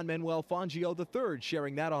 and Juan Manuel Fangio III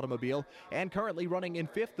sharing that automobile. And currently running in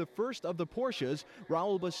 5th, the first of the Porsches,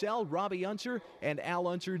 Raul Bassell, Robbie Unser, and Al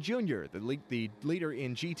Unser Jr. The leader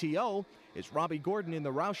in GTO is Robbie Gordon in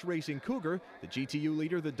the Roush Racing Cougar, the GTU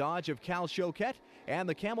leader, the Dodge of Cal Choquette, and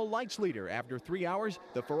the Camel Lights leader, after 3 hours,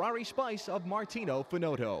 the Ferrari Spice of Martino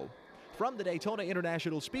Finotto. From the Daytona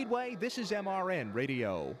International Speedway, this is MRN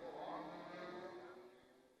Radio.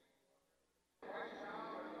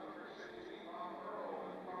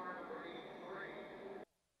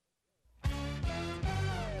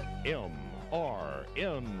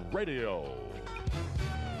 MRN Radio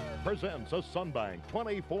presents a Sunbank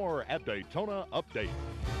 24 at Daytona update.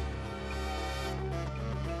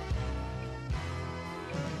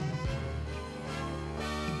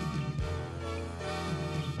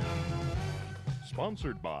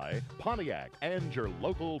 Sponsored by Pontiac and your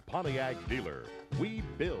local Pontiac dealer. We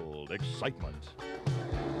build excitement.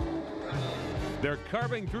 They're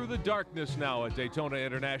carving through the darkness now at Daytona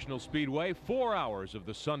International Speedway. 4 hours of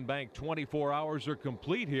the Sunbank 24 hours are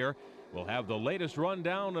complete here. We'll have the latest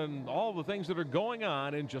rundown and all the things that are going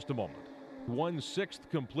on in just a moment. 1/6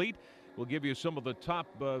 complete. We'll give you some of the top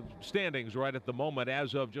standings right at the moment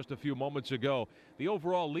as of just a few moments ago. The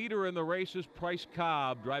overall leader in the race is Price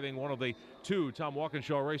Cobb, driving one of the 2 Tom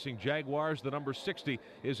Walkinshaw Racing Jaguars. The number 60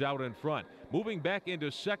 is out in front. Moving back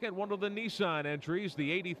into 2nd, one of the Nissan entries,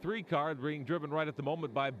 the 83 car being driven right at the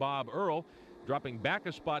moment by Bob Earl. Dropping back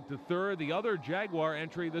a spot to 3rd, the other Jaguar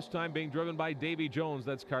entry this time being driven by Davy Jones.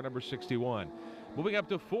 That's car number 61. Moving up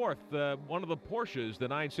to 4th, one of the Porsches, the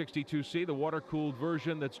 962C, the water-cooled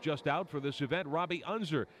version that's just out for this event. Robbie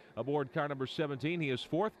Unser aboard car number 17. He is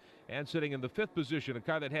 4th. And sitting in the 5th position, a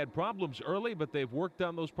car that had problems early, but they've worked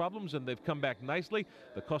on those problems and they've come back nicely.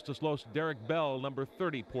 The Costas Los Derek Bell, number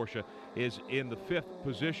 30 Porsche, is in the 5th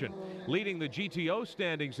position. Leading the GTO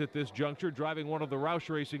standings at this juncture, driving one of the Roush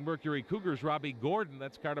Racing Mercury Cougars, Robbie Gordon.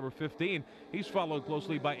 That's car number 15. He's followed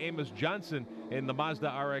closely by Amos Johnson in the Mazda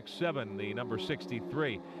RX-7, the number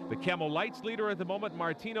 63. The Camel Lights leader at the moment,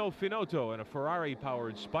 Martino Finotto, in a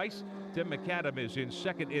Ferrari-powered Spice. Tim McAdam is in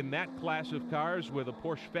second in that class of cars with a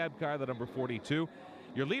Porsche Fab car, the number 42.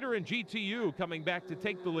 Your leader in GTU coming back to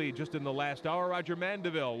take the lead just in the last hour, Roger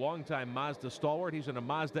Mandeville, longtime Mazda stalwart. He's in a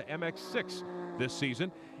Mazda MX-6 this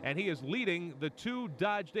season, and he is leading the 2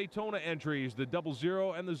 Dodge Daytona entries, the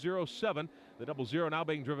 00 and the 07. The 00 now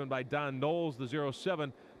being driven by Don Knowles, the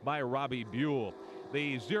 07 by Robbie Buell.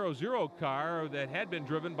 The 00 car that had been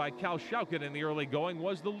driven by Cal Schauket in the early going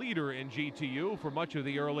was the leader in GTU for much of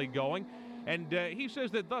the early going. And he says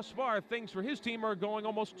that thus far, things for his team are going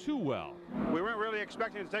almost too well. We weren't really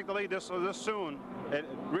expecting to take the lead this soon. It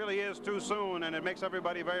really is too soon, and it makes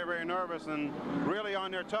everybody very, very nervous and really on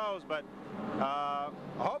their toes. But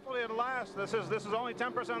hopefully it'll last. This is only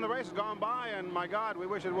 10% of the race has gone by, and my God, we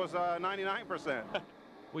wish it was 99%.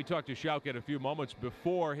 We talked to Schauket a few moments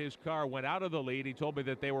before his car went out of the lead. He told me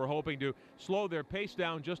that they were hoping to slow their pace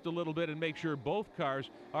down just a little bit and make sure both cars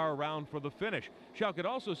are around for the finish. Schauket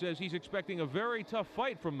also says he's expecting a very tough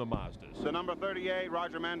fight from the Mazdas. The number 38,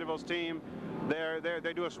 Roger Mandeville's team,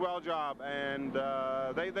 they do a swell job, and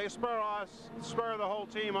they spur the whole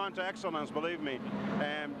team on to excellence, believe me.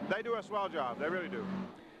 And they do a swell job. They really do.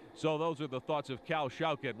 So those are the thoughts of Cal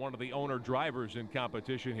Schauket, one of the owner drivers in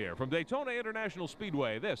competition here. From Daytona International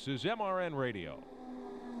Speedway, this is MRN Radio.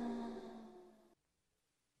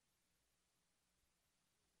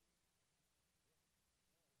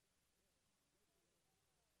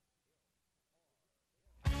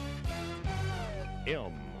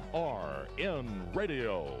 MRN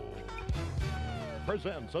Radio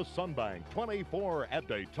presents a Sunbank 24 at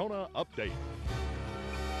Daytona update.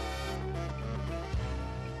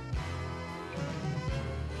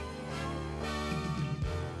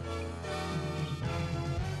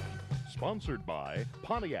 Sponsored by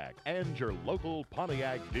Pontiac and your local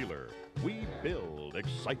Pontiac dealer. We build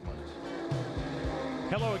excitement.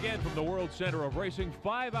 Hello again from the World Center of Racing.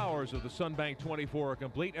 5 hours of the Sunbank 24 are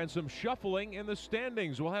complete and some shuffling in the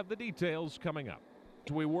standings. We'll have the details coming up.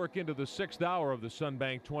 We work into the 6th hour of the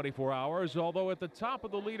Sunbank 24 hours, although at the top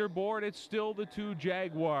of the leaderboard, it's still the 2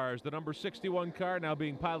 Jaguars. The number 61 car now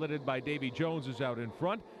being piloted by Davy Jones is out in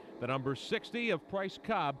front. The number 60 of Price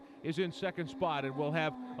Cobb is in second spot, and we'll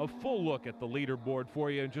have a full look at the leaderboard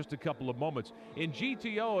for you in just a couple of moments. In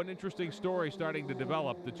GTO, an interesting story starting to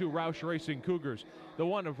develop. The 2 Roush Racing Cougars. The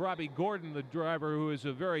one of Robbie Gordon, the driver who is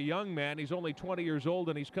a very young man. He's only 20 years old,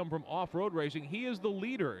 and he's come from off-road racing. He is the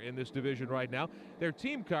leader in this division right now. Their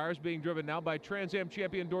team car is being driven now by Trans Am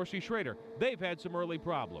champion Dorsey Schrader. They've had some early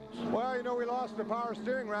problems. Well, you know, we lost the power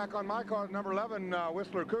steering rack on my car, number 11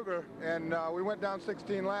 Whistler Cougar, and we went down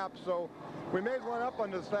 16 laps, so we made one up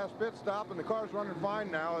on this last pit stop, and the car's running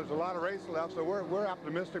fine now. There's a lot of race left, so we're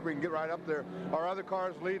optimistic we can get right up there. Our other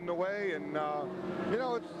car's leading the way, and you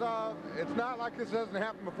know, it's not like this hasn't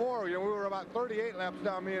happened before. You know, we were about 38 laps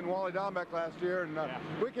down, me and Wally Dombeck last year, and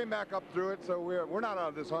we came back up through it, so we're not out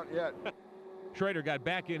of this hunt yet. Schrader got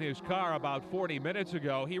back in his car about 40 minutes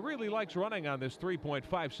ago. He really likes running on this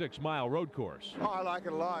 3.56-mile road course. Oh, I like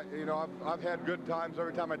it a lot. You know, I've had good times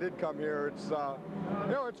every time I did come here. It's, you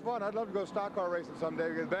know, it's fun. I'd love to go stock car racing someday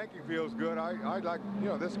because banking feels good. I like, you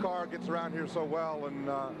know, this car gets around here so well, and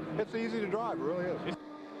it's easy to drive. It really is.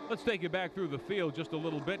 Let's take you back through the field just a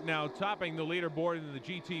little bit now. Topping the leaderboard in the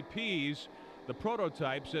GTPs, the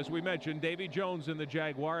prototypes, as we mentioned, Davy Jones in the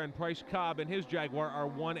Jaguar and Price Cobb in his Jaguar are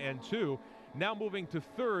 1 and 2. Now moving to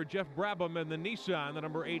third, Jeff Brabham in the Nissan, the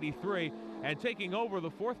number 83, and taking over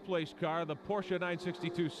the 4th place car, the Porsche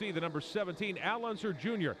 962C, the number 17, Al Unser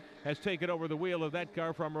Jr. has taken over the wheel of that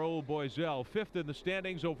car from Raul Boisel. 5th in the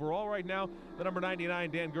standings overall right now, the number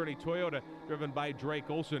 99 Dan Gurney Toyota, driven by Drake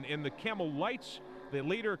Olson. In the Camel Lights, the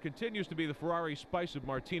leader continues to be the Ferrari Spice of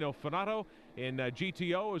Martino Finotto. In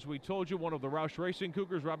GTO, as we told you, one of the Roush Racing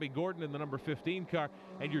Cougars, Robbie Gordon in the number 15 car.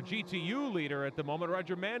 And your GTU leader at the moment,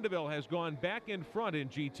 Roger Mandeville, has gone back in front in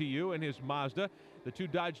GTU in his Mazda. The 2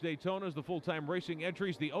 Dodge Daytonas, the full-time racing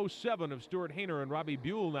entries, the 07 of Stuart Hayner and Robbie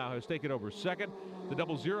Buell now has taken over second.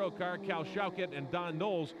 The 00 car, Cal Schauket and Don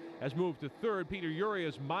Knowles, has moved to third. Peter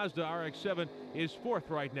Uria's Mazda RX-7 is 4th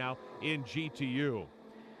right now in GTU.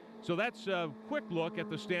 So that's a quick look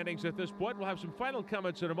at the standings at this point. We'll have some final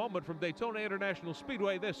comments in a moment from Daytona International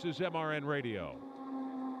Speedway. This is MRN Radio.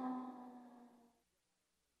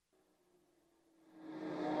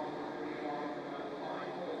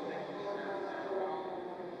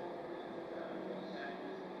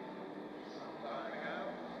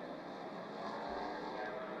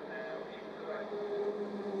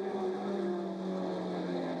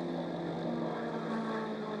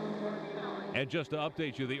 And just to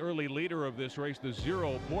update you, the early leader of this race, the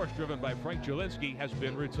 0 Porsche driven by Frank Jelinski, has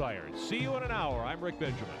been retired. See you in an hour. I'm Rick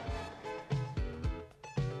Benjamin.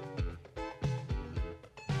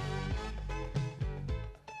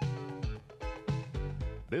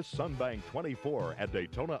 This Sunbank 24 at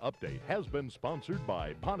Daytona update has been sponsored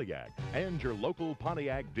by Pontiac and your local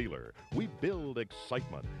Pontiac dealer. We build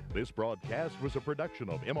excitement. This broadcast was a production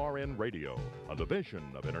of MRN Radio, a division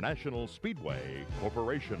of International Speedway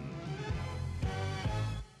Corporation.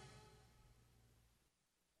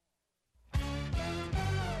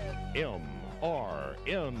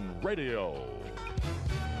 MRN Radio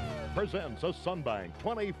presents a Sunbank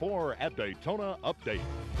 24 at Daytona update.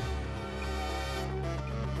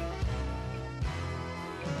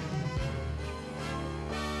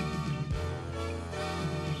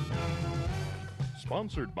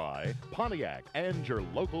 Sponsored by Pontiac and your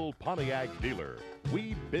local Pontiac dealer.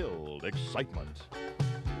 We build excitement.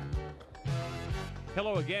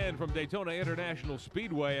 Hello again from Daytona International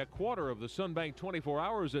Speedway. A quarter of the Sunbank 24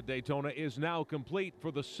 Hours at Daytona is now complete.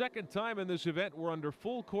 For the second time in this event, we're under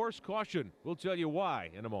full course caution. We'll tell you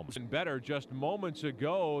why in a moment. And better, just moments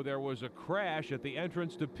ago, there was a crash at the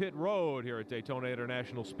entrance to pit road here at Daytona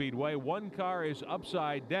International Speedway. One car is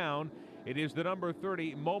upside down. It is the number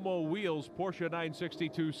 30 Momo Wheels Porsche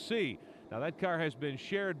 962C. Now, that car has been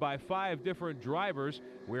shared by 5 different drivers.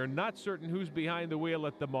 We're not certain who's behind the wheel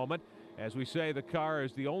at the moment. As we say, the car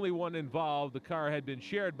is the only one involved. The car had been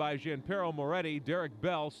shared by Gianpiero Moretti, Derek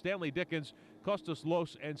Bell, Stanley Dickens, Costas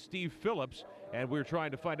Los, and Steve Phillips. And we're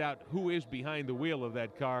trying to find out who is behind the wheel of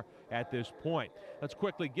that car at this point. Let's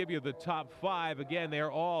quickly give you the top 5. Again,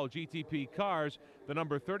 they're all GTP cars. The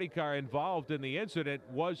number 30 car involved in the incident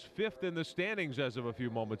was 5th in the standings as of a few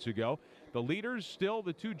moments ago. The leaders still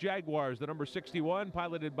the 2 Jaguars. The number 61,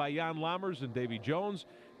 piloted by Jan Lammers and Davy Jones.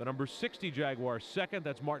 The number 60 Jaguar second.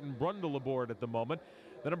 That's Martin Brundle aboard at the moment.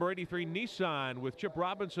 The number 83 Nissan with Chip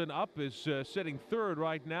Robinson up is sitting 3rd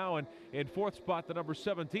right now. And in 4th spot, the number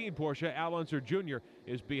 17 Porsche, Al Unser Jr.,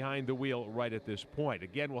 is behind the wheel right at this point.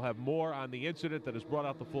 Again, we'll have more on the incident that has brought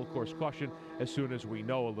out the full course caution as soon as we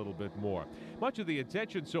know a little bit more. Much of the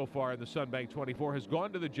attention so far in the Sunbank 24 has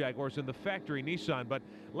gone to the Jaguars and the factory Nissan, but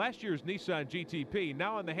last year's Nissan GTP,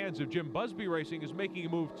 now in the hands of Jim Busby Racing, is making a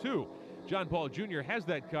move too. John Paul Jr. has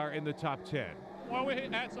that car in the top 10. Well, we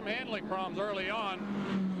had some handling problems early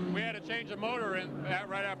on. We had to change the motor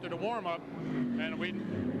right after the warm-up, and we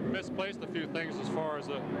misplaced a few things as far as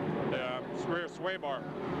the rear sway bar.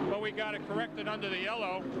 But we got it corrected under the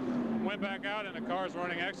yellow, went back out, and the car's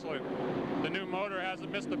running excellent. The new motor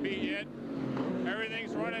hasn't missed a beat yet.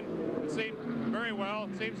 Everything's running, it seems very well.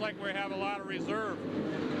 It seems like we have a lot of reserve,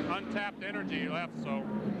 untapped energy left, so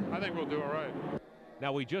I think we'll do all right.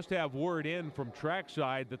 Now, we just have word in from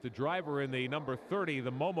trackside that the driver in the number 30,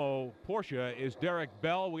 the Momo Porsche, is Derek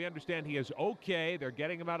Bell. We understand he is okay. They're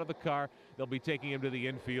getting him out of the car. They'll be taking him to the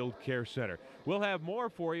infield care center. We'll have more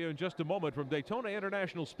for you in just a moment from Daytona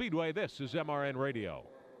International Speedway. This is MRN Radio.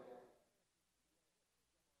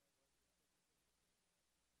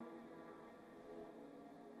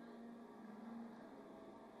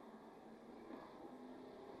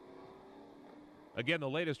 Again, the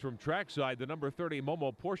latest from trackside, the number 30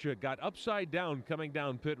 Momo Porsche got upside down coming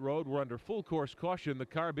down pit road. We're under full course caution. The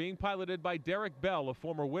car being piloted by Derek Bell, a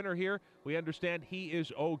former winner here. We understand he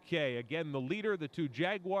is okay. Again, the leader, the 2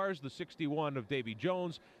 Jaguars, the 61 of Davy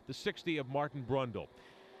Jones, the 60 of Martin Brundle.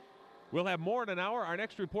 We'll have more in an hour. Our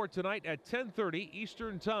next report tonight at 10:30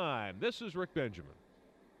 Eastern Time. This is Rick Benjamin.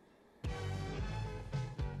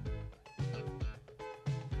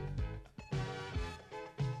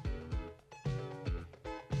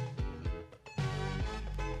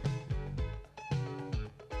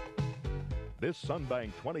 This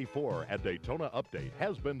Sunbank 24 at Daytona update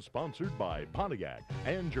has been sponsored by Pontiac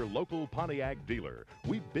and your local Pontiac dealer.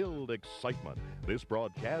 We build excitement. This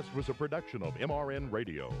broadcast was a production of MRN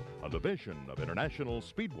Radio, a division of International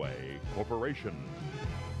Speedway Corporation.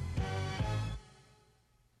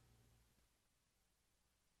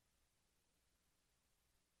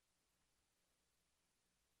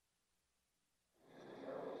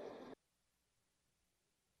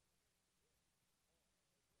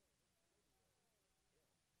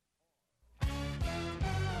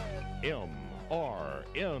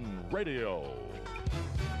 MRN Radio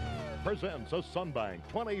presents a Sunbank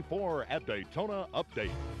 24 at Daytona update.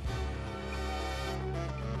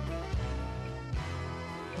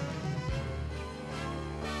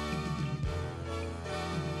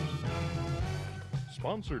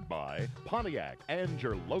 Sponsored by Pontiac and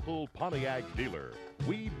your local Pontiac dealer.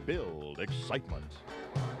 We build excitement.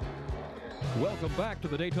 Welcome back to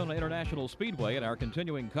the Daytona International Speedway and our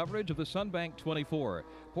continuing coverage of the Sunbank 24.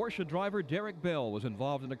 Porsche driver Derek Bell was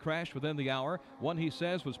involved in a crash within the hour, one he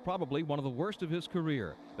says was probably one of the worst of his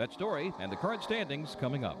career. That story and the current standings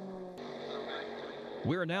coming up.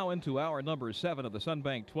 We're now into hour number 7 of the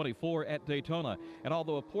Sunbank 24 at Daytona, and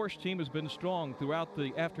although a Porsche team has been strong throughout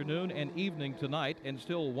the afternoon and evening tonight, and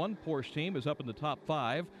still one Porsche team is up in the top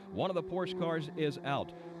 5, one of the Porsche cars is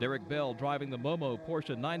out. Derek Bell, driving the Momo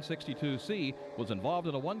Porsche 962C, was involved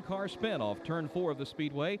in a one-car spin off turn 4 of the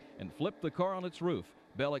speedway and flipped the car on its roof.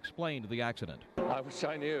 Bell explained the accident. I wish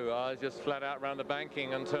I knew. I was just flat out around the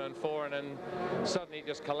banking on turn 4, and then suddenly it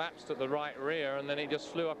just collapsed at the right rear, and then it just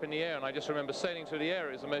flew up in the air, and I just remember sailing through the air.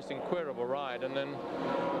 It was the most incredible ride, and then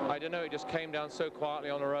I don't know, it just came down so quietly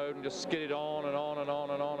on the road and just skidded on and on and on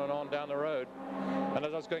and on and on down the road. And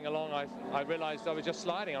as I was going along, I realized I was just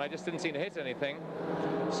sliding, and I just didn't seem to hit anything.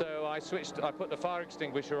 So I put the fire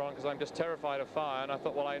extinguisher on because I'm just terrified of fire, and I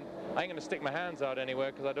thought, well, I ain't going to stick my hands out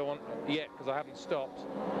anywhere because I don't want yet, because I haven't stopped.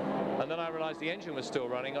 And then I realized the engine was still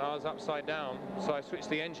running. I was upside down, so I switched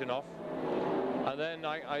the engine off. And then,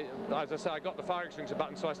 as I said, I got the fire extinguisher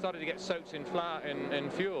button, so I started to get soaked in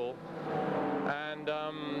fuel. And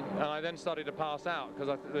I then started to pass out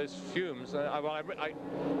because there's fumes. I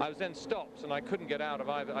was then stopped, and I couldn't get out of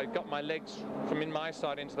either. I got my legs from in my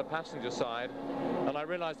side into the passenger side, and I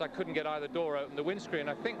realized I couldn't get either door open. The windscreen,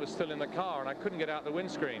 I think, was still in the car, and I couldn't get out the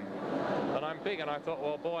windscreen. And I'm big, and I thought,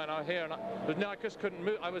 well, boy, and I'm here, but no, I just couldn't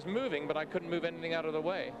move. I was moving, but I couldn't move anything out of the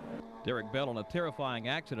way. Derek Bell in a terrifying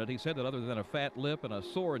accident. He said that other than a fat lip and a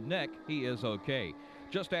sore neck, he is okay.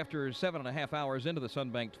 Just after 7.5 hours into the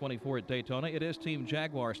Sunbank 24 at Daytona, it is Team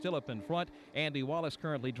Jaguar still up in front. Andy Wallace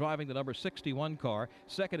currently driving the number 61 car.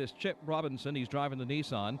 Second is Chip Robinson. He's driving the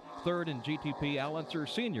Nissan. Third in GTP, Al Unser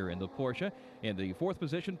Sr. in the Porsche. In the fourth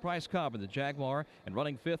position, Price Cobb in the Jaguar. And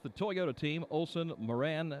running fifth, the Toyota team, Olson,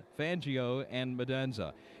 Moran, Fangio, and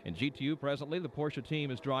Medenza. In GTU presently, the Porsche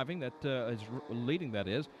team is driving, is leading, that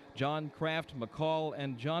is, John Kraft, McCall,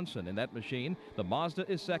 and Johnson in that machine. The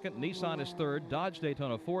Mazda is second, Nissan is third, Dodge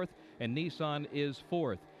Daytona fourth, and Nissan is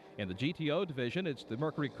fourth. In the GTO division, it's the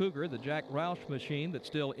Mercury Cougar, the Jack Roush machine, that's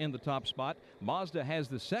still in the top spot. Mazda has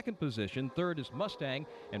the second position. Third is Mustang.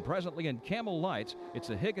 And presently in Camel Lights, it's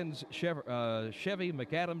the Higgins, Chevy,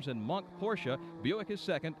 McAdams, and Monk Porsche. Buick is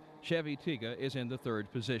second. Chevy Tiga is in the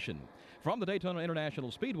third position. From the Daytona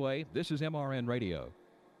International Speedway, this is MRN Radio.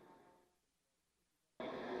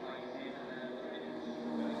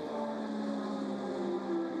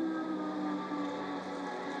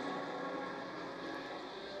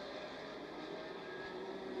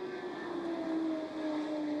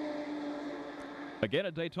 Again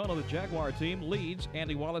at Daytona, the Jaguar team leads.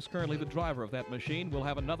 Andy Wallace, currently the driver of that machine. We'll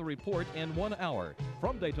have another report in 1 hour.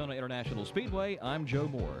 From Daytona International Speedway, I'm Joe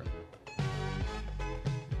Moore.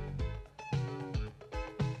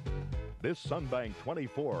 This Sunbank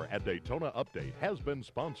 24 at Daytona update has been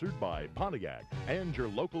sponsored by Pontiac and your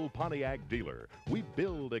local Pontiac dealer. We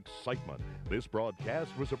build excitement. This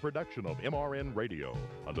broadcast was a production of MRN Radio,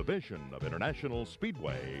 a division of International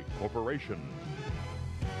Speedway Corporation.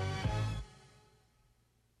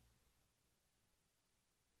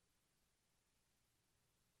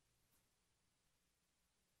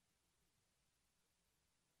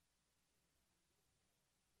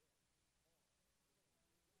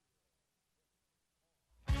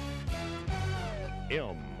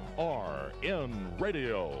 MRN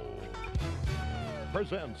Radio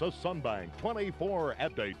presents a Sunbank 24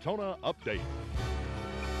 at Daytona update.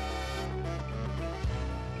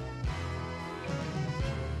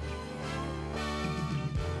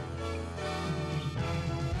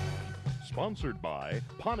 Sponsored by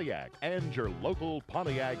Pontiac and your local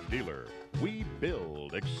Pontiac dealer. We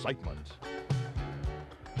build excitement.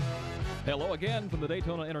 Hello again from the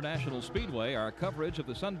Daytona International Speedway. Our coverage of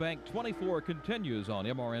the Sunbank 24 continues on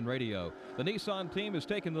MRN Radio. The Nissan team has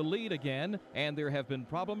taken the lead again, and there have been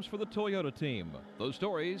problems for the Toyota team. Those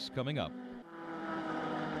stories coming up.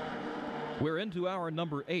 We're into hour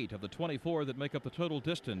number 8 of the 24 that make up the total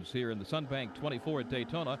distance here in the Sunbank 24 at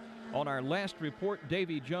Daytona. On our last report,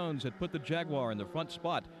 Davy Jones had put the Jaguar in the front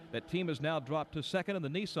spot. That team has now dropped to second, and the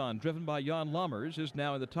Nissan, driven by Jan Lammers, is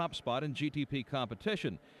now in the top spot in GTP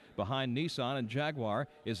competition. Behind Nissan and Jaguar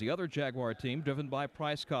is the other Jaguar team driven by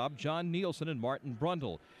Price Cobb, John Nielsen, and Martin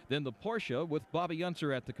Brundle. Then the Porsche with Bobby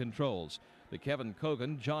Unser at the controls. The Kevin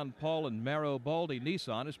Kogan, John Paul, and Maro Baldi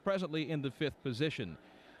Nissan is presently in the 5th position.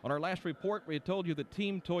 On our last report, we had told you that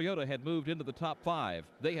Team Toyota had moved into the top 5.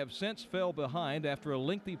 They have since fell behind after a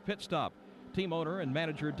lengthy pit stop. Team owner and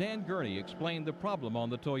manager Dan Gurney explained the problem on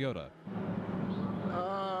the Toyota.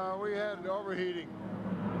 We had overheating.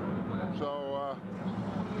 So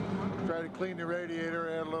try to clean the radiator,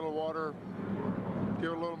 add a little water,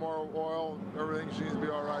 give it a little more oil. Everything seems to be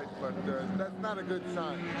all right, but that's not a good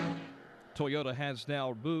sign. Toyota has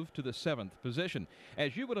now moved to the 7th position.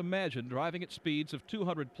 As you would imagine, driving at speeds of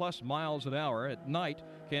 200+ miles an hour at night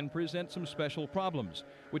can present some special problems.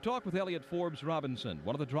 We talked with Elliott Forbes Robinson,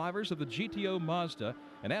 one of the drivers of the GTO Mazda,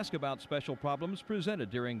 and asked about special problems presented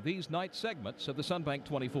during these night segments of the Sunbank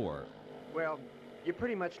 24. Well, you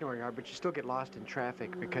pretty much know where you are, but you still get lost in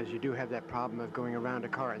traffic because you do have that problem of going around a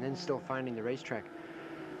car and then still finding the racetrack.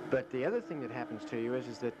 But the other thing that happens to you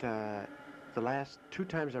is that the last 2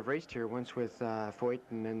 times I've raced here, once with Foyt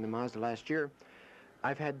and then the Mazda last year,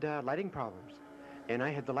 I've had lighting problems. And I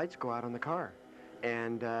had the lights go out on the car.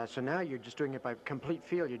 And so now you're just doing it by complete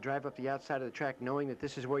feel. You drive up the outside of the track knowing that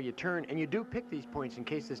this is where you turn. And you do pick these points in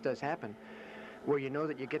case this does happen, where you know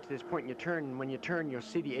that you get to this point and you turn. And when you turn, you'll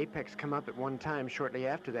see the apex come up at one time shortly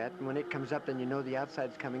after that. And when it comes up, then you know the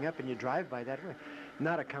outside's coming up and you drive by that way.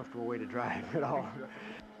 Not a comfortable way to drive at all.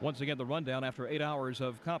 Once again, the rundown after 8 hours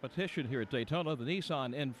of competition here at Daytona. The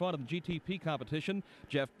Nissan in front of the GTP competition.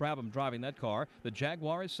 Jeff Brabham driving that car. The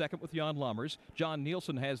Jaguar is second with Jan Lammers. John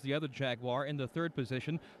Nielsen has the other Jaguar in the 3rd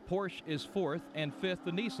position. Porsche is 4th, and 5th the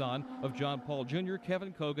Nissan of John Paul Jr.,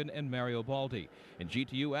 Kevin Kogan, and Mario Baldi. In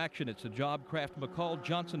GTU action, it's the Jobcraft McCall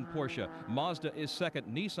Johnson Porsche. Mazda is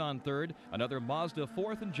 2nd, Nissan 3rd, another Mazda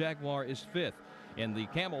 4th, and Jaguar is 5th. In the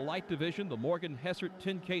Camel Light division, the Morgan Hessert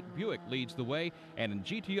Tincate Buick leads the way, and in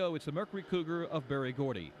GTO, it's the Mercury Cougar of Barry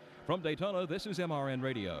Gordy. From Daytona, this is MRN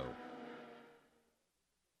Radio.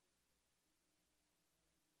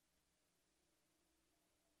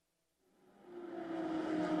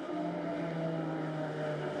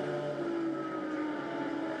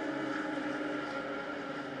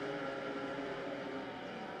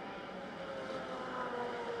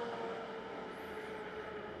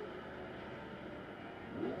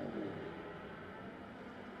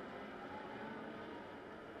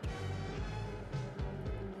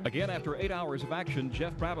 Again, after 8 hours of action,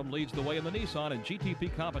 Jeff Brabham leads the way in the Nissan and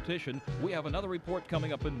GTP competition. We have another report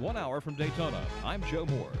coming up in 1 hour from Daytona. I'm Joe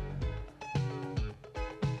Moore.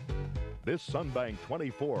 This Sunbank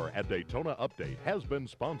 24 at Daytona update has been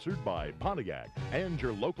sponsored by Pontiac and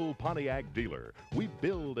your local Pontiac dealer. We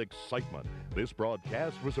build excitement. This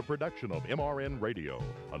broadcast was a production of MRN Radio,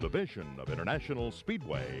 a division of International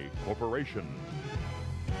Speedway Corporation.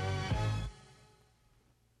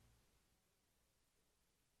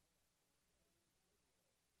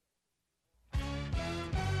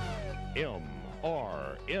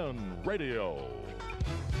 MRN Radio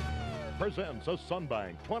presents a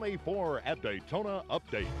Sunbank 24 at Daytona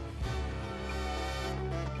update.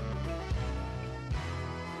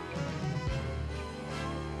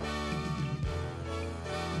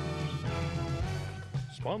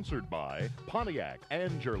 Sponsored by Pontiac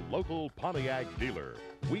and your local Pontiac dealer.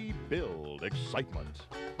 We build excitement.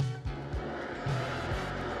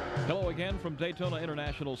 Hello again from Daytona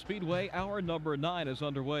International Speedway. Hour number 9 is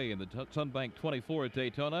underway in the Sunbank 24 at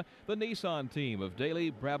Daytona. The Nissan team of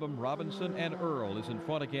Daly, Brabham, Robinson, and Earl is in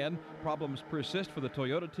front again. Problems persist for the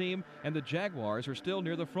Toyota team, and the Jaguars are still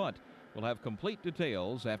near the front. We'll have complete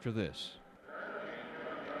details after this.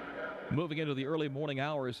 Moving into the early morning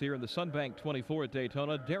hours here in the Sunbank 24 at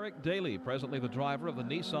Daytona, Derek Daly, presently the driver of the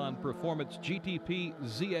Nissan Performance GTP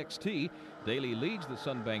ZXT. Daly leads the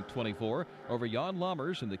Sunbank 24 over Jan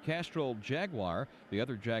Lammers in the Castrol Jaguar. The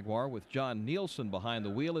other Jaguar with John Nielsen behind the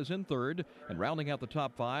wheel is in 3rd, and rounding out the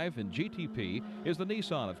top 5 in GTP is the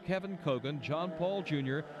Nissan of Kevin Kogan, John Paul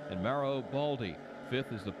Jr., and Mario Baldi.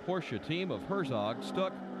 5th is the Porsche team of Herzog,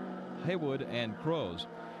 Stuck, Haywood, and Kroos.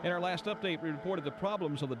 In our last update, we reported the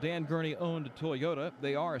problems on the Dan Gurney-owned Toyota.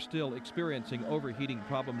 They are still experiencing overheating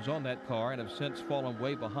problems on that car and have since fallen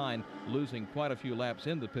way behind, losing quite a few laps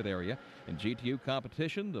in the pit area. In GTU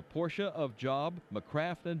competition, the Porsche of Job,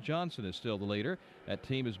 McCraft, and Johnson is still the leader. That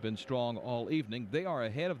team has been strong all evening. They are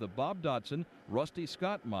ahead of the Bob Dodson, Rusty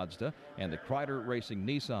Scott Mazda, and the Kreider Racing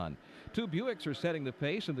Nissan. 2 Buicks are setting the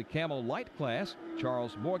pace in the Camel Light class.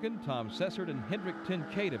 Charles Morgan, Tom Sessert, and Hendrick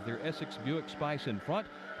Tincate of their Essex Buick Spice in front.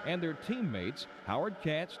 And their teammates, Howard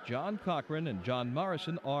Katz, John Cochran, and John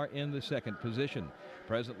Morrison, are in the 2nd position.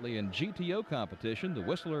 Presently in GTO competition, the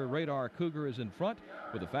Whistler Radar Cougar is in front,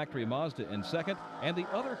 with the factory Mazda in 2nd, and the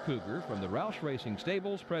other Cougar from the Roush Racing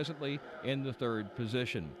Stables presently in the 3rd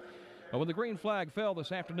position. When the green flag fell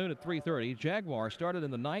this afternoon at 3:30, Jaguar started in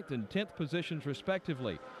the 9th and 10th positions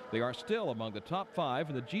respectively. They are still among the top 5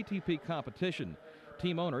 in the GTP competition.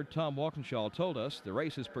 Team owner Tom Walkinshaw told us the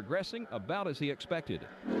race is progressing about as he expected.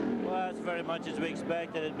 Well, that's very much as we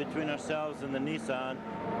expected it between ourselves and the Nissan.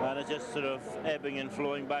 and it's just sort of ebbing and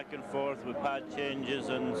flowing back and forth with pad changes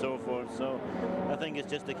and so forth. So I think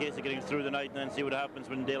it's just a case of getting through the night and then see what happens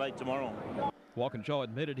when daylight tomorrow. Walkinshaw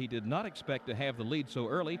admitted he did not expect to have the lead so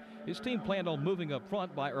early. His team planned on moving up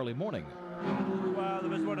front by early morning. Well, there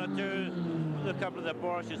was one or two, a couple of the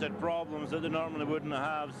Porsches had problems that they normally wouldn't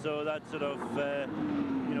have, so that sort of,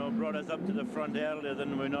 you know, brought us up to the front earlier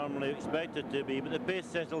than we normally expected to be. But the pace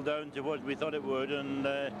settled down to what we thought it would, and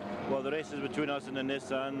well, the race is between us and the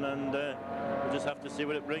Nissan, and we'll just have to see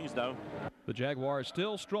what it brings now. The Jaguar is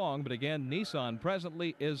still strong, but again, Nissan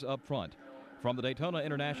presently is up front. From the Daytona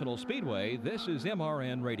International Speedway, this is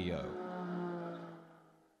MRN Radio.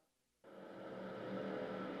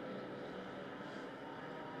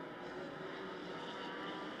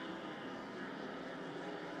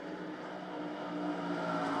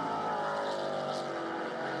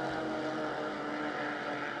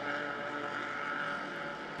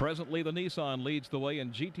 Presently, the Nissan leads the way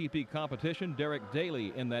in GTP competition. Derek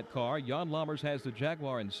Daly in that car. Jan Lammers has the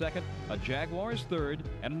Jaguar in second. A Jaguar is third,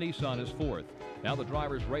 and a Nissan is fourth. Now the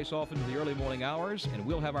drivers race off into the early morning hours, and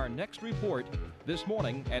we'll have our next report this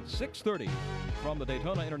morning at 6:30. From the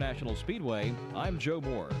Daytona International Speedway, I'm Joe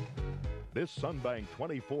Moore. This Sunbank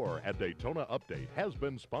 24 at Daytona update has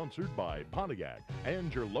been sponsored by Pontiac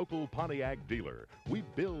and your local Pontiac dealer. We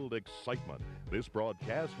build excitement. This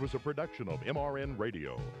broadcast was a production of MRN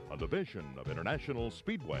Radio, a division of International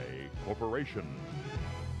Speedway Corporation.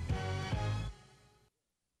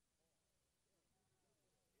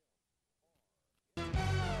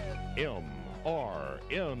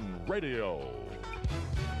 MRN Radio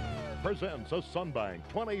presents a Sunbank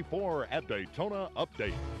 24 at Daytona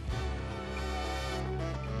update.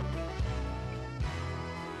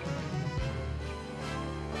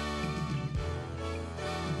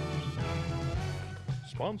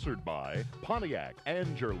 Sponsored by Pontiac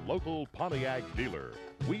and your local Pontiac dealer.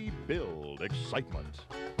 We build excitement.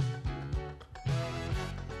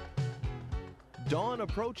 Dawn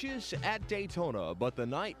approaches at Daytona, but the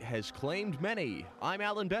night has claimed many. I'm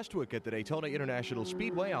Alan Bestwick at the Daytona International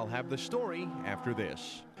Speedway. I'll have the story after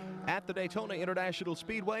this. At the Daytona International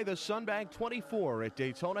Speedway, the Sunbank 24 at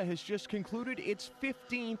Daytona has just concluded its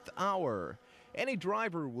 15th hour. Any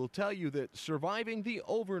driver will tell you that surviving the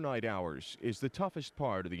overnight hours is the toughest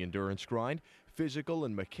part of the endurance grind. Physical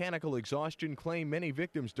and mechanical exhaustion claim many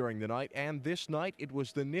victims during the night, and this night it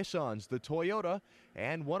was the Nissans, the Toyota,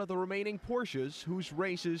 and one of the remaining Porsches whose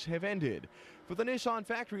races have ended. For the Nissan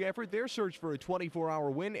factory effort, their search for a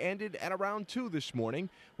 24-hour win ended at around 2 this morning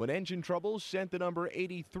when engine troubles sent the number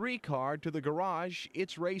 83 car to the garage.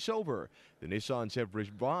 Its race over. The Nissans have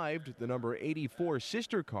revived the number 84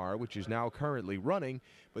 sister car, which is now currently running,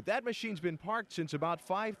 but that machine's been parked since about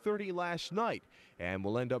 5:30 last night and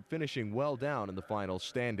will end up finishing well down in the final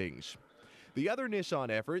standings. The other Nissan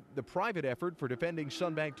effort, the private effort for defending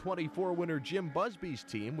Sunbank 24 winner Jim Busby's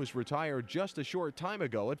team, was retired just a short time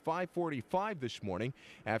ago at 5:45 this morning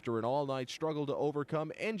after an all-night struggle to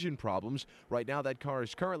overcome engine problems. Right now that car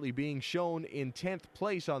is currently being shown in 10th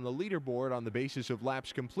place on the leaderboard on the basis of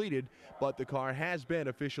laps completed, but the car has been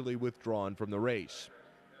officially withdrawn from the race.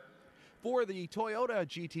 For the Toyota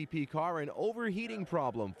GTP car, an overheating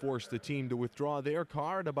problem forced the team to withdraw their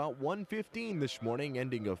car at about 1:15 this morning,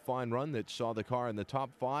 ending a fine run that saw the car in the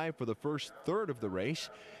top 5 for the first third of the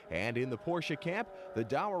race. And in the Porsche camp, the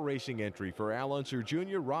Dower Racing entry for Al Unser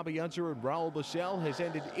Jr., Robbie Unser, and Raul Basel has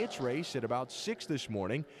ended its race at about 6 this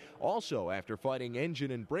morning, also after fighting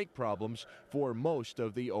engine and brake problems for most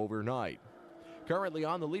of the overnight. Currently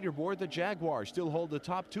on the leaderboard, the Jaguars still hold the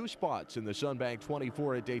top 2 spots in the Sunbank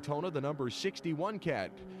 24 at Daytona. The number 61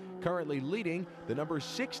 cat currently leading the number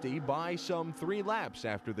 60 by some 3 laps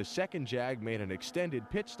after the second Jag made an extended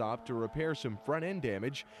pit stop to repair some front-end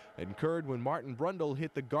damage incurred when Martin Brundle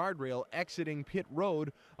hit the guardrail exiting pit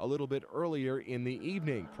road a little bit earlier in the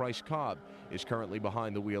evening. Price Cobb is currently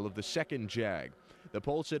behind the wheel of the second Jag. The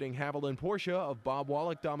pole-sitting Haviland Porsche of Bob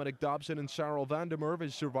Wallach, Dominic Dobson, and Cyril van der Merwe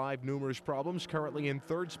has survived numerous problems, currently in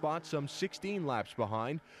 3rd spot, some 16 laps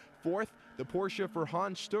behind. 4th, the Porsche for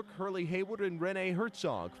Hans Stuck, Hurley Haywood, and Rene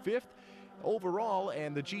Herzog. 5th, overall,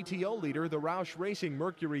 and the GTO leader, the Roush Racing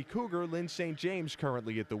Mercury Cougar, Lynn St. James,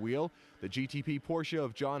 currently at the wheel. The GTP Porsche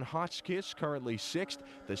of John Hotchkiss, currently 6th.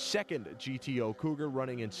 The second GTO Cougar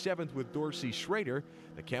running in 7th with Dorsey Schrader.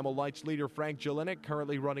 The Camel Lights leader, Frank Jelinek,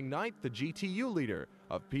 currently running 9th. The GTU leader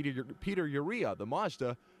of Peter Urea, the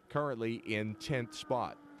Mazda, currently in 10th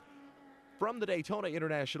spot. From the Daytona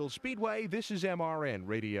International Speedway, this is MRN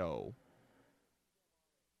Radio.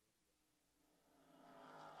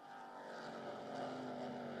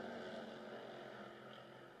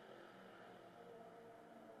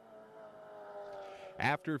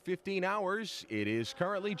 After 15 hours, it is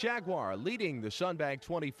currently Jaguar leading the Sunbank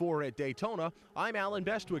 24 at Daytona. I'm Alan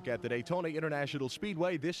Bestwick at the Daytona International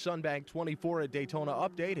Speedway. This Sunbank 24 at Daytona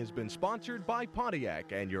update has been sponsored by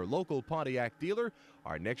Pontiac and your local Pontiac dealer.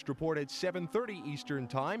 Our next report at 7:30 Eastern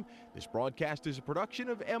Time. This broadcast is a production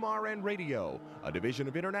of MRN Radio, a division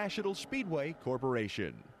of International Speedway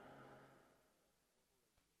Corporation.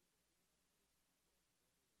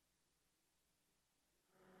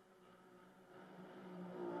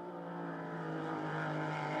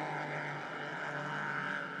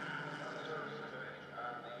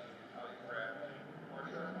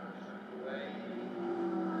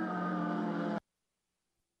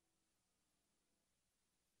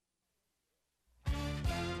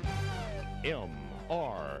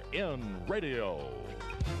 MRN Radio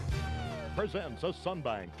presents a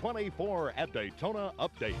Sunbank 24 at Daytona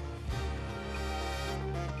update.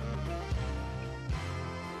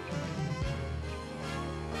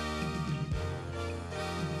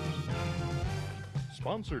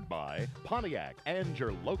 Sponsored by Pontiac and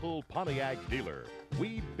your local Pontiac dealer.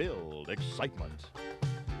 We build excitement.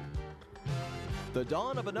 The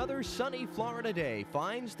dawn of another sunny Florida day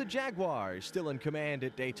finds the Jaguars still in command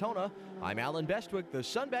at Daytona. I'm Alan Bestwick, the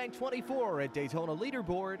Sunbank 24 at Daytona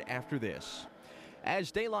leaderboard after this.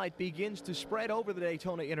 As daylight begins to spread over the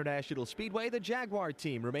Daytona International Speedway, the Jaguar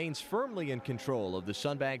team remains firmly in control of the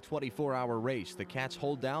Sunbank 24-hour race. The Cats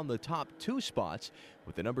hold down the top 2 spots,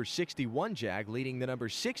 with the number 61 Jag leading the number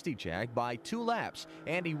 60 Jag by 2 laps.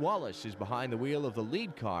 Andy Wallace is behind the wheel of the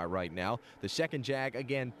lead car right now. The second Jag,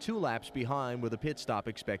 again, 2 laps behind with a pit stop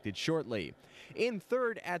expected shortly. In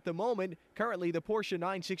third at the moment, currently the Porsche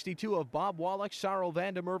 962 of Bob Wallach, Sarl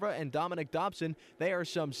van der Merwe, and Dominic Dobson. They are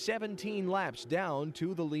some 17 laps down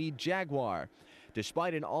to the lead Jaguar.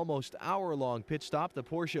 Despite an almost hour-long pit stop, the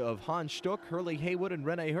Porsche of Hans Stuck, Hurley Haywood, and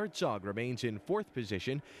Rene Herzog remains in 4th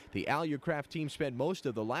position. The Alucraft team spent most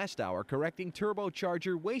of the last hour correcting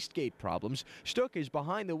turbocharger wastegate problems. Stuck is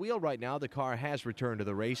behind the wheel right now. The car has returned to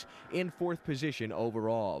the race in 4th position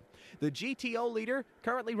overall. The GTO leader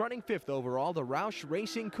currently running 5th overall, the Roush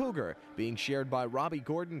Racing Cougar, being shared by Robbie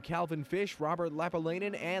Gordon, Calvin Fish, Robert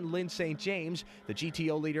Lapalainen, and Lynn St. James. The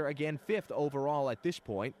GTO leader again 5th overall at this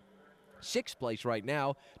point. 6th place right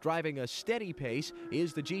now, driving a steady pace,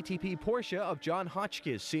 is the GTP Porsche of John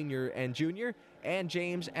Hotchkiss Sr. and Jr. and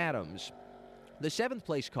James Adams. The 7th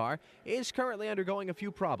place car is currently undergoing a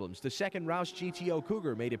few problems. The second Roush GTO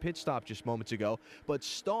Cougar made a pit stop just moments ago, but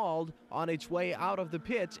stalled on its way out of the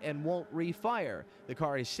pits and won't refire. The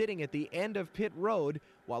car is sitting at the end of pit road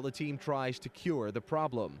while the team tries to cure the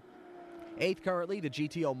problem. 8th currently, the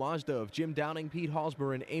GTO Mazda of Jim Downing, Pete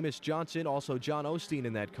Halsber, and Amos Johnson, also John Osteen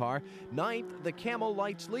in that car. 9th, the Camel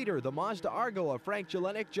Lights leader, the Mazda Argo of Frank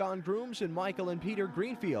Jelinek, John Grooms, and Michael and Peter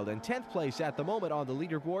Greenfield. And 10th place at the moment on the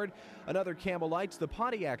leaderboard, another Camel Lights, the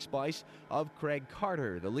Pontiac Spice of Craig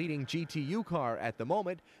Carter. The leading GTU car at the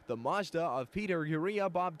moment, the Mazda of Peter Urea,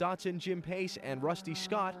 Bob Dotson, Jim Pace, and Rusty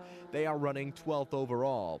Scott. They are running 12th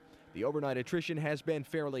overall. The overnight attrition has been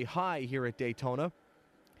fairly high here at Daytona.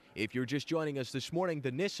 If you're just joining us this morning,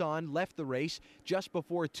 the Nissan left the race just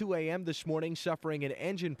before 2 a.m. this morning, suffering an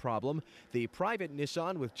engine problem. The private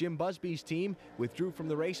Nissan with Jim Busby's team withdrew from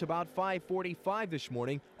the race about 5:45 this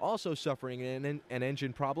morning, also suffering an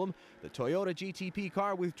engine problem. The Toyota GTP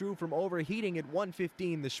car withdrew from overheating at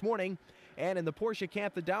 1:15 this morning. And in the Porsche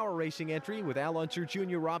camp, the Dower Racing entry with Al Unser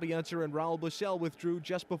Jr., Robbie Unser, and Raul Bussell withdrew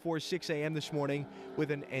just before 6 a.m. this morning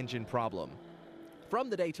with an engine problem. From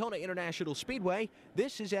the Daytona International Speedway,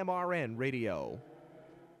 this is MRN Radio.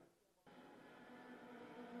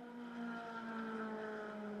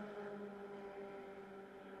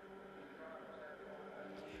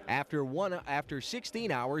 After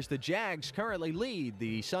 16 hours, the Jags currently lead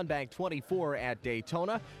the Sunbank 24 at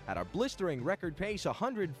Daytona at a blistering record pace,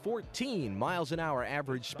 114 miles an hour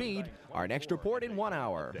average speed. Our next report in 1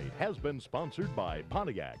 hour. Has been sponsored by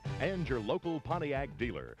Pontiac and your local Pontiac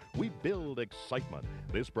dealer. We build excitement.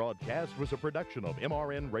 This broadcast was a production of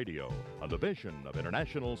MRN Radio, a division of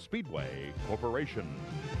International Speedway Corporation.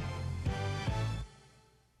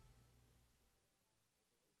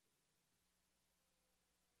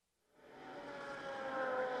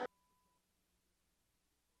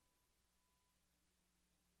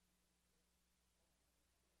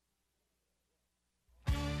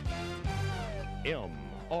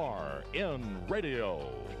 MRN Radio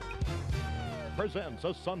presents a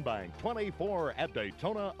Sunbank 24 at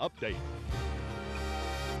Daytona update.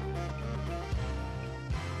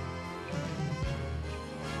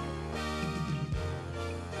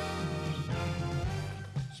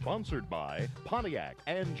 Sponsored by Pontiac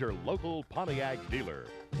and your local Pontiac dealer.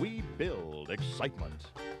 We build excitement.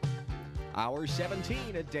 Hour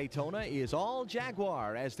 17 at Daytona is all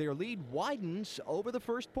Jaguar as their lead widens over the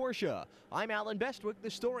first Porsche. I'm Alan Bestwick. The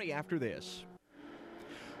story after this.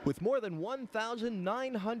 With more than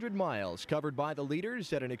 1,900 miles covered by the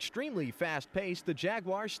leaders at an extremely fast pace, the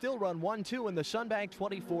Jaguars still run 1-2 in the Sunbank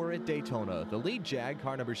 24 at Daytona. The lead Jag,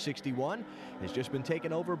 car number 61, has just been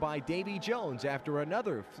taken over by Davy Jones after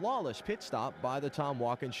another flawless pit stop by the Tom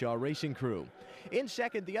Walkinshaw Racing crew. In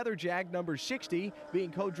second, the other Jag, number 60, being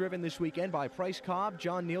co-driven this weekend by Price Cobb,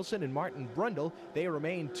 John Nielsen, and Martin Brundle. They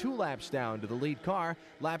remain 2 laps down to the lead car.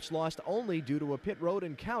 Laps lost only due to a pit road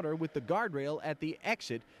encounter with the guardrail at the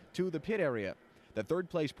exit to the pit area. The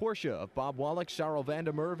third-place Porsche of Bob Wallach, Sarl van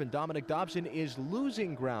der Merwe, and Dominic Dobson is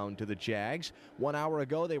losing ground to the Jags. 1 hour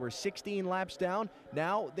ago, they were 16 laps down.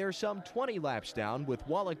 Now they're some 20 laps down, with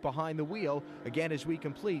Wallach behind the wheel, again as we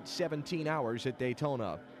complete 17 hours at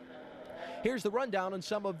Daytona. Here's the rundown on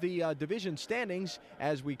some of the division standings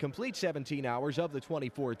as we complete 17 hours of the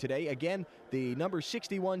 24 today. Again, the number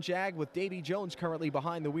 61 Jag with Davy Jones currently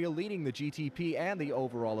behind the wheel, leading the GTP and the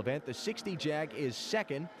overall event. The 60 Jag is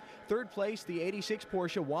second. Third place, the 86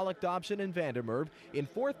 Porsche, Wallach, Dobson, and van der Merwe. In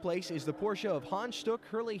fourth place is the Porsche of Hans Stuck,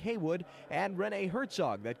 Hurley Haywood, and Rene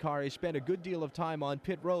Herzog. That car has spent a good deal of time on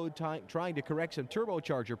pit road trying to correct some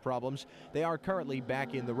turbocharger problems. They are currently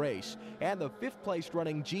back in the race. And the fifth place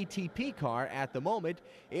running GTP car at the moment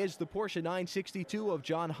is the Porsche 962 of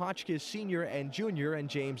John Hotchkiss Sr. and Jr. and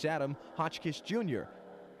James Adam Hotchkiss Jr.,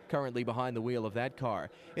 currently behind the wheel of that car.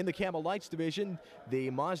 In the Camel Lights division, the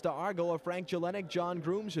Mazda Argo of Frank Jelinek, John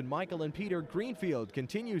Grooms, and Michael and Peter Greenfield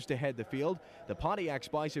continues to head the field. The Pontiac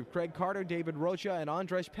Spice of Craig Carter, David Rocha, and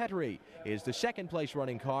Andres Petri is the second place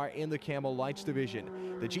running car in the Camel Lights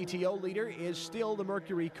division. The GTO leader is still the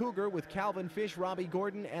Mercury Cougar with Calvin Fish, Robbie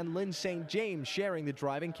Gordon, and Lynn St. James sharing the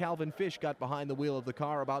driving. Calvin Fish got behind the wheel of the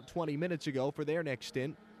car about 20 minutes ago for their next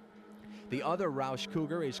stint. The other Roush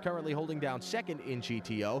Cougar is currently holding down second in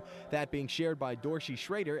GTO, that being shared by Dorsey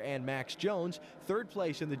Schrader and Max Jones. Third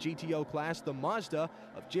place in the GTO class, the Mazda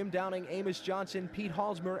of Jim Downing, Amos Johnson, Pete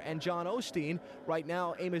Halsmer, and John Osteen. Right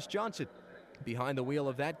now, Amos Johnson behind the wheel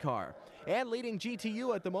of that car. And leading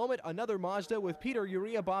GTU at the moment, another Mazda with Peter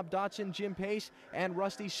Urea, Bob Dotson, Jim Pace, and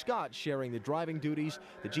Rusty Scott sharing the driving duties.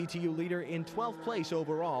 The GTU leader in 12th place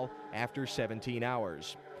overall after 17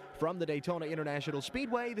 hours. From the Daytona International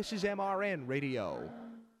Speedway, this is MRN Radio.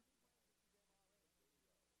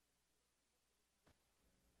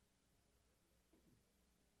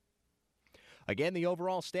 Again, the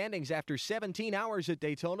overall standings after 17 hours at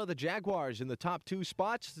Daytona, the Jaguars in the top 2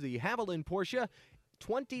 spots, the Haviland Porsche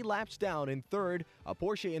 20 laps down in third, a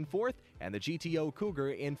Porsche in fourth, and the GTO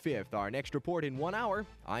Cougar in fifth. Our next report in 1 hour,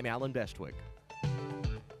 I'm Alan Bestwick.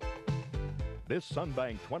 This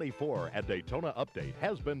Sunbank 24 at Daytona update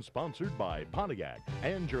has been sponsored by Pontiac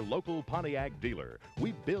and your local Pontiac dealer.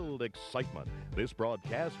 We build excitement. This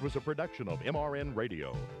broadcast was a production of MRN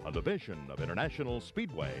Radio, a division of International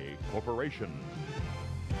Speedway Corporation.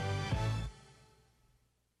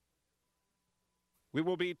 We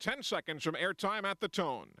will be 10 seconds from airtime at the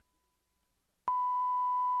tone.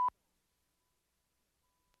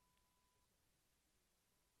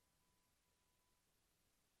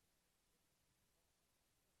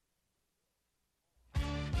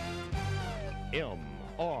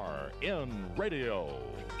 MRN Radio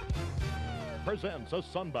presents a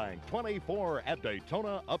Sunbank 24 at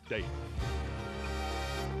Daytona update.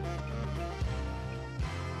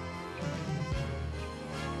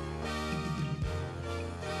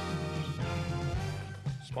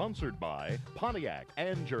 Sponsored by Pontiac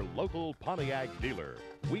and your local Pontiac dealer.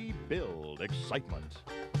 We build excitement.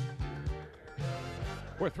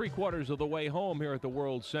 We're 3/4 of the way home here at the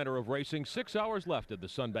World Center of Racing. 6 hours left at the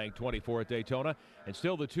Sunbank 24 at Daytona. And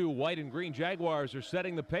still the 2 white and green Jaguars are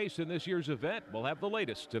setting the pace in this year's event. We'll have the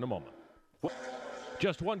latest in a moment.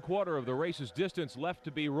 Just 1/4 of the race's distance left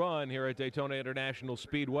to be run here at Daytona International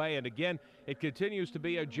Speedway. And again, it continues to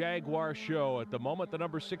be a Jaguar show. At the moment, the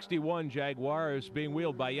number 61 Jaguar is being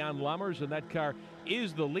wheeled by Jan Lammers, and that car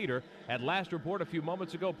is the leader. At last report a few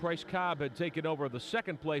moments ago, Price Cobb had taken over the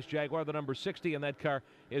second place Jaguar, the number 60, and that car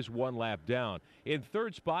is 1 lap down. In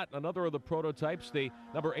third spot, another of the prototypes, the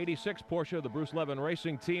number 86 Porsche of the Bruce Levin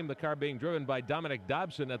Racing Team, the car being driven by Dominic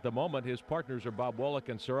Dobson at the moment. His partners are Bob Wallach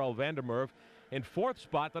and Sarl van der Merwe. In fourth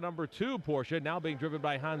spot, the number 2 Porsche, now being driven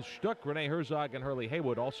by Hans Stuck, Rene Herzog, and Hurley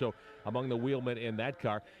Haywood, also among the wheelmen in that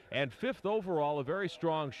car. And fifth overall, a very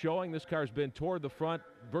strong showing. This car's been toward the front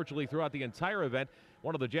virtually throughout the entire event.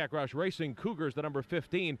 one of the Jack Roush Racing Cougars, the number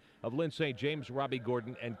 15 of Lynn St. James, Robbie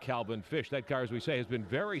Gordon, and Calvin Fish. That car, as we say, has been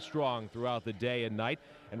very strong throughout the day and night.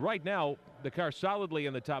 And right now, the car solidly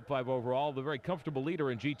in the top 5 overall, the very comfortable leader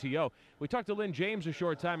in GTO. We talked to Lynn James a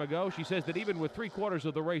short time ago. She says that even with 3/4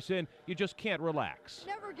 of the race in, you just can't relax. It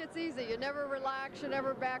never gets easy. You never relax. You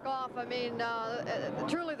never back off. I mean,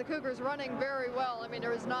 truly the Cougars running very well. I mean,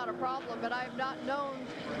 there is not a problem, but I've not known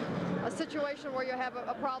a situation where you have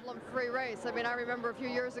a problem-free race. I mean, I remember a few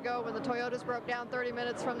years ago when the Toyotas broke down 30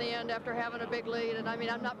 minutes from the end after having a big lead, and I mean,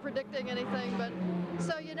 I'm not predicting anything, but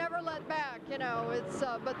so you never let back, you know. It's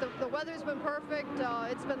but the weather's been perfect.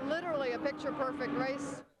 It's been literally a picture-perfect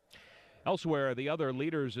race. Elsewhere, the other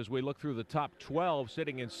leaders as we look through the top 12,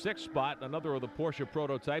 sitting in 6th spot, another of the Porsche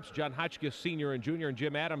prototypes, John Hotchkiss Sr. and Jr. and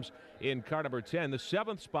Jim Adams in car number 10. The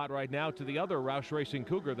 7th spot right now to the other Roush Racing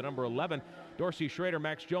Cougar, the number 11, Dorsey Schrader,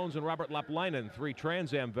 Max Jones, and Robert Laplainen, 3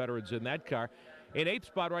 Trans Am veterans in that car. In 8th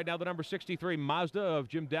spot right now, the number 63 Mazda of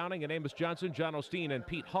Jim Downing and Amos Johnson, John Osteen, and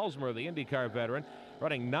Pete Halsmer, the IndyCar veteran.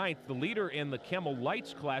 Running 9th, the leader in the Camel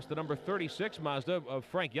Lights class, the number 36 Mazda of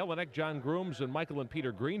Frank Jelinek, John Grooms, and Michael and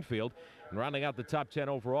Peter Greenfield. And rounding out the top 10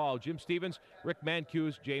 overall, Jim Stevens, Rick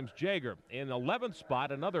Mancuso, James Jager. In 11th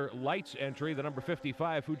spot, another Lights entry, the number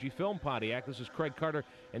 55 Fujifilm Pontiac. This is Craig Carter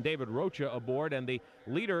and David Rocha aboard. And the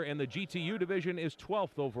leader in the GTU division is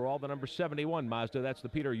 12th overall, the number 71 Mazda. That's the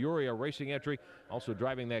Peter Uria Racing entry. Also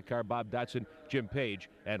driving that car, Bob Dotson, Jim Page,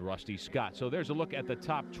 and Rusty Scott. So there's a look at the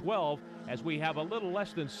top 12 as we have a little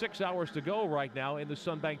less than 6 hours to go right now in the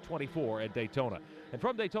Sunbank 24 at Daytona. And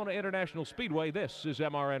from Daytona International Speedway, this is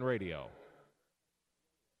MRN Radio.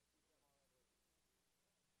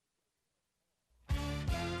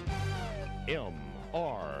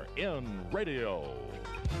 MRN Radio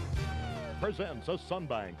presents a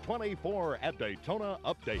Sunbank 24 at Daytona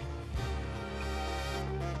update.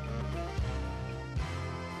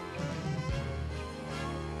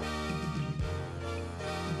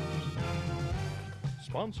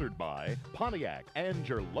 Sponsored by Pontiac and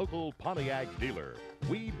your local Pontiac dealer.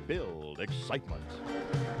 We build excitement.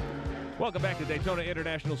 Welcome back to Daytona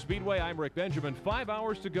International Speedway. I'm Rick Benjamin. 5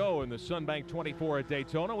 hours to go in the Sunbank 24 at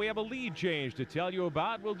Daytona. We have a lead change to tell you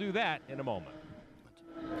about. We'll do that in a moment.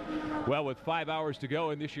 Well, with 5 hours to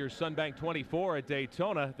go in this year's Sunbank 24 at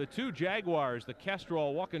Daytona, the 2 Jaguars, the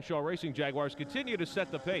Castrol Walkinshaw Racing Jaguars, continue to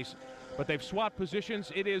set the pace, but they've swapped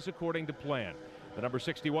positions. It is according to plan. The number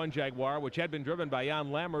 61 Jaguar, which had been driven by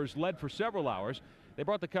Jan Lammers, led for several hours. They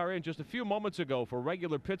brought the car in just a few moments ago for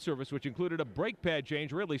regular pit service, which included a brake pad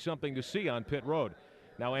change, really something to see on pit road.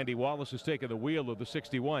 Now Andy Wallace has taken the wheel of the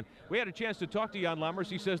 61. We had a chance to talk to Jan Lammers.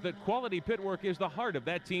 He says that quality pit work is the heart of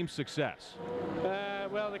that team's success.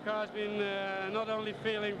 Well, the car's been not only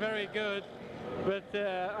feeling very good, but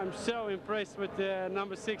I'm so impressed with the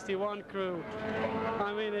number 61 crew.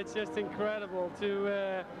 I mean, it's just incredible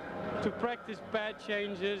to practice pad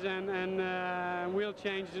changes and wheel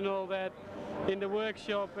changes and all that in the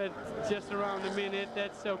workshop at just around a minute.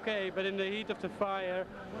 That's okay, but in the heat of the fire,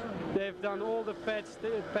 they've done all the pad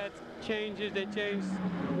changes. They changed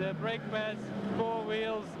the brake pads, 4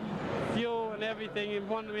 wheels, fuel, and everything in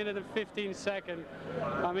 1 minute and 15 seconds.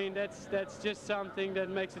 I mean, that's just something that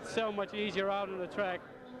makes it so much easier out on the track.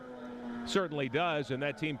 Certainly does, and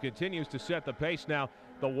that team continues to set the pace now.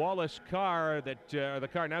 The Wallace car, the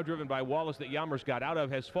car now driven by Wallace that Lammers got out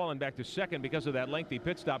of, has fallen back to second because of that lengthy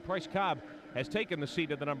pit stop. Price Cobb has taken the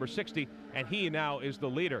seat of the number 60, and he now is the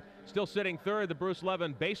leader. Still sitting third, the Bruce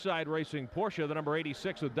Levin Bayside Racing Porsche, the number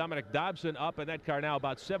 86 with Dominic Dobson up, and that car now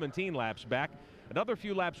about 17 laps back. Another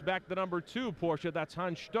few laps back, the number 2 Porsche, that's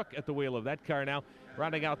Hans Stuck at the wheel of that car now,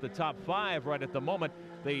 rounding out the top 5 right at the moment.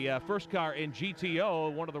 The first car in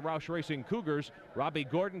GTO, one of the Roush Racing Cougars, Robbie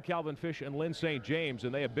Gordon, Calvin Fish, and Lynn St. James,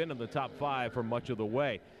 and they have been in the top 5 for much of the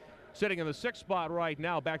way. Sitting in the 6th spot right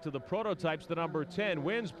now, back to the prototypes, the number 10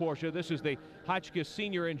 wins Porsche. This is the Hotchkiss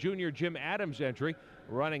Sr. and Jr. Jim Adams entry.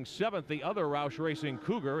 Running 7th, the other Roush Racing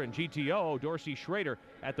Cougar, and GTO, Dorsey Schrader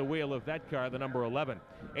at the wheel of that car, the number 11.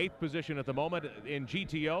 8th position at the moment in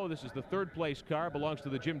GTO. This is the 3rd place car, belongs to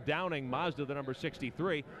the Jim Downing Mazda, the number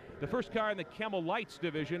 63. The first car in the Camel Lights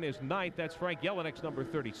division is 9th. That's Frank Jelinek's number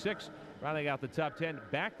 36. Rounding out the top 10,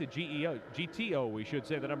 back to GTO, we should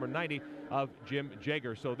say, the number 90 of Jim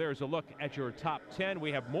Jager. So there's a look at your top 10.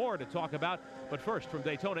 We have more to talk about, but first, from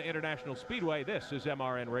Daytona International Speedway, this is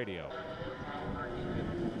MRN Radio.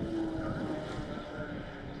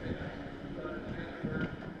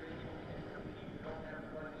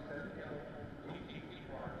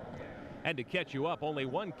 And to catch you up, only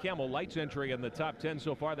one Camel Lights entry in the top 10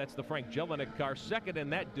 so far. That's the Frank Jelinek car. Second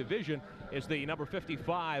in that division is the number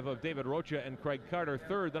 55 of David Rocha and Craig Carter.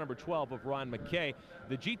 Third, the number 12 of Ron McKay.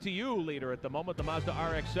 The GTU leader at the moment, the Mazda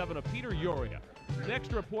RX-7 of Peter Uria.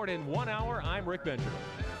 Next report in 1 hour, I'm Rick Benjamin.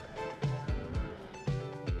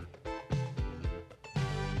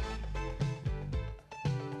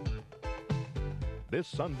 This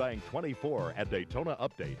Sunbank 24 at Daytona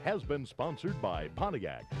update has been sponsored by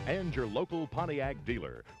Pontiac and your local Pontiac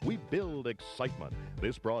dealer. We build excitement.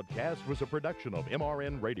 This broadcast was a production of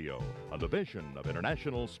MRN Radio, a division of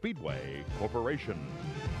International Speedway Corporation.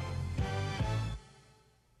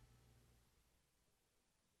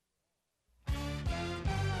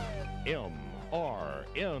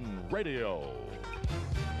 MRN Radio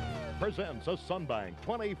presents a Sunbank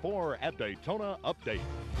 24 at Daytona update.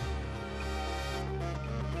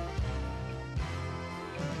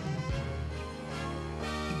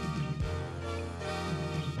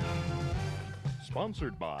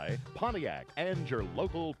 Sponsored by Pontiac and your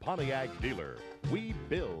local Pontiac dealer. We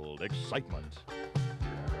build excitement.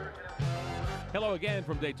 Hello again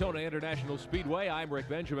from Daytona International Speedway. I'm Rick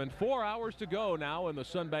Benjamin. 4 hours to go now in the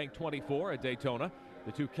Sunbank 24 at Daytona.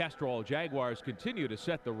 The two Castrol Jaguars continue to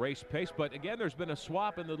set the race pace, but again, there's been a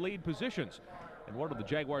swap in the lead positions. And one of the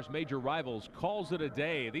Jaguars' major rivals calls it a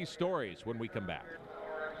day. These stories when we come back.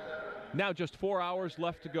 Now just 4 hours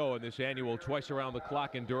left to go in this annual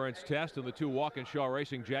twice-around-the-clock endurance test, and the two Walkinshaw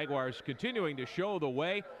Racing Jaguars continuing to show the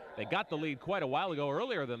way. They got the lead quite a while ago,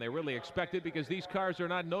 earlier than they really expected, because these cars are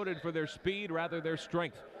not noted for their speed, rather their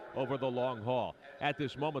strength over the long haul. At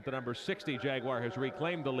this moment, the number 60 Jaguar has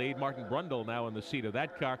reclaimed the lead. Martin Brundle now in the seat of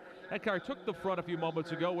that car. That car took the front a few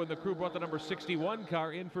moments ago when the crew brought the number 61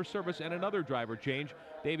 car in for service and another driver change.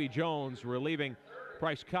 Davy Jones relieving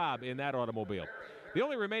Bryce Cobb in that automobile. The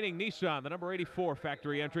only remaining Nissan, the number 84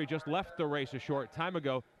 factory entry, just left the race a short time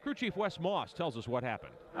ago. Crew Chief Wes Moss tells us what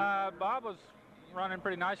happened. Bob was running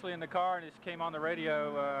pretty nicely in the car and just came on the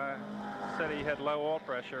radio, said he had low oil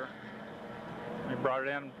pressure. He brought it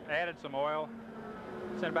in, added some oil,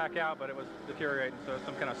 sent it back out, but it was deteriorating, so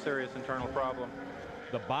some kind of serious internal problem.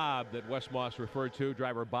 The Bob that Wes Moss referred to,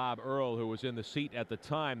 driver Bob Earl, who was in the seat at the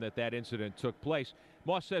time that incident took place.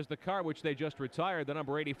 Moss says the car which they just retired, the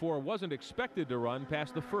number 84, wasn't expected to run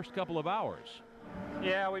past the first couple of hours.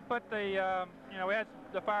 Yeah, we put the, we had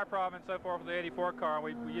the fire problem and so forth with the 84 car.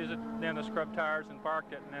 We used it then to scrub tires and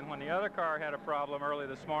parked it. And then when the other car had a problem early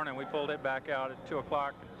this morning, we pulled it back out at 2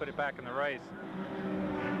 o'clock and put it back in the race.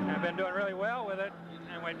 And I've been doing really well with it.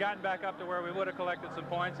 And we'd gotten back up to where we would have collected some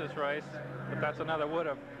points this race. But that's another would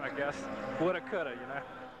have, I guess. Woulda, coulda,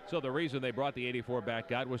 So the reason they brought the 84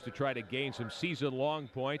 back out was to try to gain some season-long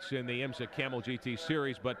points in the IMSA Camel GT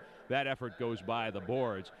Series, but that effort goes by the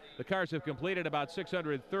boards. The cars have completed about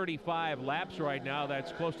 635 laps right now.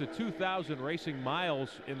 That's close to 2,000 racing miles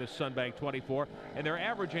in the Sunbank 24, and they're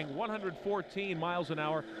averaging 114 miles an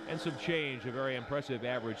hour and some change, a very impressive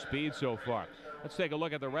average speed so far. Let's take a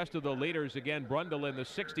look at the rest of the leaders. Again, Brundle in the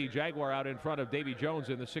 60, Jaguar out in front of Davy Jones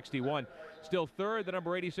in the 61. Still third, the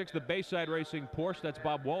number 86, the Bayside Racing Porsche. That's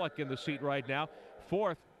Bob Wallach in the seat right now.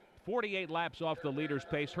 Fourth, 48 laps off the leader's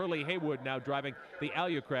pace. Hurley Haywood now driving the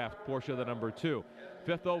Alucraft Porsche, the number 2.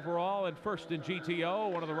 Fifth overall and first in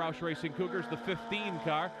GTO, one of the Roush Racing Cougars, the 15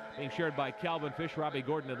 car, being shared by Calvin Fish, Robbie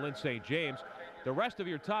Gordon, and Lynn St. James. The rest of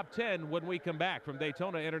your top 10 when we come back from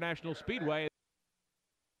Daytona International Speedway.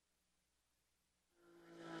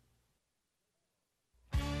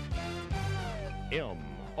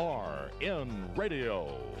 MRN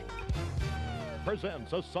Radio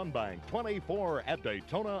presents a Sunbank 24 at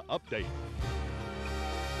Daytona update.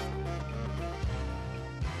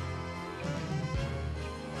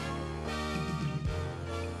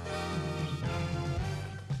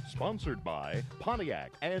 Sponsored by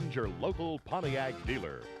Pontiac and your local Pontiac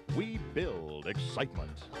dealer. We build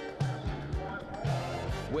excitement.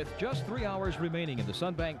 With just 3 hours remaining in the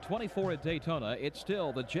Sunbank 24 at Daytona, it's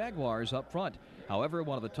still the Jaguars up front. However,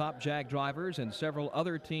 one of the top Jag drivers and several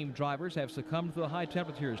other team drivers have succumbed to the high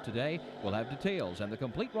temperatures today. We'll have details and the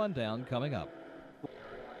complete rundown coming up.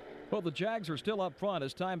 Well, the Jags are still up front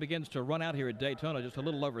as time begins to run out here at Daytona. Just a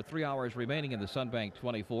little over 3 hours remaining in the Sunbank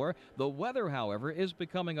 24. The weather, however, is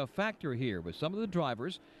becoming a factor here with some of the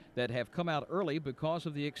drivers that have come out early because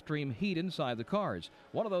of the extreme heat inside the cars.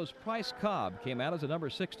 One of those, Bryce Cobb, came out as a number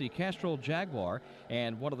 60 Castrol Jaguar,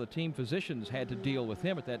 and one of the team physicians had to deal with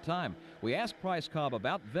him at that time. We asked Bryce Cobb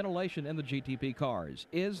about ventilation in the GTP cars.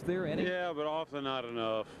 Is there any? Yeah, but often not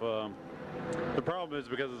enough. The problem is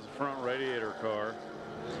because it's a front radiator car.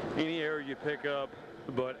 Any air you pick up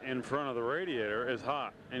but in front of the radiator is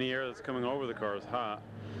hot. Any air that's coming over the car is hot.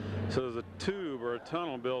 So there's a tube or a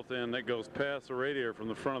tunnel built in that goes past the radiator from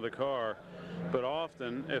the front of the car. But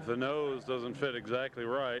often, if the nose doesn't fit exactly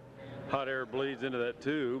right, hot air bleeds into that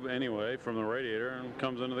tube anyway from the radiator and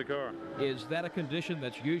comes into the car. Is that a condition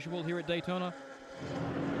that's usual here at Daytona?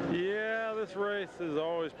 Yeah, this race is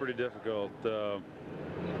always pretty difficult. You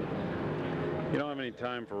don't have any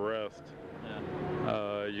time for rest.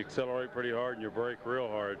 You accelerate pretty hard and you brake real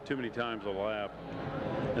hard, too many times a lap.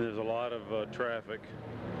 And there's a lot of traffic.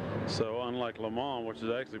 So unlike Le Mans, which is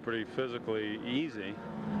actually pretty physically easy,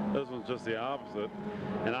 this one's just the opposite.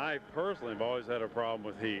 And I personally have always had a problem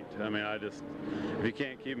with heat. I mean, if you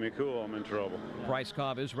can't keep me cool, I'm in trouble. Bryce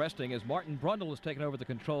Cobb is resting as Martin Brundle has taken over the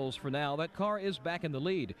controls for now. That car is back in the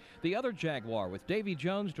lead. The other Jaguar with Davy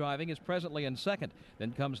Jones driving is presently in second.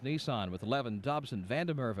 Then comes Nissan with Levin, Dobson, Van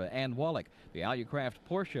der Merwe, and Wallach. The Alucraft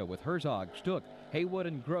Porsche with Herzog, Stuck, Haywood,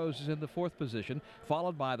 and Groves is in the fourth position,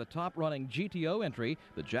 followed by the top-running GTO entry,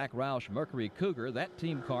 the Jack Roush Mercury Cougar, that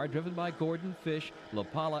team car driven by Gordon, Fish,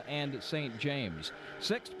 LaPala, and St. James.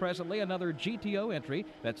 Sixth, presently, another GTO entry.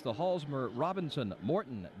 That's the Halsmer, Robinson,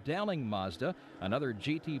 Morton, Dowling Mazda. Another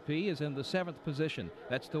GTP is in the seventh position.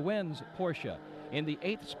 That's the Wenz Porsche. In the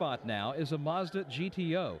eighth spot now is a Mazda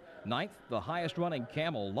GTO. Ninth, the highest-running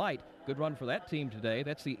Camel Light. Good run for that team today.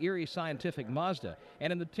 That's the Erie Scientific Mazda.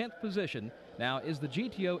 And in the 10th position now is the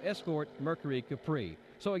GTO Escort Mercury Capri.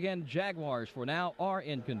 So again, Jaguars for now are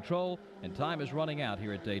in control, and time is running out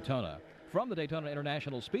here at Daytona. From the Daytona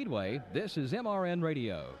International Speedway, this is MRN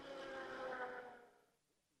Radio.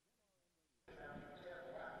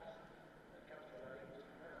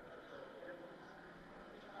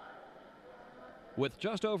 With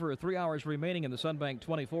just over 3 hours remaining in the Sunbank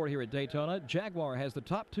 24 here at Daytona, Jaguar has the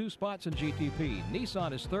top two spots in GTP.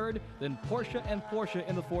 Nissan is third, then Porsche and Porsche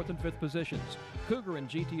in the fourth and fifth positions. Cougar in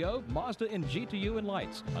GTO, Mazda in GTU and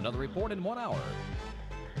Lights. Another report in 1 hour.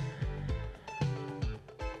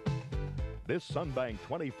 This Sunbank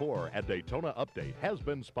 24 at Daytona update has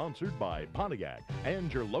been sponsored by Pontiac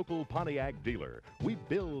and your local Pontiac dealer. We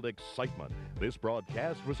build excitement. This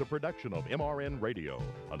broadcast was a production of MRN Radio,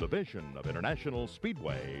 a division of International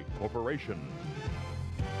Speedway Corporation.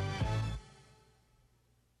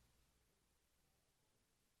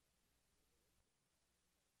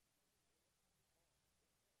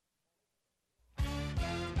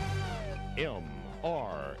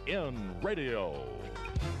 MRN Radio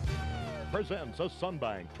presents a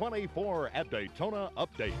Sunbank 24 at Daytona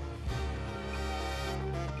update.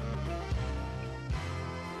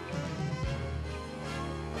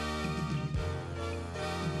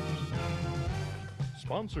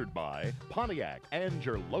 Sponsored by Pontiac and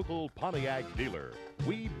your local Pontiac dealer.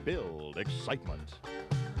 We build excitement.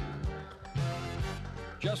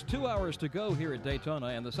 Just 2 hours to go here at Daytona,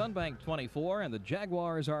 and the Sunbank 24 and the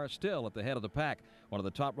Jaguars are still at the head of the pack. One of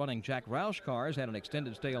the top-running Jack Roush cars had an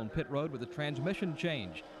extended stay on pit road with a transmission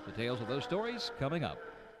change. Details of those stories coming up.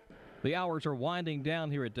 The hours are winding down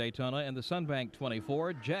here at Daytona, and the Sunbank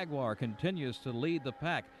 24 Jaguar continues to lead the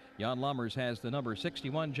pack. Jan Lammers has the number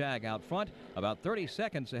 61 Jag out front, about 30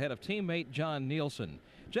 seconds ahead of teammate John Nielsen.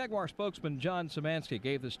 Jaguar spokesman John Szymanski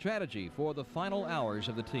gave the strategy for the final hours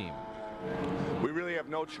of the team. We really have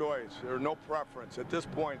no choice or no preference. At this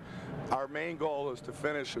point, our main goal is to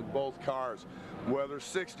finish with both cars. Whether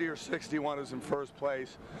 60 or 61 is in first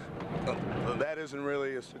place, that isn't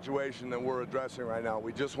really a situation that we're addressing right now.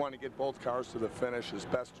 We just want to get both cars to the finish as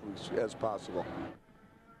best as possible.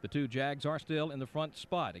 The two Jags are still in the front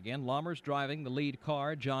spot. Again, Lammers driving the lead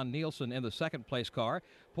car, John Nielsen in the second place car.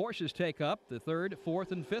 Porsches take up the third,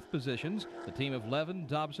 fourth, and fifth positions. The team of Levin,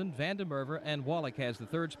 Dobson, Van der Merwe, and Wallach has the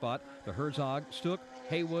third spot. The Herzog, Stuck,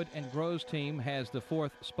 Haywood, and Groves team has the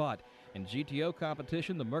fourth spot. In GTO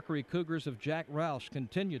competition, the Mercury Cougars of Jack Roush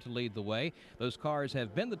continue to lead the way. Those cars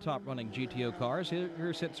have been the top-running GTO cars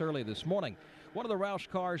here since early this morning. One of the Roush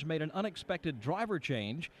cars made an unexpected driver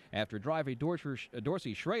change after driver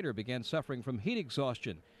Dorsey Schrader began suffering from heat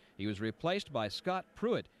exhaustion. He was replaced by Scott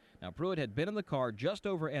Pruitt. Now, Pruitt had been in the car just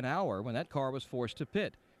over an hour when that car was forced to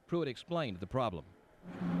pit. Pruitt explained the problem.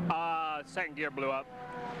 Second gear blew up.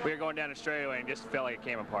 We were going down the straightaway and just felt like it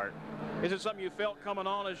came apart. Is it something you felt coming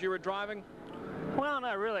on as you were driving? Well,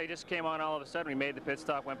 not really. It just came on all of a sudden. We made the pit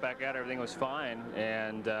stop, went back out, everything was fine.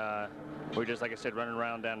 And we were just, like I said, running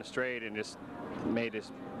around down the straight and just made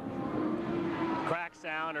this crack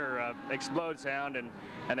sound or explode sound, and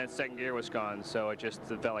then second gear was gone, so it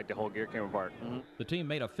felt like the whole gear came apart. The team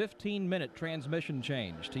made a 15-minute transmission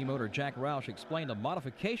change. Team owner Jack Roush explained a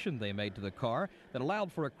modification they made to the car that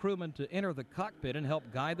allowed for a crewman to enter the cockpit and help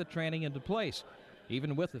guide the tranny into place.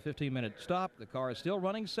 Even with the 15-minute stop, the car is still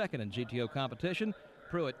running second in GTO competition.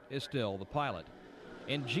 Pruitt is still the pilot.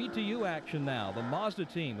 In GTU action now, the Mazda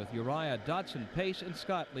team with Uriah, Dotson, Pace, and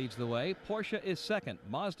Scott leads the way. Porsche is second,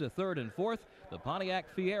 Mazda third and fourth. The Pontiac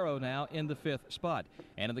Fiero now in the fifth spot.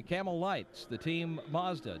 And in the Camel Lights, the team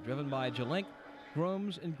Mazda, driven by Jalink,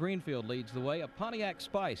 Grooms, and Greenfield leads the way. A Pontiac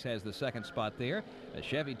Spice has the second spot there. A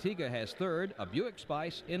Chevy Tiga has third. A Buick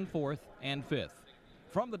Spice in fourth and fifth.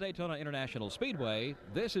 From the Daytona International Speedway,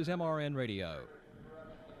 this is MRN Radio.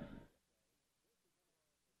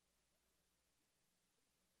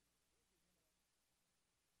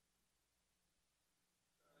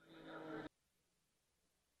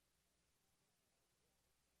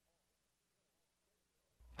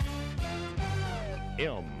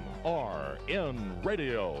 MRN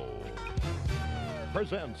Radio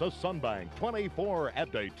presents a Sunbank 24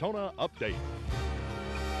 at Daytona update.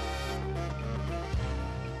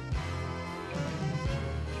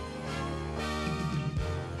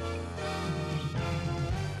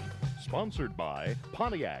 Sponsored by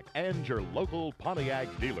Pontiac and your local Pontiac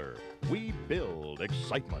dealer. We build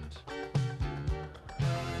excitement.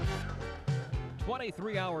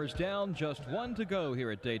 23 hours down, just one to go here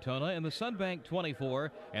at Daytona in the Sunbank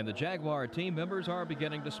 24, and the Jaguar team members are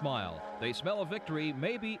beginning to smile. They smell a victory,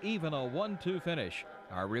 maybe even a 1-2 finish.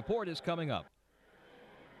 Our report is coming up.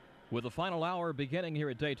 With the final hour beginning here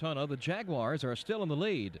at Daytona, the Jaguars are still in the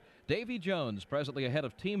lead. Davy Jones presently ahead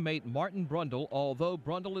of teammate Martin Brundle, although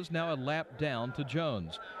Brundle is now a lap down to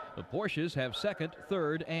Jones. The Porsches have second,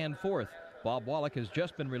 third, and fourth. Bob Wallach has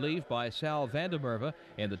just been relieved by Sal Vandermerve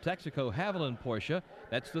in the Texaco Haviland Porsche.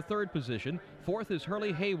 That's the third position. Fourth is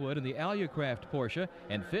Hurley Haywood in the Alucraft Porsche.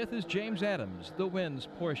 And fifth is James Adams, the Wins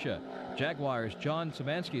Porsche. Jaguars' John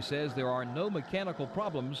Szymanski says there are no mechanical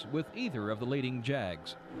problems with either of the leading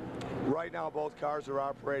Jags. Right now, both cars are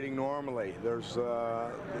operating normally. There's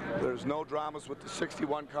no dramas with the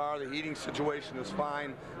 61 car. The heating situation is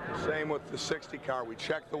fine. Same with the 60 car. We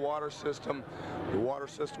checked the water system. The water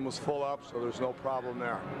system was full up, so there's no problem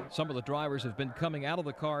there. Some of the drivers have been coming out of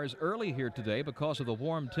the cars early here today because of the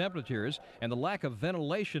warm temperatures and the lack of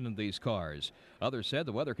ventilation in these cars. Others said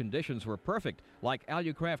the weather conditions were perfect, like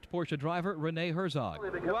Alucraft Porsche driver Rene Herzog.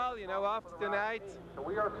 Well, you know, after the night,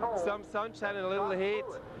 some sunshine and a little heat,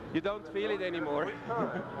 you don't feel it anymore.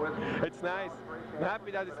 It's nice. I'm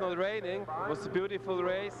happy that it's not raining. It was a beautiful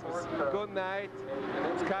race. It was a good night.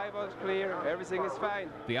 Sky was clear. Everything is fine.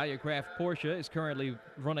 The Alucraft Porsche is currently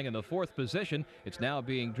running in the fourth position. It's now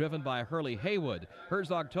being driven by Hurley Haywood.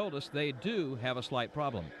 Herzog told us they do have a slight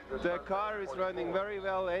problem. The car is running very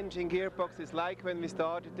well. Engine gearbox is like when we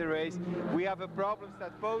started the race. We have a problem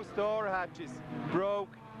that both door hatches broke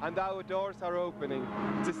and our doors are opening.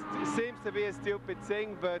 It seems to be a stupid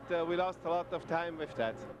thing, but we lost a lot of time with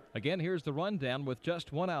that. Again, here's the rundown with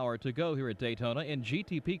just 1 hour to go here at Daytona. In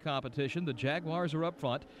GTP competition, the Jaguars are up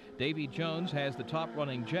front. Davy Jones has the top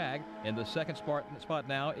running Jag. In the second spot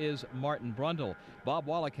now is Martin Brundle. Bob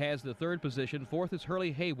Wallach has the third position. Fourth is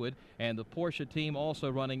Hurley Haywood, and the Porsche team also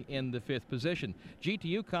running in the fifth position.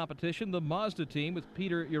 GTU competition, the Mazda team with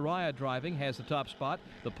Peter Uriah driving has the top spot.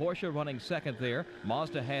 The Porsche running second there.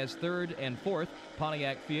 Mazda has third and fourth.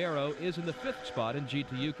 Pontiac Fiero is in the fifth spot in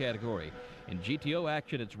GTU category. In GTO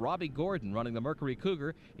action, it's Robbie Gordon running the Mercury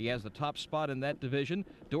Cougar. He has the top spot in that division.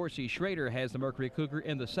 Dorsey Schrader has the Mercury Cougar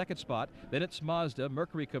in the second spot. Then it's Mazda,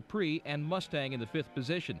 Mercury Capri, and Mustang in the fifth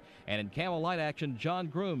position. And in Camel Light action, John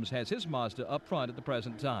Grooms has his Mazda up front at the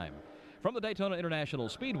present time. From the Daytona International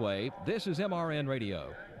Speedway, this is MRN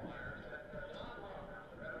Radio.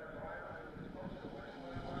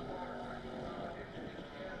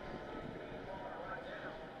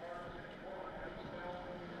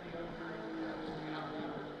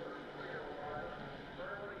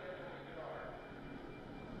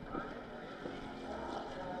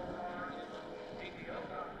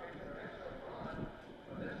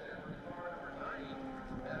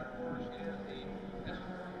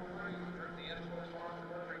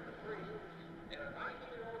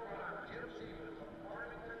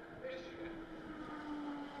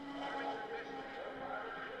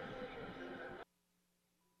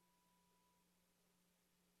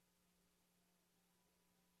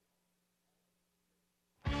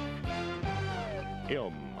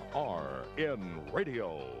 MRN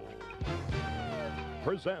Radio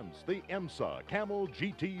presents the IMSA Camel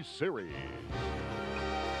GT Series.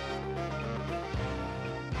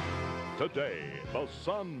 Today, the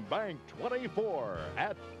Sunbank 24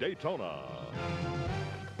 at Daytona.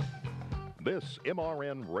 This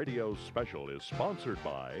MRN Radio special is sponsored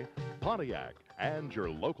by Pontiac and your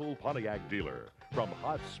local Pontiac dealer. From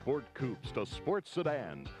hot sport coupes to sports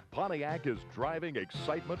sedans, Pontiac is driving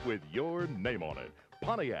excitement with your name on it.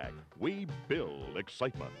 Pontiac, we build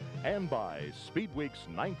excitement. And by Speed Weeks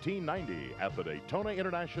 1990 at the Daytona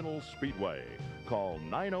International Speedway. Call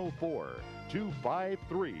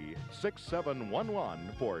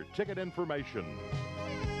 904-253-6711 for ticket information.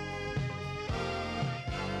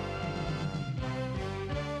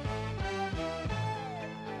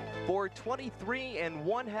 For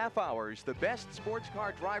 23½ hours, the best sports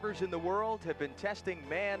car drivers in the world have been testing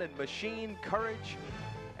man and machine courage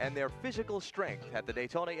and their physical strength at the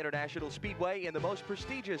Daytona International Speedway in the most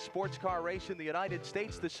prestigious sports car race in the United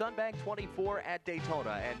States, the Sunbank 24 at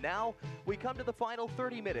Daytona. And now we come to the final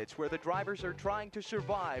 30 minutes where the drivers are trying to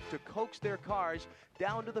survive to coax their cars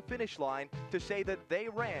down to the finish line to say that they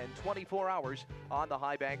ran 24 hours on the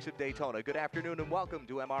high banks of Daytona. Good afternoon and welcome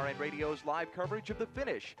to MRN Radio's live coverage of the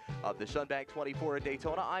finish of the Sunbank 24 at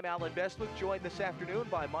Daytona. I'm Alan Bestwick, joined this afternoon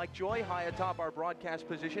by Mike Joy, high atop our broadcast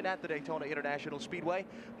position at the Daytona International Speedway.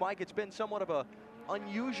 Mike, it's been somewhat of a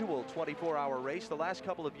unusual 24-hour race. The last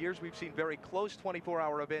couple of years we've seen very close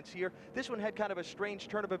 24-hour events here. This one had kind of a strange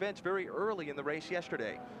turn of events very early in the race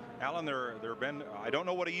yesterday. Alan, there have been, I don't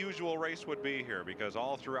know what a usual race would be here, because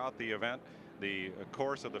all throughout the event, the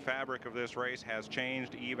course of the fabric of this race has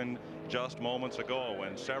changed even just moments ago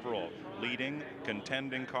when several leading,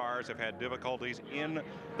 contending cars have had difficulties in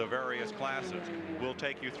the various classes. We'll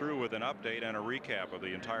take you through with an update and a recap of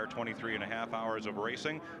the entire 23½ hours of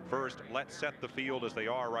racing. First, let's set the field as they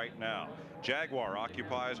are right now. Jaguar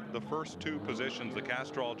occupies the first two positions. The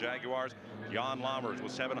Castrol Jaguars, Jan Lammers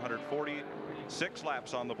with 746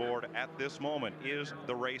 laps on the board at this moment is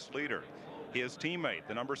the race leader. His teammate,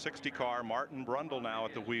 the number 60 car, Martin Brundle, now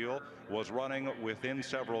at the wheel, was running within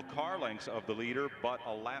several car lengths of the leader, but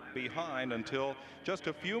a lap behind until just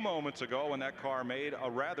a few moments ago when that car made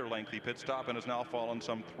a rather lengthy pit stop and has now fallen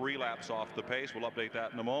some 3 laps off the pace. We'll update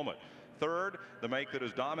that in a moment. Third, the make that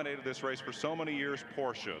has dominated this race for so many years,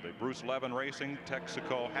 Porsche. The Bruce Levin Racing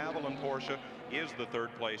Texaco Haviland Porsche is the third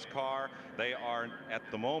place car. They are at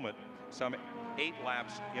the moment some 8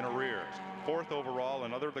 laps in arrears. Fourth overall,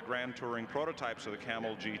 another of the Grand Touring prototypes of the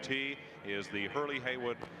Camel GT is the Hurley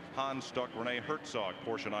Haywood Hans Stuck Rene Herzog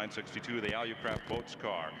Porsche 962, the Alucraft Boats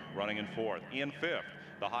car, running in fourth. In fifth,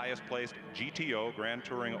 the highest placed GTO Grand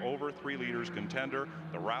Touring over 3 liters contender,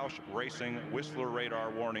 the Roush Racing Whistler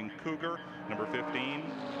Radar Warning Cougar, number 15.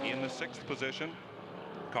 In the 6th position,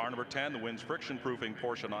 car number 10, the Wins friction proofing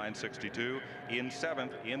Porsche 962. In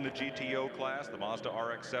 7th, in the GTO class, the Mazda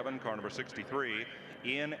RX-7, car number 63.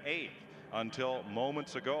 In 8th, until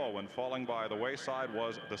moments ago when falling by the wayside,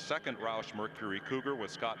 was the 2nd Roush Mercury Cougar with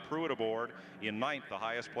Scott Pruitt aboard. In 9th, the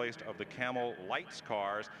highest placed of the Camel Lights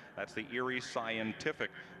cars, that's the Erie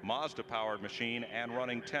Scientific Mazda powered machine, and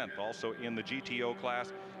running 10th also in the GTO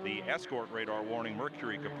class, the Escort Radar Warning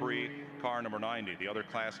Mercury Capri, car number 90. The other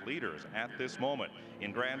class leaders at this moment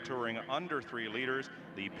in Grand Touring under 3 liters,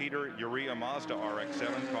 the Peter Urea Mazda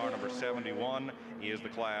RX-7, car number 71, is the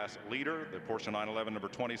class leader. The Porsche 911 number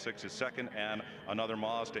 26 is second, and another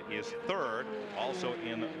Mazda is third. Also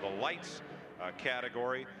in the lights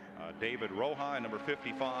category, David Roja, number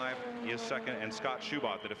 55, is second, and Scott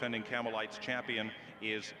Schubot, the defending Camel Lights champion,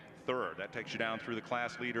 is third. That takes you down through the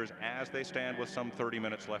class leaders as they stand with some 30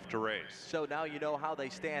 minutes left to race. So now you know how they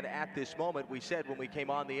stand at this moment. We said when we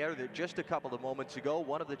came on the air that just a couple of moments ago,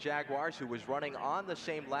 one of the Jaguars who was running on the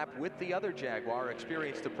same lap with the other Jaguar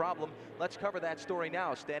experienced a problem. Let's cover that story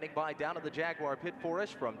now. Standing by down at the Jaguar pit for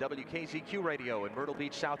us from WKZQ Radio in Myrtle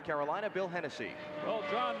Beach, South Carolina, Bill Hennessy. Well,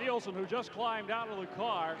 John Nielsen, who just climbed out of the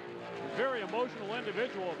car, very emotional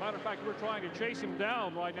individual. As a matter of fact, we're trying to chase him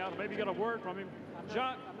down right now to maybe get a word from him.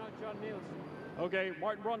 John Nielsen. Okay,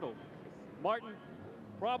 Martin Brundle. Martin,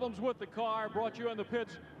 problems with the car brought you in the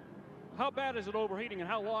pits. How bad is it overheating, and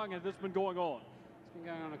how long has this been going on? It's been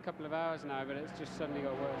going on a couple of hours now, but it's just suddenly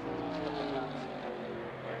got worse.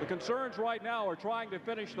 The concerns right now are trying to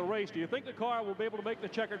finish the race. Do you think the car will be able to make the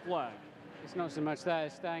checkered flag? It's not so much that,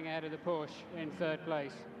 it's staying ahead of the Porsche in 3rd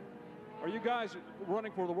place. Are you guys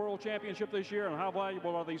running for the World Championship this year, and how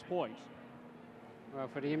valuable are these points? Well,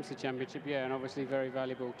 for the IMSA Championship, yeah, and obviously very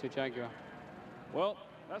valuable to Jaguar. Well,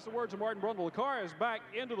 that's the words of Martin Brundle. The car is back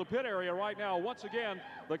into the pit area right now. Once again,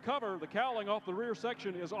 the cover, the cowling off the rear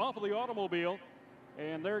section is off of the automobile,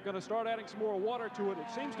 and they're going to start adding some more water to it. It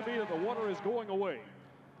seems to be that the water is going away.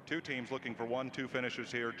 2 teams looking for 1-2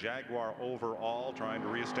 finishes here. Jaguar overall trying to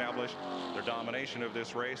reestablish their domination of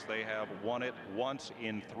this race. They have won it once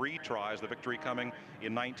in 3 tries. The victory coming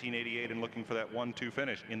in 1988, and looking for that 1-2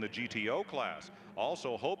 finish in the GTO class.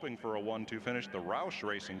 Also hoping for a 1-2 finish, the Roush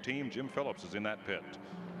Racing team. Jim Phillips is in that pit.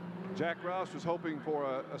 Jack Roush was hoping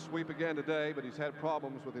for a sweep again today, but he's had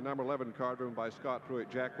problems with the number 11 car driven by Scott Pruitt.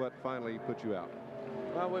 Jack, what finally put you out?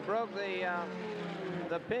 Well, we broke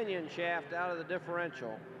the pinion shaft out of the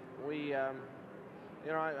differential. We,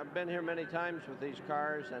 I've been here many times with these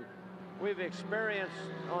cars, and we've experienced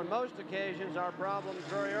on most occasions our problems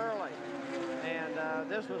very early. And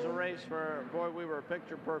this was a race where, boy, we were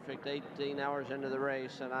picture perfect 18 hours into the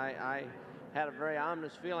race, and I had a very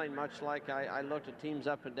ominous feeling, much like I looked at teams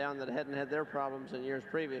up and down that hadn't had their problems in years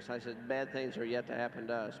previous. I said, bad things are yet to happen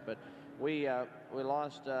to us. But we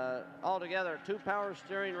lost altogether 2 power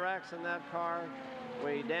steering racks in that car.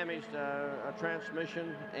 We damaged a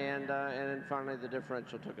transmission, and then finally the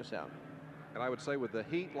differential took us out. And I would say with the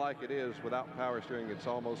heat like it is, without power steering, it's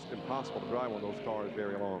almost impossible to drive one of those cars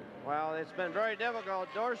very long. Well, it's been very difficult.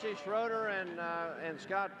 Dorsey Schroeder and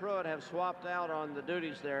Scott Pruitt have swapped out on the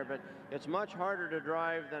duties there, but it's much harder to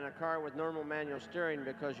drive than a car with normal manual steering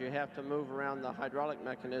because you have to move around the hydraulic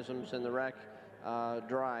mechanisms in the rack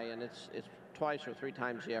dry, and it's twice or 3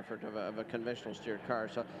 times the effort of a conventional steered car.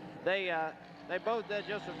 So they both did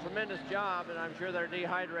just a tremendous job, and I'm sure they're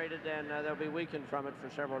dehydrated and they'll be weakened from it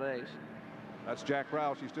for several days. That's Jack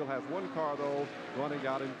Roush. He still has 1 car, though, running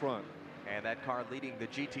out in front. And that car leading the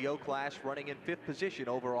GTO class, running in 5th position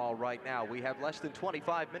overall right now. We have less than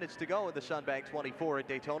 25 minutes to go in the Sunbank 24 at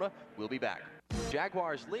Daytona. We'll be back.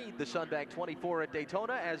 Jaguars lead the Sunbank 24 at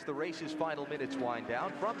Daytona as the race's final minutes wind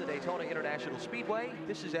down. From the Daytona International Speedway,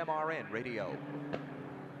 this is MRN Radio.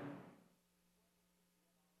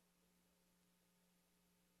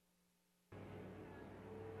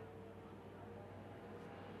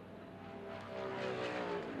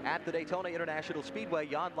 At the Daytona International Speedway,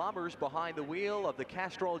 Jan Lammers behind the wheel of the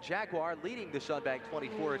Castrol Jaguar, leading the Sunbank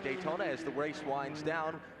 24 at Daytona as the race winds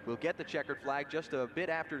down. We'll get the checkered flag just a bit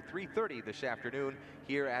after 3:30 this afternoon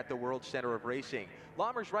here at the World Center of Racing.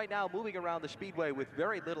 Lammers right now moving around the speedway with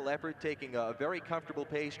very little effort, taking a very comfortable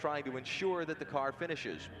pace, trying to ensure that the car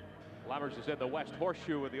finishes. Lammers is in the West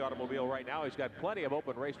Horseshoe with the automobile right now. He's got plenty of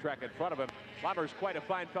open racetrack in front of him. Lammers quite a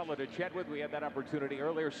fine fellow to chat with. We had that opportunity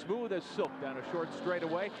earlier. Smooth as silk down a short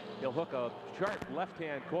straightaway. He'll hook a sharp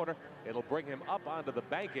left-hand corner. It'll bring him up onto the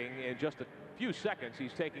banking in just a few seconds.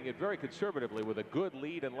 He's taking it very conservatively with a good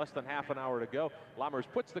lead and less than half an hour to go. Lammers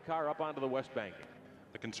puts the car up onto the west banking.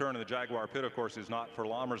 The concern in the Jaguar pit, of course, is not for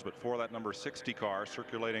Lammers, but for that number 60 car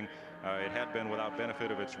circulating. It had been without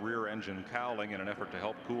benefit of its rear engine cowling in an effort to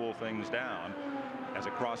help cool things down. As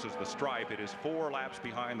it crosses the stripe, it is 4 laps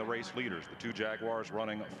behind the race leaders. The 2 Jaguars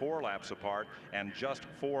running 4 laps apart, and just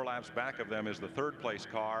 4 laps back of them is the 3rd place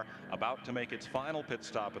car about to make its final pit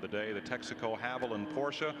stop of the day, the Texaco Haviland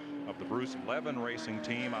Porsche of the Bruce Levin Racing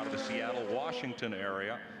Team out of the Seattle, Washington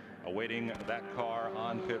area. Awaiting that car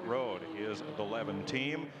on pit road is the Levin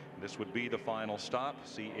team. This would be the final stop.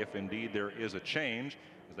 See if indeed there is a change,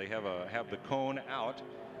 as they have the cone out.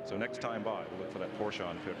 So next time by, we'll look for that Porsche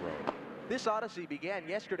on pit road. This odyssey began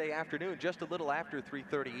yesterday afternoon, just a little after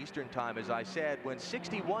 3:30 Eastern time, as I said, when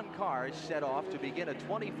 61 cars set off to begin a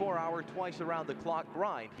 24-hour, twice-around-the-clock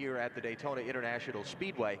grind here at the Daytona International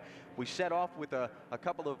Speedway. We set off with a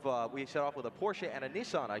Porsche and a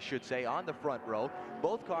Nissan, I should say, on the front row.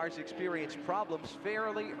 Both cars experienced problems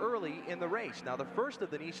fairly early in the race. Now, the first of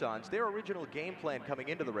the Nissans, their original game plan coming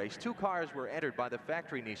into the race, 2 cars were entered by the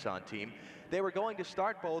factory Nissan team. They were going to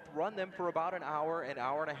start both, run them for about an hour and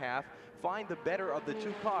a half, find the better of the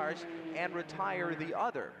 2 cars, and retire the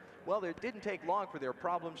other. Well, it didn't take long for their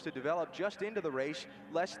problems to develop. Just into the race,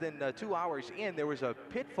 less than 2 hours in, there was a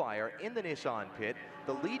pit fire in the Nissan pit.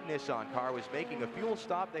 The lead Nissan car was making a fuel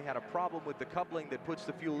stop. They had a problem with the coupling that puts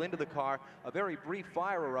the fuel into the car. A very brief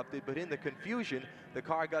fire erupted, but in the confusion, the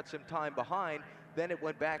car got some time behind. Then it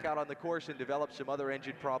went back out on the course and developed some other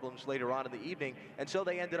engine problems later on in the evening. And so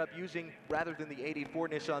they ended up using, rather than the 84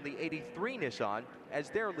 Nissan, the 83 Nissan as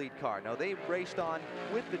their lead car. Now, they raced on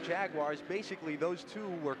with the Jaguars. Basically, those 2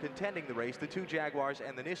 were contending the race, the 2 Jaguars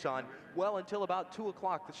and the Nissan, well until about 2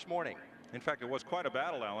 o'clock this morning. In fact, it was quite a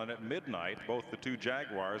battle, Alan. At midnight, both the 2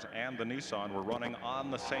 Jaguars and the Nissan were running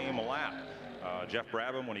on the same lap. Jeff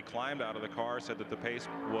Brabham, when he climbed out of the car, said that the pace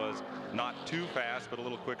was not too fast, but a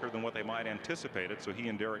little quicker than what they might anticipate it. So he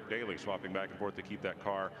and Derek Daly swapping back and forth to keep that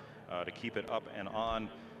car, to keep it up and on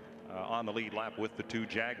the lead lap with the 2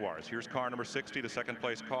 Jaguars. Here's car number 60, the 2nd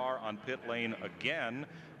place car on pit lane again.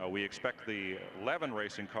 We expect the Levin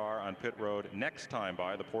Racing car on pit road next time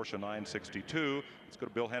by, the Porsche 962. Let's go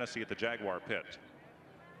to Bill Hennessy at the Jaguar pit.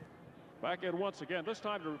 Back in once again, this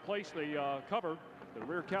time to replace the cover, the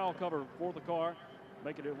rear cowl cover for the car,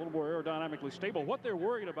 making it a little more aerodynamically stable. What they're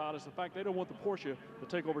worried about is the fact they don't want the Porsche to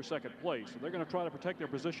take over 2nd place. So they're going to try to protect their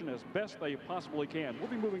position as best they possibly can. We'll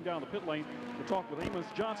be moving down the pit lane to talk with Amos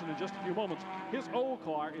Johnson in just a few moments. His old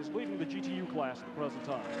car is leading the GTU class at the present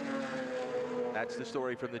time. That's the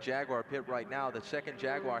story from the Jaguar pit right now. The second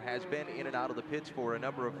Jaguar has been in and out of the pits for a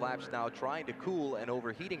number of laps now, trying to cool an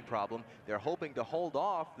overheating problem. They're hoping to hold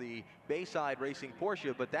off the Bayside Racing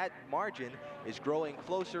Porsche, but that margin is growing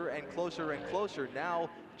closer and closer and closer. Now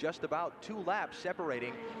just about 2 laps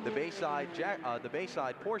separating the Bayside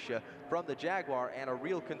Porsche from the Jaguar, and a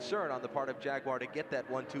real concern on the part of Jaguar to get that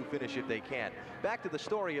 1-2 finish if they can. Back to the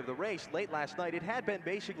story of the race. Late last night, it had been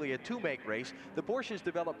basically a 2-make race. The Porsches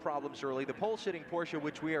developed problems early. The pole-sitting Porsche,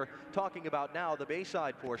 which we are talking about now, the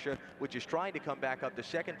Bayside Porsche, which is trying to come back up to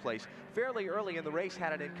second place, fairly early in the race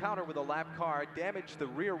had an encounter with a lap car, damaged the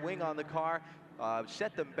rear wing on the car,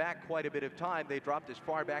 set them back quite a bit of time. They dropped as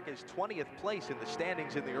far back as 20th place in the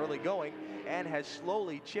standings in the early going, and has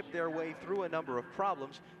slowly chipped their way through a number of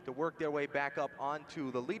problems to work their way back up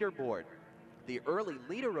onto the leaderboard. The early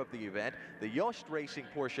leader of the event, the Yost Racing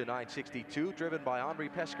Porsche 962, driven by Henri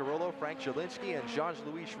Pescarolo, Frank Jelinski, and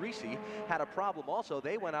Jean-Louis Risi, had a problem also.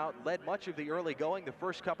 They went out, led much of the early going. The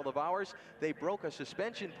first couple of hours, they broke a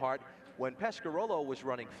suspension part. When Pescarolo was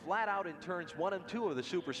running flat out in turns 1 and 2 of the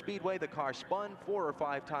super speedway, the car spun 4 or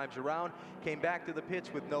 5 times around, came back to the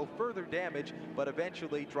pits with no further damage, but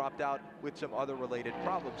eventually dropped out with some other related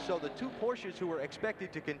problems. So the 2 Porsches who were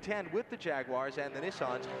expected to contend with the Jaguars and the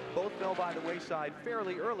Nissans both fell by the wayside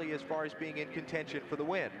fairly early as far as being in contention for the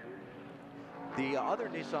win. The other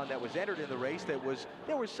Nissan that was entered in the race, there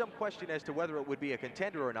was some question as to whether it would be a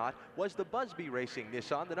contender or not, was the Busby Racing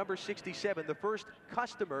Nissan, the number 67, the first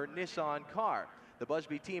customer Nissan car. The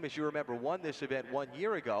Busby team, as you remember, won this event 1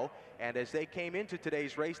 year ago, and as they came into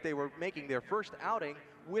today's race, they were making their first outing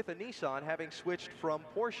with a Nissan, having switched from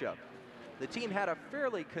Porsche. The team had a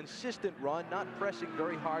fairly consistent run, not pressing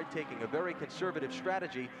very hard, taking a very conservative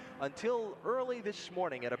strategy until early this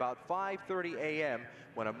morning at about 5:30 a.m.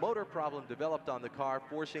 when a motor problem developed on the car,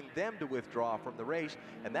 forcing them to withdraw from the race,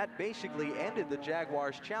 and that basically ended the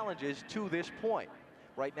Jaguars' challenges to this point.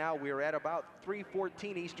 Right now we're at about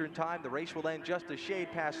 3:14 Eastern time. The race will end just a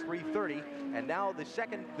shade past 3:30, and now the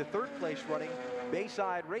third place running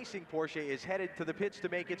Bayside Racing Porsche is headed to the pits to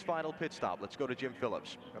make its final pit stop. Let's go to Jim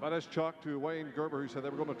Phillips. And I just talked to Wayne Gerber, who said they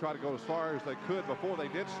were going to try to go as far as they could before they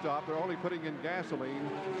did stop. They're only putting in gasoline.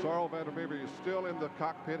 Sorrel Vandermeer is still in the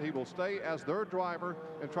cockpit. He will stay as their driver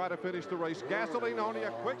and try to finish the race. Gasoline only,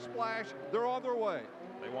 a quick splash. They're on their way.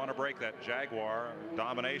 They want to break that Jaguar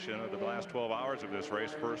domination of the last 12 hours of this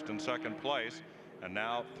race, first and second place. And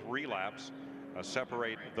now 3 laps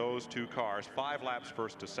separate those 2 cars. 5 laps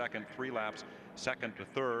first to second, 3 laps second to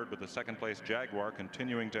third, but the second place Jaguar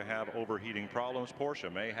continuing to have overheating problems. Porsche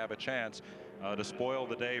may have a chance to spoil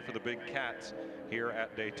the day for the big cats here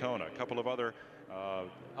at Daytona. A couple of other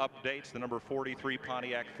updates. The number 43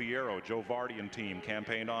 Pontiac Fiero, Joe Vardian team,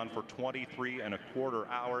 campaigned on for 23¼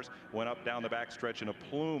 hours, went up down the backstretch in a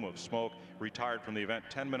plume of smoke, retired from the event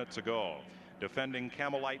 10 minutes ago. Defending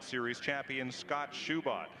Camel Light Series champion Scott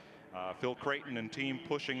Schubot, Phil Creighton and team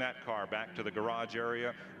pushing that car back to the garage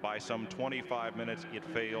area. By some 25 minutes, it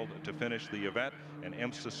failed to finish the event, and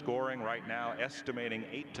IMSA scoring right now estimating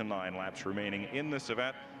 8 to 9 laps remaining in this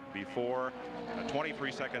event before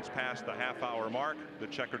 23 seconds past the half-hour mark, the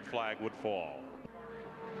checkered flag would fall.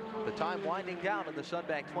 The time winding down in the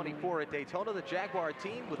Sunbank 24 at Daytona. The Jaguar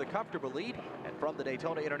team with a comfortable lead, and from the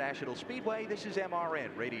Daytona International Speedway, this is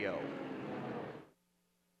MRN Radio.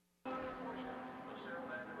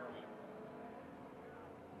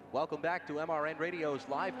 Welcome back to MRN Radio's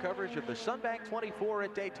live coverage of the Sunbank 24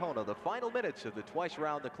 at Daytona. The final minutes of the twice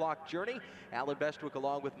round-the-clock journey. Alan Bestwick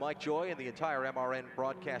along with Mike Joy and the entire MRN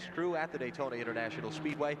broadcast crew at the Daytona International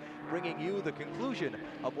Speedway, bringing you the conclusion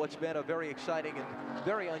of what's been a very exciting and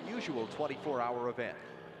very unusual 24-hour event.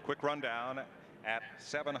 Quick rundown. At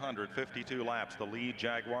 752 laps, the lead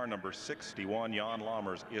Jaguar, number 61, Jan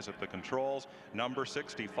Lammers, is at the controls. Number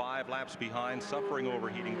 65 laps behind, suffering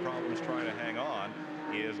overheating problems, trying to hang on,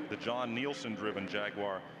 is the John Nielsen-driven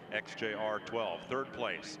Jaguar XJR12. Third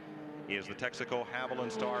place is the Texaco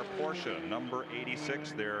Haviland Star Porsche, number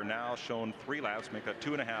 86. They're now shown 3 laps, make that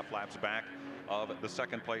 2.5 laps back of the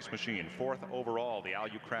second place machine. Fourth overall, the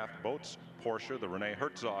Alucraft Boats Porsche, the Rene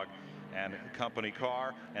Herzog and company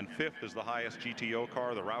car, and fifth is the highest GTO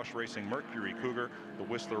car, the Roush Racing Mercury Cougar, the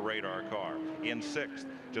Whistler Radar car. In sixth,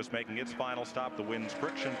 just making its final stop, the Wins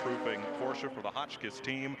friction proofing Porsche for the Hotchkiss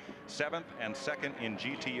team. Seventh and second in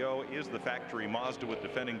GTO is the factory Mazda with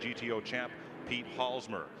defending GTO champ Pete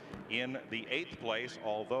Halsmer. In the 8th place,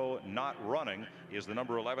 although not running, is the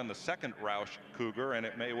number 11, the second Roush Cougar, and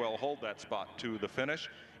it may well hold that spot to the finish.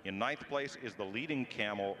 In 9th place is the leading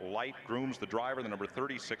Camel Light Grooms, the driver, the number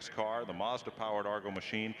 36 car, the Mazda-powered Argo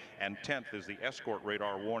machine. And 10th is the Escort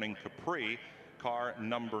Radar Warning Capri. car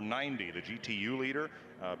number 90, the GTU leader,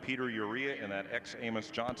 Peter Urea, in that ex-Amos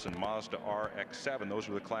Johnson Mazda RX-7. Those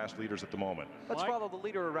are the class leaders at the moment. Let's follow the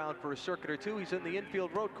leader around for a circuit or two. He's in the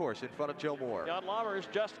infield road course in front of Joe Moore. Jan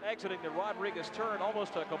Lammers just exiting the Rodriguez turn,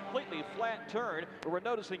 almost a completely flat turn. We were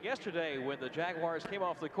noticing yesterday when the Jaguars came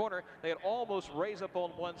off the corner, they had almost raised up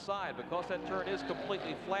on one side because that turn is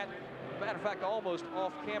completely flat. Matter of fact, almost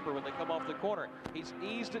off camber when they come off the corner. He's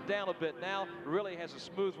eased it down a bit now, really has a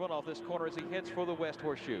smooth run off this corner as he heads for the West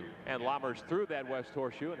Horseshoe. And Lammers through that West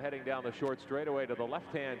Horseshoe and heading down the short straightaway to the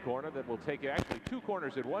left-hand corner that will take you, actually two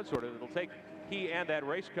corners in one sort of, it'll take he and that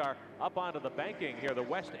race car up onto the banking here, the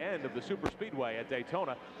west end of the super speedway at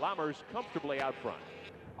Daytona. Lammers comfortably out front.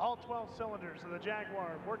 All 12 cylinders of the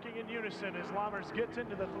Jaguar working in unison as Lammers gets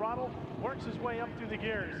into the throttle, works his way up through the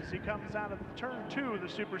gears. As he comes out of turn 2 of the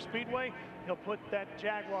super speedway, he'll put that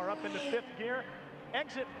Jaguar up into 5th gear.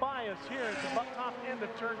 Exit bias here at the top end of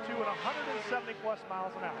turn 2 at 170 plus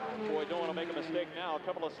miles an hour. Boy, don't want to make a mistake now. A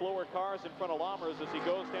couple of slower cars in front of Lammers as he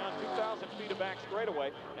goes down 2,000 feet of back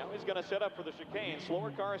straightaway. Now he's going to set up for the chicane. Slower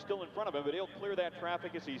car is still in front of him, but he'll clear that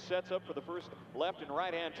traffic as he sets up for the first left and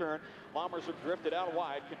right-hand turn. Lammers have drifted out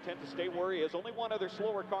wide, content to stay where he is. Only one other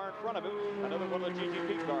slower car in front of him, another one of the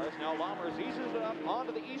GTP cars. Now Lammers eases it up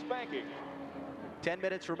onto the east banking. 10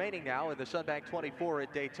 minutes remaining now in the Sunbank 24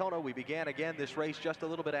 at Daytona. We began again this race just a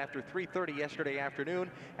little bit after 3:30 yesterday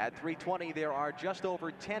afternoon. At 3:20, there are just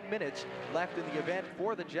over 10 minutes left in the event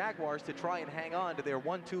for the Jaguars to try and hang on to their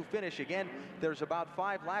 1-2 finish. Again, there's about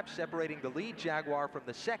 5 laps separating the lead Jaguar from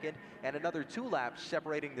the second, and another 2 laps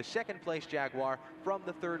separating the second place Jaguar from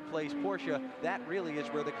the third place Porsche. That really is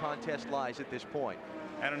where the contest lies at this point.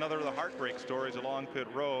 And another of the heartbreak stories along pit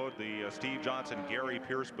road, the Steve Johnson, Gary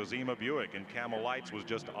Pierce, Bazima Buick in Camel Lights was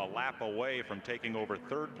just a lap away from taking over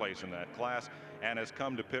third place in that class and has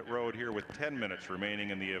come to pit road here with 10 minutes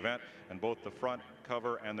remaining in the event. And both the front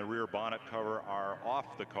cover and the rear bonnet cover are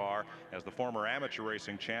off the car as the former amateur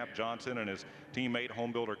racing champ Johnson and his teammate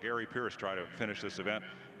home builder Gary Pierce try to finish this event,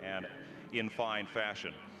 and in fine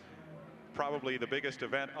fashion. Probably the biggest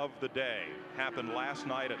event of the day happened last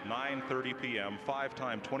night at 9:30 p.m.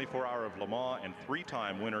 5-time 24-hour of Le Mans and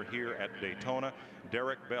 3-time winner here at Daytona,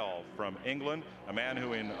 Derek Bell from England, a man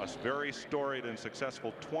who in a very storied and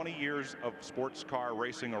successful 20 years of sports car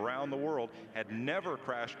racing around the world had never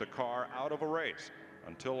crashed a car out of a race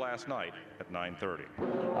until last night at 9:30.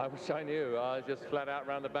 I wish I knew. I was just flat out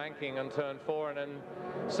around the banking on turn 4, and then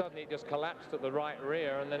suddenly it just collapsed at the right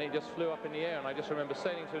rear, and then it just flew up in the air, and I just remember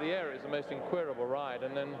sailing through the air. It was the most incredible ride,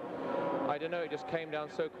 and then I don't know, it just came down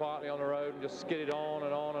so quietly on the road and just skidded on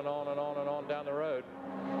and on and on and on and on down the road.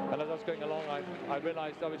 And as I was going along, I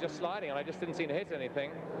realized I was just sliding, and I just didn't seem to hit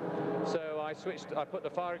anything. So I put the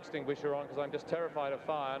fire extinguisher on because I'm just terrified of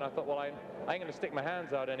fire, and I thought, well, I ain't going to stick my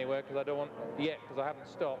hands out anywhere because I don't want yet, because I haven't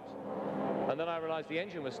stopped. And then I realized the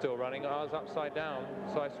engine was still running. I was upside down,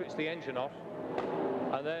 so I switched the engine off.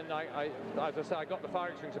 And then as I said, I got the fire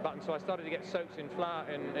extinguisher button, so I started to get soaked in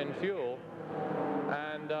fuel.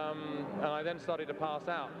 And I then started to pass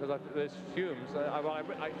out because there's fumes. I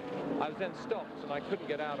was then stopped, and I couldn't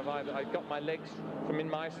get out of either. I got my legs from in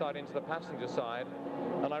my side into the passenger side,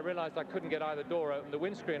 and I realized I couldn't get either door open. The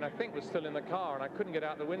windscreen, I think, was still in the car, and I couldn't get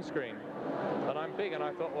out the windscreen. And I'm big, and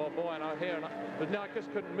I thought, well, boy, and I'm here, but no, I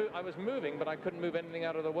just couldn't move. I was moving, but I couldn't move anything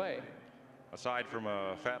out of the way. Aside from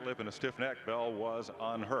a fat lip and a stiff neck, Bell was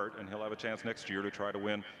unhurt, and he'll have a chance next year to try to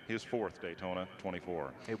win his 4th Daytona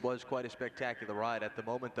 24. It was quite a spectacular ride at the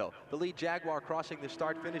moment, though. The lead Jaguar crossing the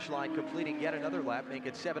start-finish line, completing yet another lap, making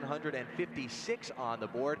it 756 on the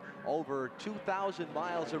board. Over 2,000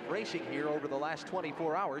 miles of racing here over the last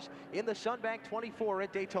 24 hours in the Sunbank 24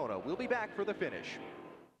 at Daytona. We'll be back for the finish.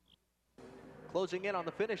 Closing in on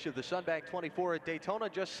the finish of the Sunbank 24 at Daytona,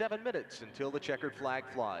 just 7 minutes until the checkered flag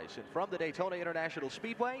flies. And from the Daytona International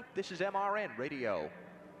Speedway, this is MRN Radio.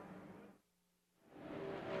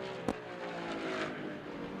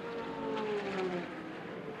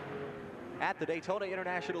 At the Daytona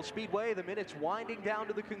International Speedway, the minutes winding down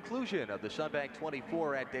to the conclusion of the Sunbank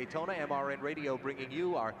 24 at Daytona. MRN Radio bringing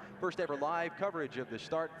you our first ever live coverage of the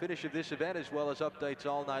start finish of this event, as well as updates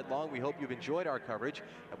all night long. We hope you've enjoyed our coverage,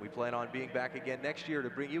 and we plan on being back again next year to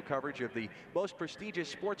bring you coverage of the most prestigious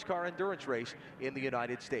sports car endurance race in the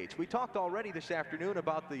United States. We talked already this afternoon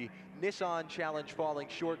about the Nissan Challenge falling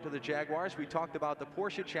short to the Jaguars. We talked about the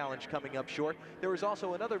Porsche Challenge coming up short. There was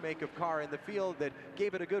also another make of car in the field that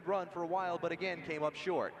gave it a good run for a while, but again came up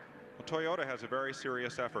short. Well, Toyota has a very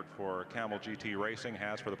serious effort for Camel GT Racing,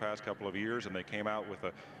 has for the past couple of years, and they came out with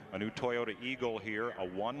a new Toyota Eagle here, a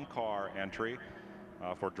 1-car entry.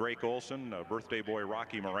 for Drake Olson, birthday boy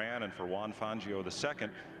Rocky Moran, and for Juan Fangio II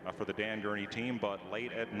for the Dan Gurney team. But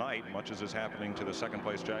late at night, much as is happening to the second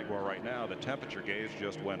place Jaguar right now, the temperature gauge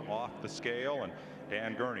just went off the scale, and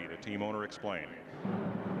Dan Gurney, the team owner, explained.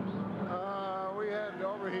 We had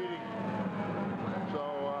overheating,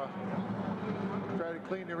 so tried to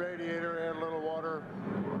clean the radiator, add a little water,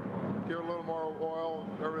 give it a little more oil.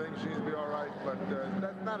 Everything seems to be all right, but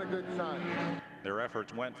that's not a good sign. Their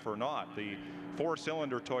efforts went for naught. The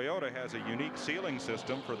four-cylinder Toyota has a unique sealing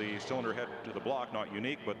system for the cylinder head to the block. Not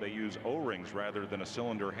unique, but they use O-rings rather than a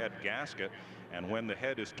cylinder head gasket. And when the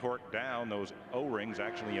head is torqued down, those O-rings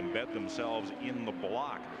actually embed themselves in the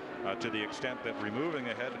block to the extent that removing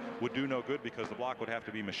the head would do no good, because the block would have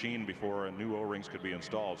to be machined before new O-rings could be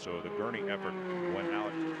installed. So the Gurney effort went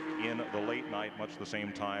out in the late night, much the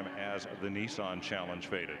same time as the Nissan Challenge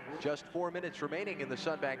faded. Just 4 minutes remaining in the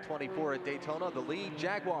Sunbank 24 at Daytona. The lead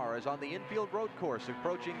Jaguar is on the infield road course,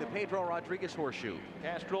 approaching the Pedro Rodriguez Horseshoe.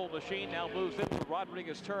 Castrol machine now moves into the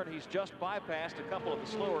Rodriguez turn. He's just bypassed a couple of the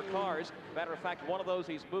slower cars. Matter of fact, one of those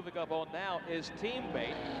he's moving up on now is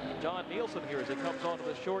teammate John Nielsen here as he comes onto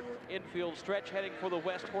the short infield stretch heading for the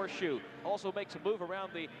West Horseshoe. Also makes a move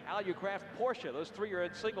around the Alucraft Porsche. Those three are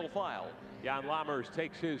in single file. Jan Lammers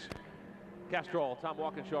takes his Castrol Tom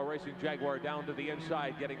Walkinshaw Racing Jaguar down to the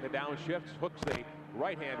inside, getting the downshifts, hooks the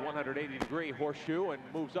right-hand 180-degree horseshoe and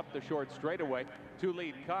moves up the short straightaway. Two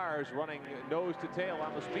lead cars running nose to tail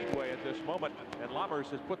on the speedway at this moment, and Lammers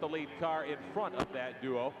has put the lead car in front of that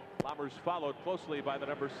duo. Lammers followed closely by the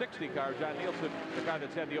number 60 car, John Nielsen, the car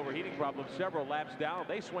that's had the overheating problem several laps down.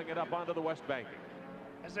 They swing it up onto the west banking.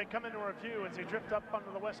 As they come into review, as they drift up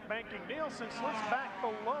onto the west banking, Nielsen slips back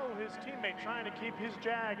below his teammate, trying to keep his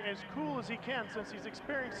Jag as cool as he can since he's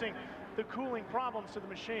experiencing the cooling problems to the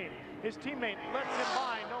machine. His teammate lets him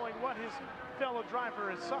by, knowing what his fellow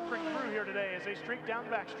driver is suffering through here today as they streak down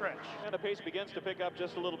the backstretch. And the pace begins to pick up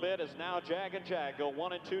just a little bit as now Jag and Jag go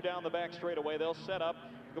 1 and 2 down the back straightaway. They'll set up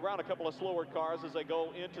around a couple of slower cars as they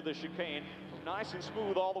go into the chicane. Nice and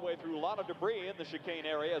smooth all the way through. A lot of debris in the chicane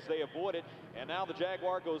area as they avoid it. And now the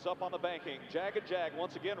Jaguar goes up on the banking. Jag and Jag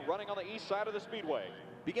once again running on the east side of the speedway.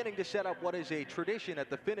 Beginning to set up what is a tradition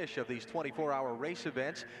at the finish of these 24-hour race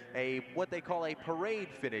events, what they call a parade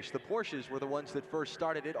finish. The Porsches were the ones that first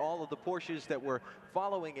started it. All of the Porsches that were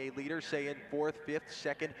following a leader, say in 4th, 5th,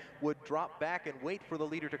 2nd, would drop back and wait for the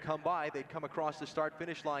leader to come by. They'd come across the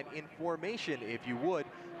start-finish line in formation, if you would,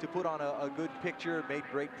 to put on a good picture, made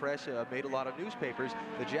great press, made a lot of newspapers.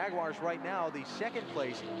 The Jaguars right now, the second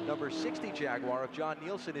place, number 60 Jaguar of John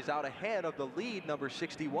Nielsen is out ahead of the lead number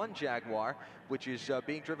 61 Jaguar, which is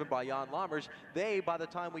being driven by Jan Lammers. They, by the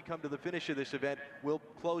time we come to the finish of this event, will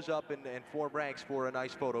close up and form ranks for a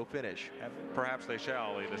nice photo finish. And perhaps they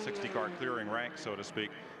shall, the 60 car clearing rank, so to speak,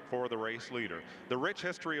 for the race leader. The rich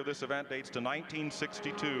history of this event dates to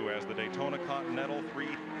 1962 as the Daytona Continental. 3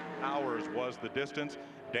 hours was the distance.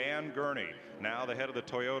 Dan Gurney, now the head of the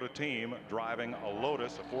Toyota team, driving a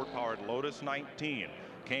Lotus, a Ford-powered Lotus 19,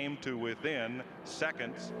 came to within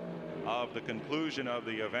seconds of the conclusion of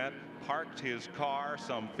the event, parked his car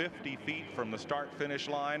some 50 feet from the start-finish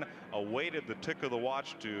line, awaited the tick of the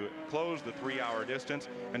watch to close the 3-hour distance,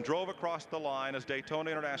 and drove across the line as Daytona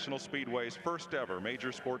International Speedway's first ever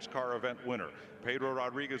major sports car event winner. Pedro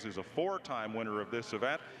Rodriguez is a 4-time winner of this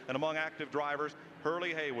event, and among active drivers,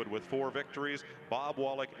 Hurley Haywood with 4 victories, Bob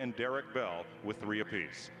Wallach and Derek Bell with 3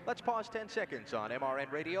 apiece. Let's pause 10 seconds on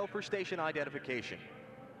MRN Radio for station identification.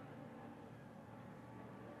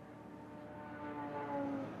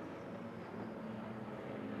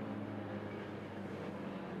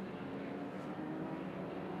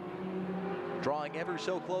 Drawing ever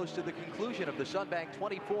so close to the conclusion of the Sunbank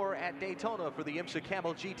 24 at Daytona for the IMSA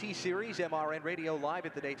Camel GT Series. MRN Radio live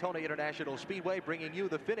at the Daytona International Speedway, bringing you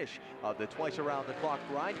the finish of the twice around the clock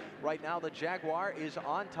grind. Right now the Jaguar is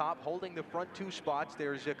on top, holding the front 2 spots.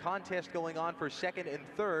 There's a contest going on for 2nd and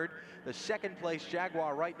 3rd. The 2nd place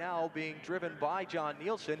Jaguar right now being driven by John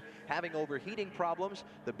Nielsen, having overheating problems.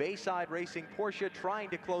 The Bayside Racing Porsche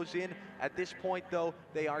trying to close in. At this point though,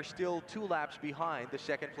 they are still 2 laps behind the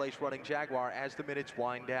 2nd place running Jaguar as the minutes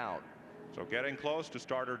wind down. So getting close to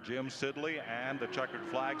starter Jim Sidley, and the checkered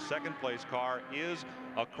flag 2nd place car is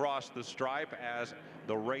across the stripe as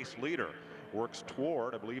the race leader. works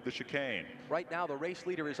toward, I believe, the chicane. Right now, the race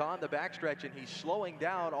leader is on the backstretch, and he's slowing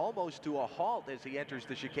down almost to a halt as he enters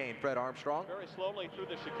the chicane. Fred Armstrong. Very slowly through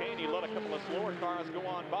the chicane. He let a couple of slower cars go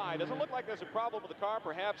on by. Doesn't look like there's a problem with the car.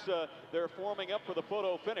 Perhaps they're forming up for the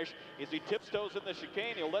photo finish. As he tiptoes in the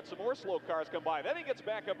chicane, he'll let some more slow cars come by. Then he gets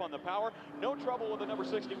back up on the power. No trouble with the number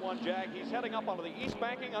 61 Jag. He's heading up onto the east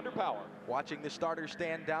banking under power. Watching the starters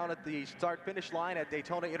stand down at the start-finish line at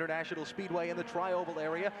Daytona International Speedway in the Tri-Oval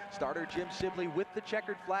area. Starter Jim Sibley with the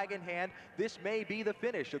checkered flag in hand. This may be the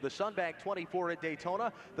finish of the Sunbank 24 at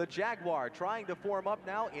Daytona. The Jaguar trying to form up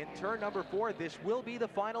now in turn number 4. This will be the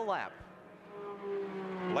final lap.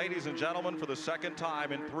 Ladies and gentlemen, for the second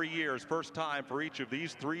time in 3 years, first time for each of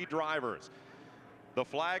these 3 drivers, the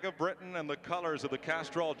flag of Britain and the colors of the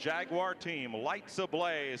Castrol Jaguar team, lights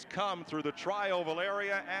ablaze, come through the Tri-Oval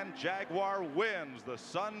area, and Jaguar wins the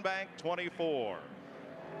Sunbank 24.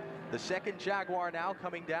 The second Jaguar now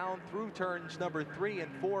coming down through turns number 3 and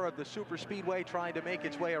 4 of the super speedway, trying to make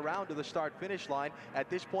its way around to the start-finish line. At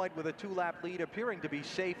this point, with a 2-lap lead, appearing to be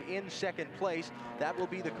safe in second place. That will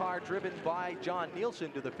be the car driven by John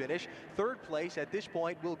Nielsen to the finish. Third place at this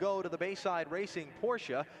point will go to the Bayside Racing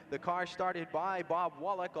Porsche. The car started by Bob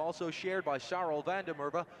Wallach, also shared by Sarel van der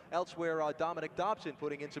Merwe. Elsewhere, Dominic Dobson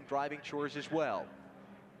putting in some driving chores as well.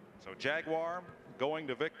 So Jaguar going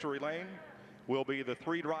to victory lane will be the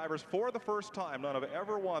 3 drivers for the first time. None have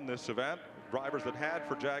ever won this event. Drivers that had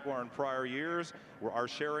for Jaguar in prior years are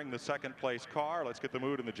sharing the second place car. Let's get the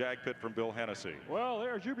mood in the Jag pit from Bill Hennessy. Well,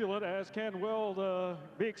 they're jubilant, as can well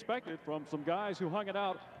be expected from some guys who hung it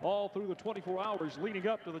out all through the 24 hours leading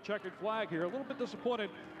up to the checkered flag here. A little bit disappointed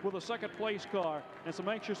with the second place car and some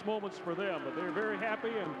anxious moments for them, but they're very happy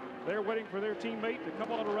and they're waiting for their teammate to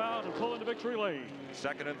come on around and pull into victory lane.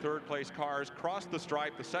 Second and third place cars cross the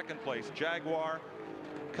stripe. The second place Jaguar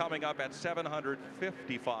coming up at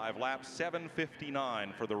 755 laps,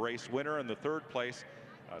 759 for the race winner. And the third place,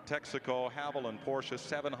 Texaco, Haval, and Porsche,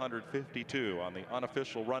 752 on the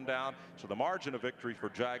unofficial rundown. So the margin of victory for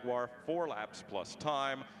Jaguar, 4 laps plus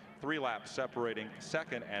time, 3 laps separating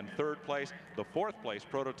second and third place. The fourth place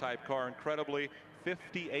prototype car, incredibly,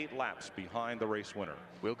 58 laps behind the race winner.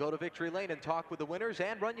 We'll go to victory lane and talk with the winners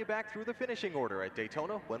and run you back through the finishing order at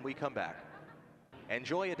Daytona when we come back.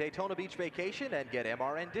 Enjoy a Daytona Beach vacation and get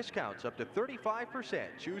MRN discounts up to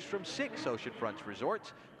 35%. Choose from 6 oceanfront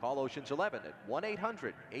resorts. Call Oceans 11 at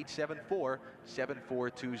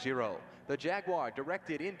 1-800-874-7420. The Jaguar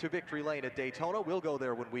directed into victory lane at Daytona. We'll go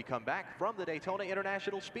there when we come back from the Daytona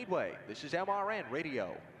International Speedway. This is MRN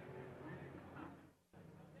Radio.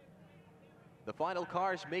 The final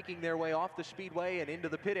cars making their way off the speedway and into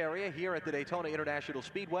the pit area here at the Daytona International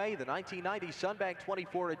Speedway. The 1990 Sunbank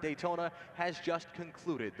 24 at Daytona has just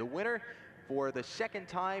concluded. The winner for the second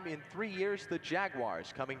time in 3 years, the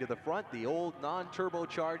Jaguars coming to the front. The old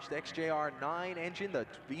non-turbocharged XJR9 engine, the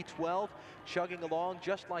V12, chugging along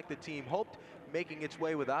just like the team hoped, making its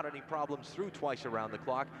way without any problems through twice around the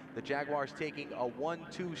clock. The Jaguars taking a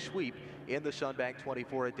 1-2 sweep in the Sunbank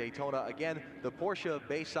 24 at Daytona. Again, the Porsche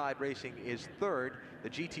Bayside Racing is third. The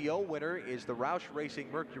GTO winner is the Roush Racing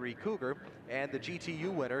Mercury Cougar, and the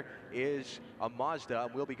GTU winner is a Mazda.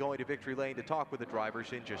 We'll be going to victory lane to talk with the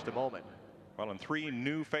drivers in just a moment. Well, and 3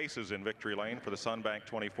 new faces in victory lane for the Sunbank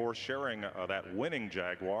 24 sharing that winning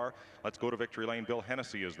Jaguar. Let's go to victory lane. Bill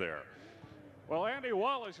Hennessy is there. Well, Andy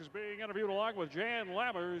Wallace is being interviewed along with Jan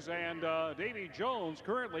Lammers and Davey Jones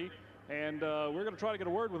currently, and we're going to try to get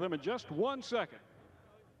a word with him in just 1 second.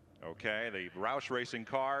 Okay, the Roush Racing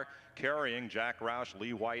car carrying Jack Roush,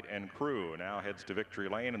 Lee White, and crew now heads to victory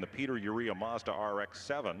lane, and the Peter Urea Mazda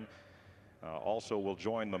RX-7 also will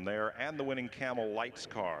join them there, and the winning Camel Lights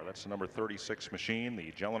car. That's the number 36 machine,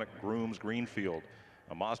 the Jelinek Grooms Greenfield,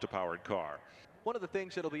 a Mazda-powered car. One of the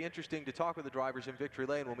things that'll be interesting to talk with the drivers in victory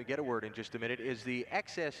lane when we get a word in just a minute is the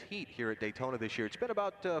excess heat here at Daytona this year. It's been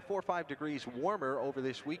about 4 or 5 degrees warmer over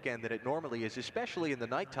this weekend than it normally is, especially in the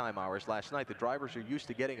nighttime hours. Last night, the drivers are used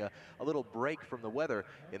to getting a little break from the weather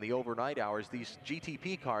in the overnight hours. These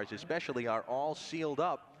GTP cars especially are all sealed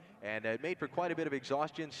up, and it made for quite a bit of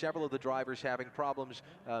exhaustion. Several of the drivers having problems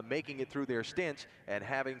making it through their stints and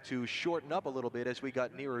having to shorten up a little bit as we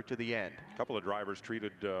got nearer to the end. A couple of drivers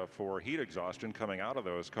treated for heat exhaustion coming out of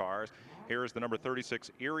those cars. Here's the number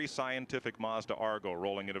 36 Erie Scientific Mazda Argo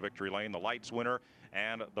rolling into victory lane, the Lights winner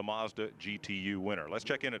and the Mazda GTU winner. Let's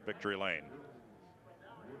check in at victory lane.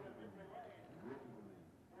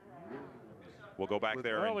 We'll go back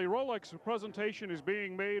there. Well, the Rolex presentation is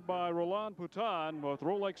being made by Roland Poutin with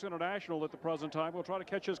Rolex International at the present time. We'll try to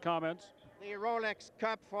catch his comments. The Rolex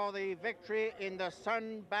Cup for the victory in the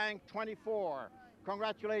Sunbank 24.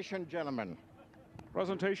 Congratulations, gentlemen.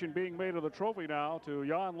 Presentation being made of the trophy now to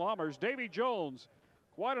Jan Lammers. Davy Jones,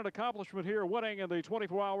 quite an accomplishment here, winning in the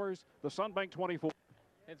 24 hours, the Sunbank 24.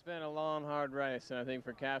 It's been a long, hard race, and I think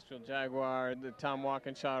for Castrol Jaguar, the Tom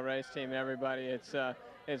Walkinshaw race team, everybody, it's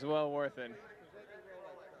well worth it.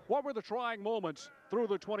 What were the trying moments through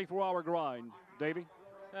the 24-hour grind, Davey?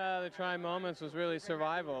 The trying moments was really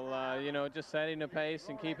survival, you know, just setting the pace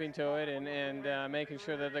and keeping to it and making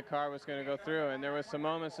sure that the car was going to go through. And there was some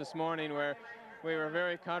moments this morning where we were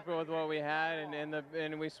very comfortable with what we had,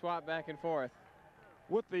 and we swapped back and forth.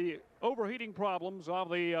 With the overheating problems of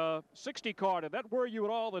the 60 car, did that worry you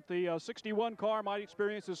at all that the 61 car might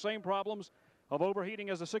experience the same problems of overheating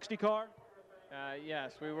as the 60 car?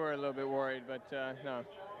 Yes, we were a little bit worried, but no.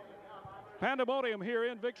 Pandemonium here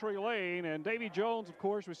in Victory Lane, and Davy Jones, of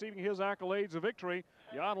course, receiving his accolades of victory.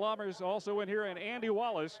 Jan Lammers also in here, and Andy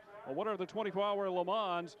Wallace, a winner of the 24-hour Le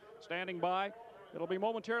Mans, standing by. It'll be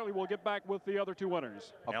momentarily. We'll get back with the other two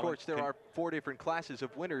winners. Of course, there are 4 different classes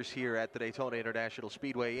of winners here at the Daytona International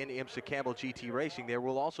Speedway in IMSA Campbell GT Racing. There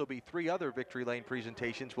will also be 3 other Victory Lane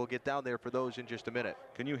presentations. We'll get down there for those in just a minute.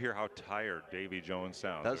 Can you hear how tired Davy Jones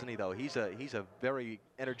sounds? Doesn't he, though? He's a very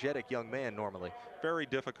energetic young man normally. Very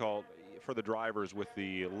difficult for the drivers with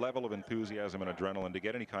the level of enthusiasm and adrenaline to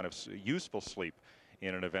get any kind of useful sleep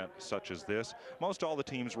in an event such as this. Most all the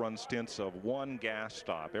teams run stints of 1 gas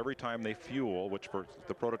stop every time they fuel, which for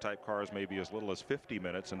the prototype cars may be as little as 50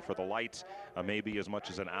 minutes, and for the lights maybe as much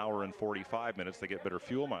as an hour and 45 minutes. They get better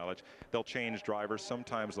fuel mileage. They'll change drivers.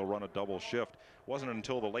 Sometimes they'll run a double shift. Wasn't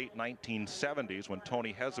until the late 1970s when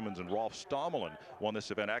Tony Hesemans and Rolf Stommelen won this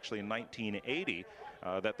event, actually in 1980,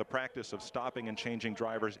 that the practice of stopping and changing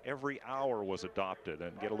drivers every hour was adopted,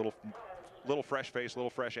 and get a little fresh face, a little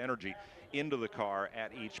fresh energy into the car at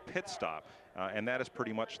each pit stop. And that is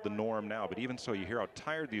pretty much the norm now. But even so, you hear how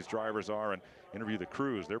tired these drivers are, and interview the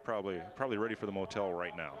crews. They're probably ready for the motel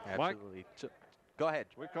right now. Absolutely. So, go ahead.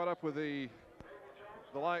 We caught up with the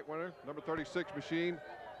light winner, number 36 machine,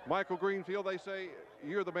 Michael Greenfield. They say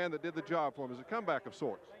you're the man that did the job for him. It's a comeback of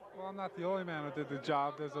sorts. Well, I'm not the only man who did the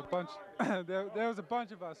job. There's a bunch. there was a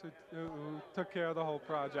bunch of us who took care of the whole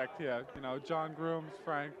project here. You know, John Grooms,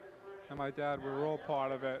 Frank, and my dad. We were all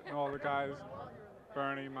part of it, and all the guys,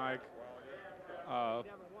 Bernie, Mike,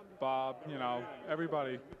 Bob. You know,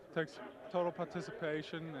 everybody takes total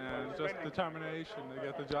participation and just determination to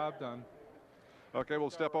get the job done. Okay, we'll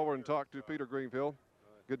step over and talk to Peter Greenfield.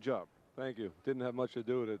 Good job. Thank you. Didn't have much to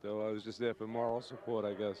do with it, though. I was just there for moral support,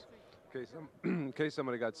 I guess. In case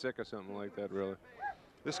somebody got sick or something like that, really.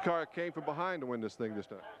 This car came from behind to win this thing this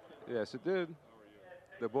time. Yes, it did.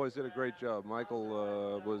 The boys did a great job.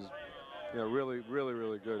 Michael was, you know, really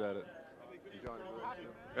good at it.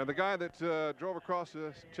 And the guy that drove across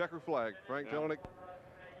the checker flag, Frank Telenik,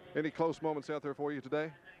 any close moments out there for you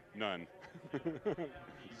today? None.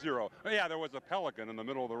 0. Yeah, there was a pelican in the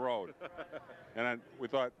middle of the road. And we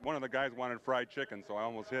thought one of the guys wanted fried chicken, so I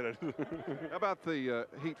almost hit it. How about the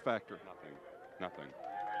heat factor? Nothing.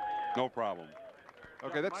 No problem.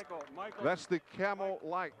 Okay, that's the Camel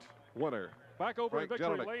Light winner. Back over Frank in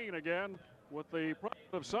Victory Jelinek. Lane again with the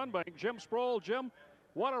president of Sunbank, Jim Sproul. Jim,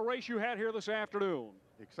 what a race you had here this afternoon.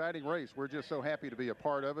 Exciting race. We're just so happy to be a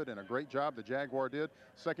part of it, and a great job the Jaguar did.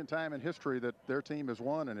 Second time in history that their team has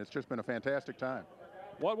won, and it's just been a fantastic time.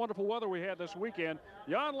 What wonderful weather we had this weekend.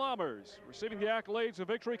 Jan Lammers receiving the accolades of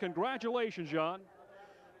victory. Congratulations, Jan.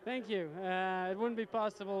 Thank you. It wouldn't be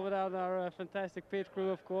possible without our fantastic pit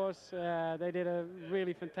crew, of course. They did a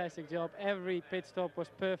really fantastic job. Every pit stop was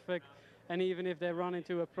perfect, and even if they run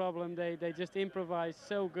into a problem, they just improvised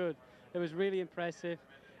so good. It was really impressive.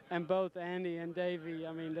 And both Andy and Davey,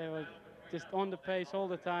 I mean, they were just on the pace all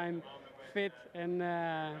the time, fit and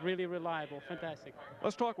really reliable. Fantastic.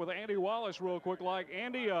 Let's talk with Andy Wallace real quick.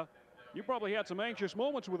 Andy, you probably had some anxious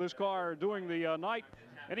moments with this car during the night.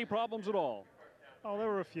 Any problems at all? Oh, there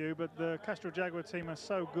were a few, but the Castrol Jaguar team are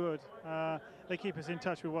so good. They keep us in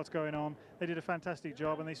touch with what's going on. They did a fantastic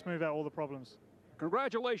job, and they smooth out all the problems.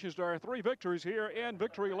 Congratulations to our 3 victories here in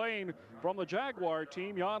Victory Lane from the Jaguar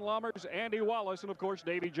team, Jan Lammers, Andy Wallace, and of course,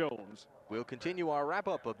 Davy Jones. We'll continue our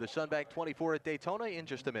wrap-up of the Sunbank 24 at Daytona in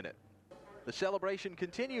just a minute. The celebration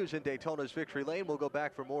continues in Daytona's Victory Lane. We'll go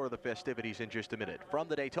back for more of the festivities in just a minute. From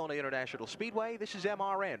the Daytona International Speedway, this is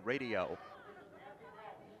MRN Radio.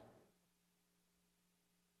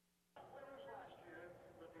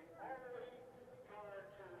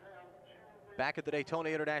 Back at the Daytona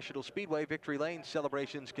International Speedway, Victory Lane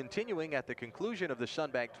celebrations continuing at the conclusion of the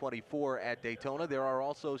Sunbank 24 at Daytona. There are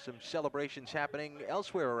also some celebrations happening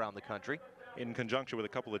elsewhere around the country. In conjunction with a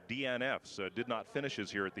couple of DNFs, did not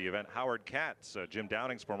finishes here at the event. Howard Katz, Jim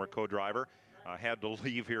Downing's former co-driver, had to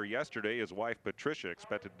leave here yesterday. His wife Patricia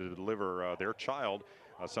expected to deliver their child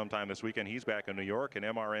sometime this weekend. He's back in New York, and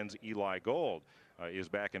MRN's Eli Gold is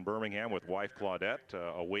back in Birmingham with wife Claudette,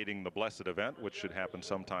 awaiting the blessed event, which should happen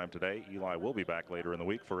sometime today. Eli will be back later in the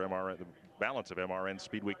week for MRN, the balance of MRN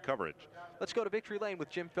Speed Week coverage. Let's go to Victory Lane with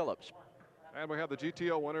Jim Phillips. And we have the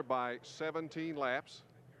GTO winner by 17 laps,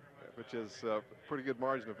 which is a pretty good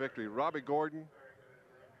margin of victory. Robbie Gordon,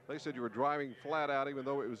 they said you were driving flat out even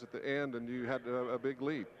though it was at the end and you had a big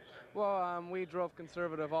lead. Well, we drove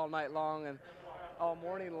conservative all night long and all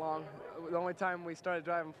morning long. The only time we started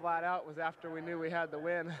driving flat out was after we knew we had the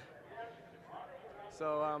win.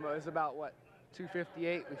 So it was about, what,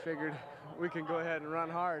 2:58. We figured we can go ahead and run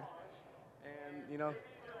hard. And, you know,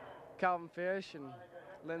 Calvin Fish and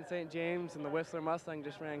Lynn St. James and the Whistler Mustang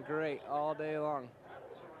just ran great all day long.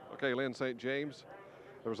 Okay, Lynn St. James,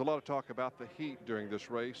 there was a lot of talk about the heat during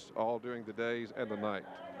this race, all during the days and the night.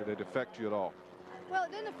 Did it affect you at all? Well,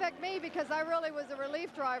 it didn't affect me because I really was a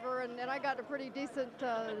relief driver and I got a pretty decent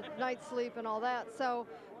night's sleep and all that. So,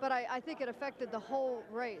 but I think it affected the whole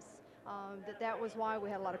race. That was why we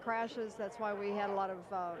had a lot of crashes. That's why we had a lot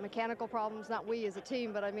of mechanical problems. Not we as a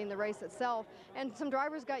team, but I mean the race itself. And some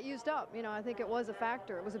drivers got used up. You know, I think it was a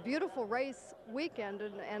factor. It was a beautiful race weekend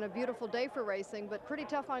and a beautiful day for racing, but pretty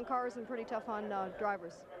tough on cars and pretty tough on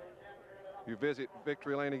drivers. You visit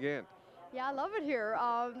Victory Lane again. Yeah, I love it here.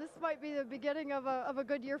 This might be the beginning of a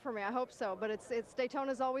good year for me. I hope so. But it's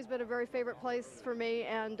Daytona's always been a very favorite place for me,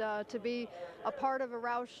 and to be a part of a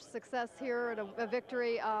Roush success here and a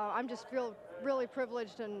victory, I'm just feel really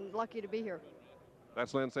privileged and lucky to be here.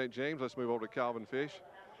 That's Lynn St. James. Let's move over to Calvin Fish.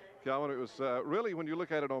 Calvin, it was really, when you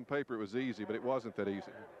look at it on paper, it was easy, but it wasn't that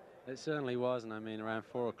easy. It certainly wasn't. I mean, around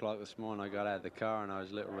 4 o'clock this morning, I got out of the car and I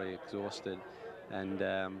was literally exhausted.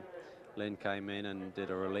 And Lynn came in and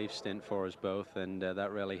did a relief stint for us both, and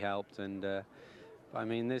that really helped. And I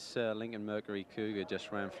mean, this Lincoln Mercury Cougar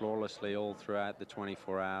just ran flawlessly all throughout the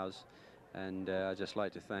 24 hours. And I'd just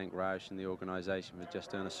like to thank Roush and the organization for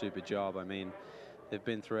just doing a super job. I mean, they've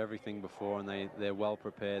been through everything before, and they're well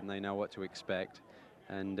prepared and they know what to expect.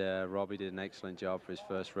 And Robbie did an excellent job for his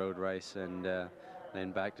first road race, and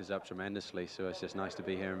then backed us up tremendously. So it's just nice to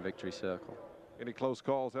be here in Victory Circle. Any close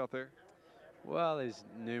calls out there? Well, there's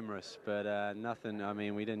numerous, but nothing. I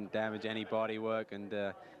mean, we didn't damage any bodywork, and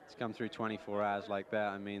to come through 24 hours like that,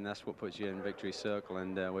 I mean, that's what puts you in Victory Circle,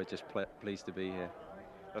 and we're just pleased to be here.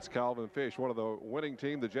 That's Calvin Fish, one of the winning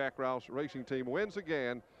team. The Jack Roush Racing Team wins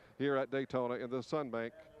again here at Daytona in the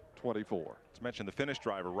Sunbank 24. Let's mention the Finnish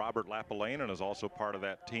driver, Robert Lapalainen, is also part of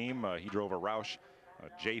that team. He drove a Roush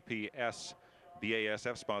JPS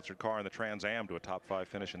BASF sponsored car in the Trans Am to a top 5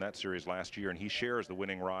 finish in that series last year, and he shares the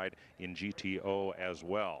winning ride in GTO as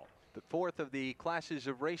well. The fourth of the classes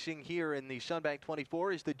of racing here in the Sunbank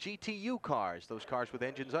 24 is the GTU cars, those cars with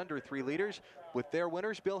engines under 3 liters, with their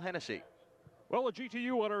winners, Bill Hennessy. Well, the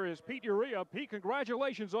GTU winner is Pete Urea. Pete,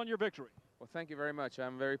 congratulations on your victory. Well, thank you very much.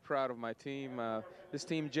 I'm very proud of my team. This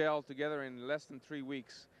team gelled together in less than 3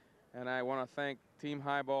 weeks, and I want to thank Team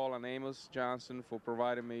Highball and Amos Johnson for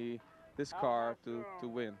providing me this car to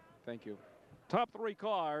win. Thank you. Top 3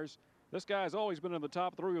 cars. This guy's always been in the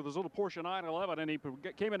top 3 with his little Porsche 911, and he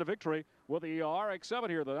came into victory with the RX-7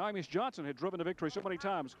 here that Amos Johnson had driven to victory so many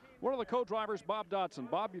times. One of the co-drivers, Bob Dodson.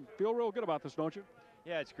 Bob, you feel real good about this, don't you?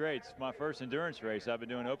 Yeah, it's great. It's my first endurance race. I've been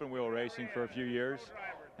doing open wheel racing for a few years,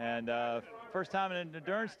 and first time in an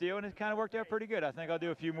endurance deal, and it kind of worked out pretty good. I think I'll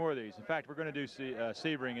do a few more of these. In fact, we're going to do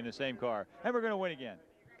Sebring in the same car, and we're going to win again.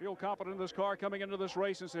 Feel confident in this car coming into this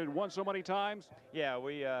race since it had won so many times? Yeah,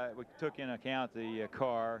 we took into account the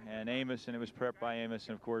car and Amos, and it was prepped by Amos,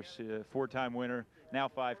 and of course, 4-time winner, now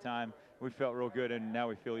 5-time. We felt real good, and now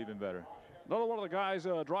we feel even better. Another one of the guys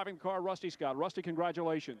driving the car, Rusty Scott. Rusty,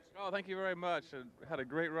 congratulations. Oh, thank you very much. I had a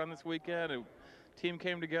great run this weekend. The team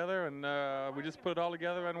came together, and we just put it all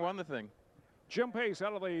together and won the thing. Jim Pace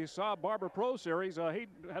out of the Saab Barber Pro Series. He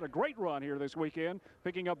had a great run here this weekend,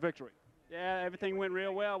 picking up victory. Yeah, everything went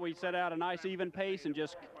real well. We set out a nice even pace and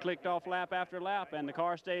just clicked off lap after lap, and the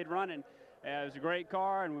car stayed running. It was a great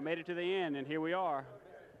car, and we made it to the end, and here we are.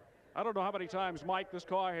 I don't know how many times, Mike, this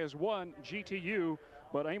car has won GTU,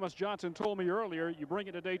 but Amos Johnson told me earlier, you bring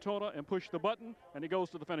it to Daytona and push the button, and it goes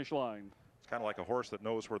to the finish line. It's kind of like a horse that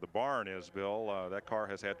knows where the barn is, Bill. That car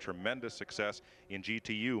has had tremendous success in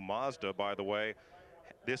GTU. Mazda, by the way,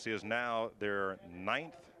 this is now their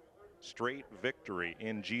 9th straight victory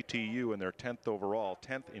in GTU and their 10th overall,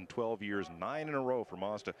 10th in 12 years, 9 in a row for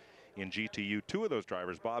Mazda in GTU. 2 of those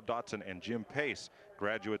drivers, Bob Dodson and Jim Pace,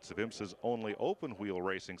 graduates of IMSA's only open wheel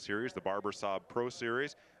racing series, the Barber Saab Pro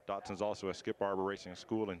Series. Dotson's also a Skip Barber Racing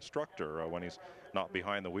School instructor when he's not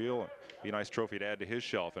behind the wheel. Be a nice trophy to add to his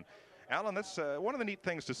shelf. And Alan, that's one of the neat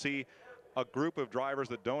things to see a group of drivers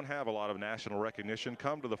that don't have a lot of national recognition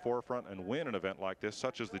come to the forefront and win an event like this,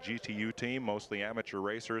 such as the GTU team, mostly amateur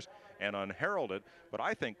racers and unheralded. But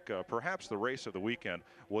I think perhaps the race of the weekend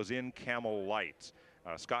was in Camel Lights.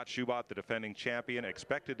 Scott Schubot, the defending champion,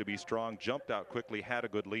 expected to be strong, jumped out quickly, had a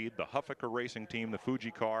good lead. The Huffaker Racing team, the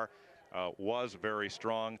Fuji car, was very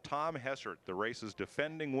strong. Tom Hessert, the race's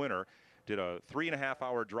defending winner, did a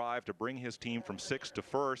 3.5-hour drive to bring his team from 6th to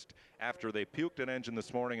 1st after they puked an engine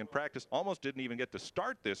this morning in practice. Almost didn't even get to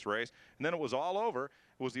start this race, and then it was all over.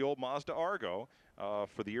 It was the old Mazda Argo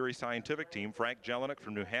for the Erie Scientific team. Frank Jelinek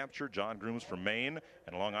from New Hampshire, John Grooms from Maine,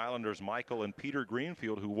 and Long Islanders Michael and Peter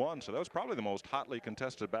Greenfield who won. So that was probably the most hotly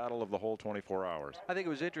contested battle of the whole 24 hours. I think it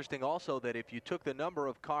was interesting also that if you took the number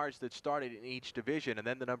of cars that started in each division and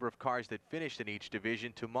then the number of cars that finished in each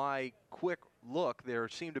division, to my quick look, there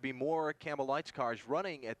seemed to be more Camel Lights cars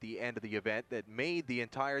running at the end of the event that made the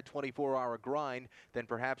entire 24-hour grind than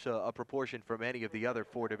perhaps a proportion from any of the other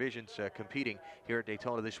 4 divisions competing here at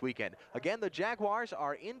Daytona this weekend. Again, the Jaguars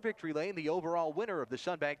are in victory lane, the overall winner of the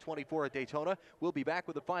Sunbank 24 at Daytona. We'll be back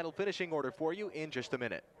with the final finishing order for you in just a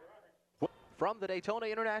minute. From the Daytona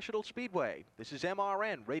International Speedway, this is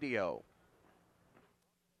MRN Radio.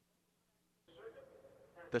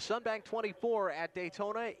 The Sunbank 24 at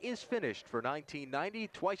Daytona is finished for 1990,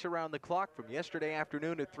 twice around the clock from yesterday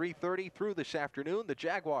afternoon at 3:30 through this afternoon. The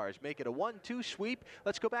Jaguars make it a 1-2 sweep.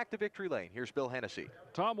 Let's go back to victory lane. Here's Bill Hennessy.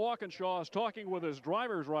 Tom Walkinshaw is talking with his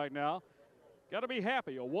drivers right now. Got to be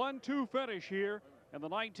happy. A 1-2 finish here in the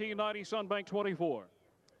 1990 Sunbank 24.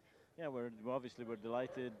 Yeah, we're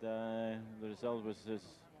delighted. The result was as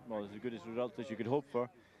good a result as you could hope for.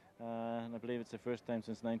 And I believe it's the first time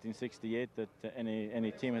since 1968 that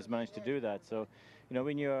any team has managed to do that. So, you know,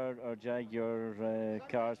 we knew our Jaguar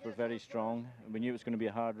cars were very strong. We knew it was going to be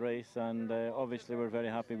a hard race, and obviously we're very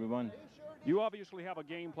happy we won. You obviously have a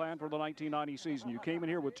game plan for the 1990 season. You came in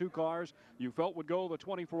here with 2 cars you felt would go the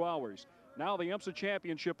 24 hours. Now the IMSA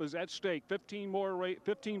Championship is at stake. 15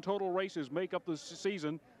 total races make up the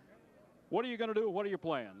season. What are you going to do? What are your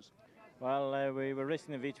plans? Well, we were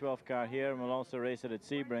racing the V12 car here, and we'll also race it at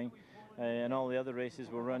Sebring. And all the other races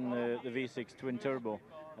will run the V6 twin turbo.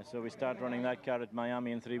 So we start running that car at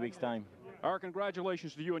Miami in 3 weeks' time. Our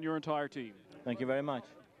congratulations to you and your entire team. Thank you very much.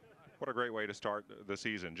 What a great way to start the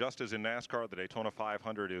season. Just as in NASCAR, the Daytona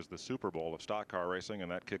 500 is the Super Bowl of stock car racing, and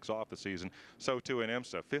that kicks off the season. So too in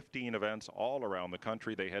IMSA. 15 events all around the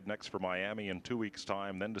country. They head next for Miami in 2 weeks'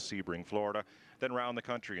 time, then to Sebring, Florida, then around the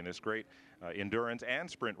country in this great endurance and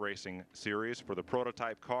sprint racing series. For the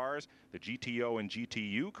prototype cars, the GTO and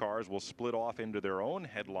GTU cars will split off into their own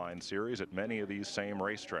headline series at many of these same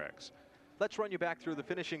racetracks. Let's run you back through the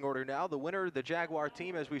finishing order now. The winner, the Jaguar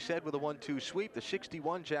team, as we said, with a 1-2 sweep. The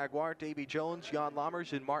 61 Jaguar, Davy Jones, Jan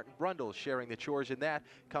Lammers, and Martin Brundle sharing the chores in that,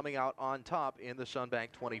 coming out on top in the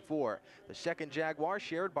Sunbank 24. The second Jaguar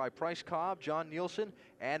shared by Price Cobb, John Nielsen,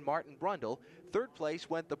 and Martin Brundle. Third place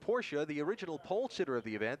went the Porsche, the original pole sitter of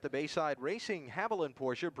the event, the Bayside Racing Haviland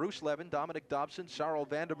Porsche. Bruce Levin, Dominic Dobson, Sarl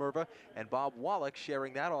Vandermerve, and Bob Wallach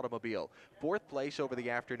sharing that automobile. Fourth place over the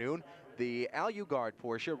afternoon, the Alugard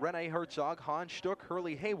Porsche, Rene Herzog, Hans Stuck,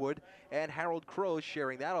 Hurley Haywood, and Harold Crowe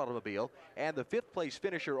sharing that automobile. And the 5th place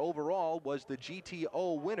finisher overall was the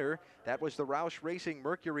GTO winner. That was the Roush Racing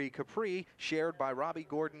Mercury Capri, shared by Robbie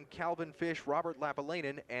Gordon, Calvin Fish, Robert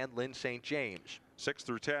Lapalainen, and Lynn St. James. 6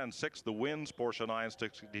 through 10, 6th the Wins Porsche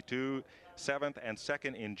 962, 7th and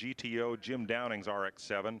 2nd in GTO Jim Downing's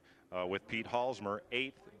RX-7 with Pete Halsmer.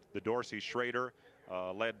 8th the Dorsey Schrader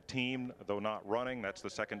led team, though not running. That's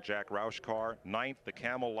the second Jack Roush car. 9th the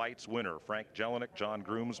Camel Lights winner, Frank Jelinek, John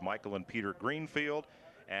Grooms, Michael and Peter Greenfield.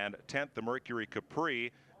 And 10th the Mercury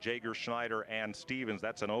Capri, Jaeger, Schneider, and Stevens.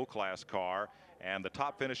 That's an O-class car. And the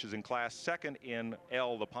top finishes in class. 2nd in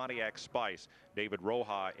L, the Pontiac Spice, David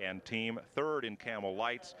Roja and team. 3rd in Camel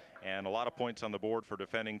Lights, and a lot of points on the board for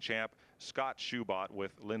defending champ Scott Schubot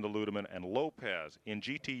with Linda Ludeman and Lopez. In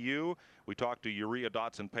GTU, we talked to Urea,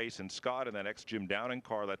 Dotson, Pace, and Scott in that ex-Jim Downing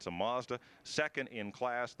car. That's a Mazda. 2nd in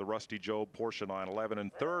class, the Rusty Job Porsche 911.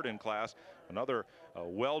 And 3rd in class, another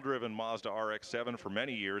well-driven Mazda RX-7 for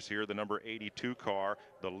many years here, the number 82 car,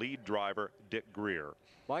 the lead driver, Dick Greer.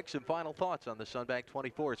 Mike, some final thoughts on the Sunbank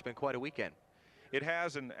 24. It's been quite a weekend. It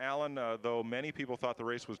has, and Alan, though many people thought the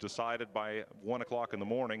race was decided by 1 o'clock in the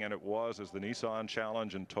morning, and it was, as the Nissan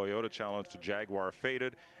Challenge and Toyota Challenge to Jaguar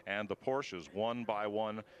faded, and the Porsches, one by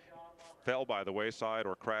one, fell by the wayside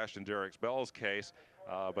or crashed in Derek Bell's case.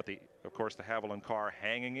 But of course, the Haviland car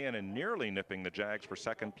hanging in and nearly nipping the Jags for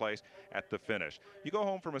second place at the finish. You go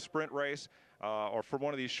home from a sprint race or from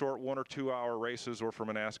one of these short 1 or 2 hour races or from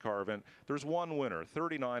a NASCAR event, there's one winner.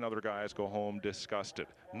 39 other guys go home disgusted.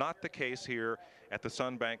 Not the case here at the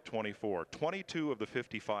Sunbank 24. 22 of the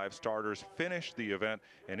 55 starters finished the event,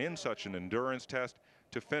 and in such an endurance test,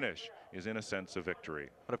 to finish is in a sense a victory.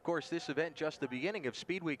 But of course, this event just the beginning of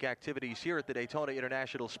Speed Week activities here at the Daytona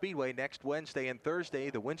International Speedway. Next Wednesday and Thursday,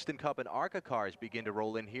 the Winston Cup and ARCA cars begin to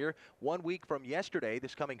roll in here. 1 week from yesterday,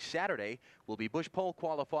 this coming Saturday, will be Busch Pole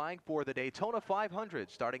qualifying for the Daytona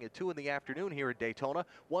 500, starting at 2 in the afternoon here at Daytona.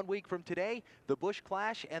 1 week from today, the Busch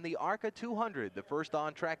Clash and the ARCA 200, the first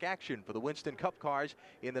on-track action for the Winston Cup cars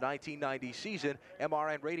in the 1990 season.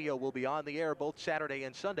 MRN Radio will be on the air both Saturday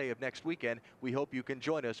and Sunday of next weekend. We hope you can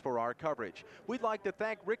join us for our coverage. We'd like to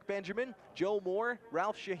thank Rick Benjamin, Joe Moore,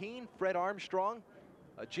 Ralph Shaheen, Fred Armstrong,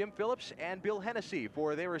 Jim Phillips, and Bill Hennessy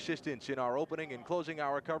for their assistance in our opening and closing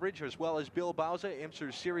hour coverage, as well as Bill Bauza,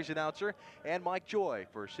 IMSA's series announcer, and Mike Joy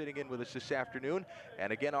for sitting in with us this afternoon.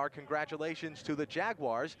 And again, our congratulations to the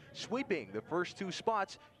Jaguars, sweeping the first 2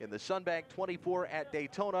 spots in the Sunbank 24 at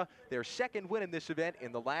Daytona, their second win in this event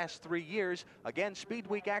in the last 3 years. Again, Speed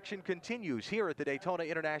Week action continues here at the Daytona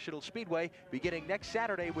International Speedway, beginning next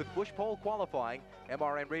Saturday with Busch Pole qualifying.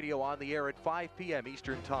 MRN Radio on the air at 5 p.m.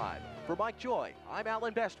 Eastern Time. For Mike Joy, I'm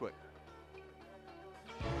Alan Bestwick.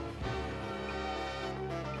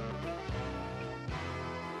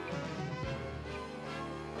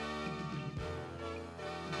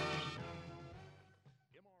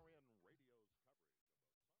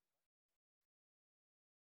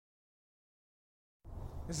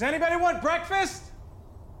 Does anybody want breakfast?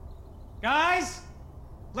 Guys,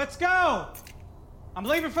 let's go. I'm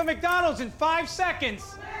leaving for McDonald's in 5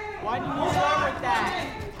 seconds. Why didn't you start with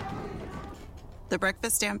that? The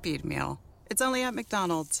Breakfast Stampede Meal. It's only at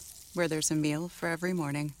McDonald's, where there's a meal for every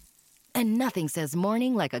morning. And nothing says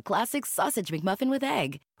morning like a classic sausage McMuffin with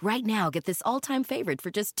egg. Right now, get this all-time favorite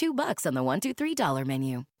for just $2 on the $1, $2, $3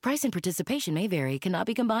 menu. Price and participation may vary. Cannot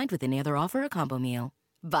be combined with any other offer or combo meal.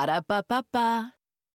 Ba-da-ba-ba-ba.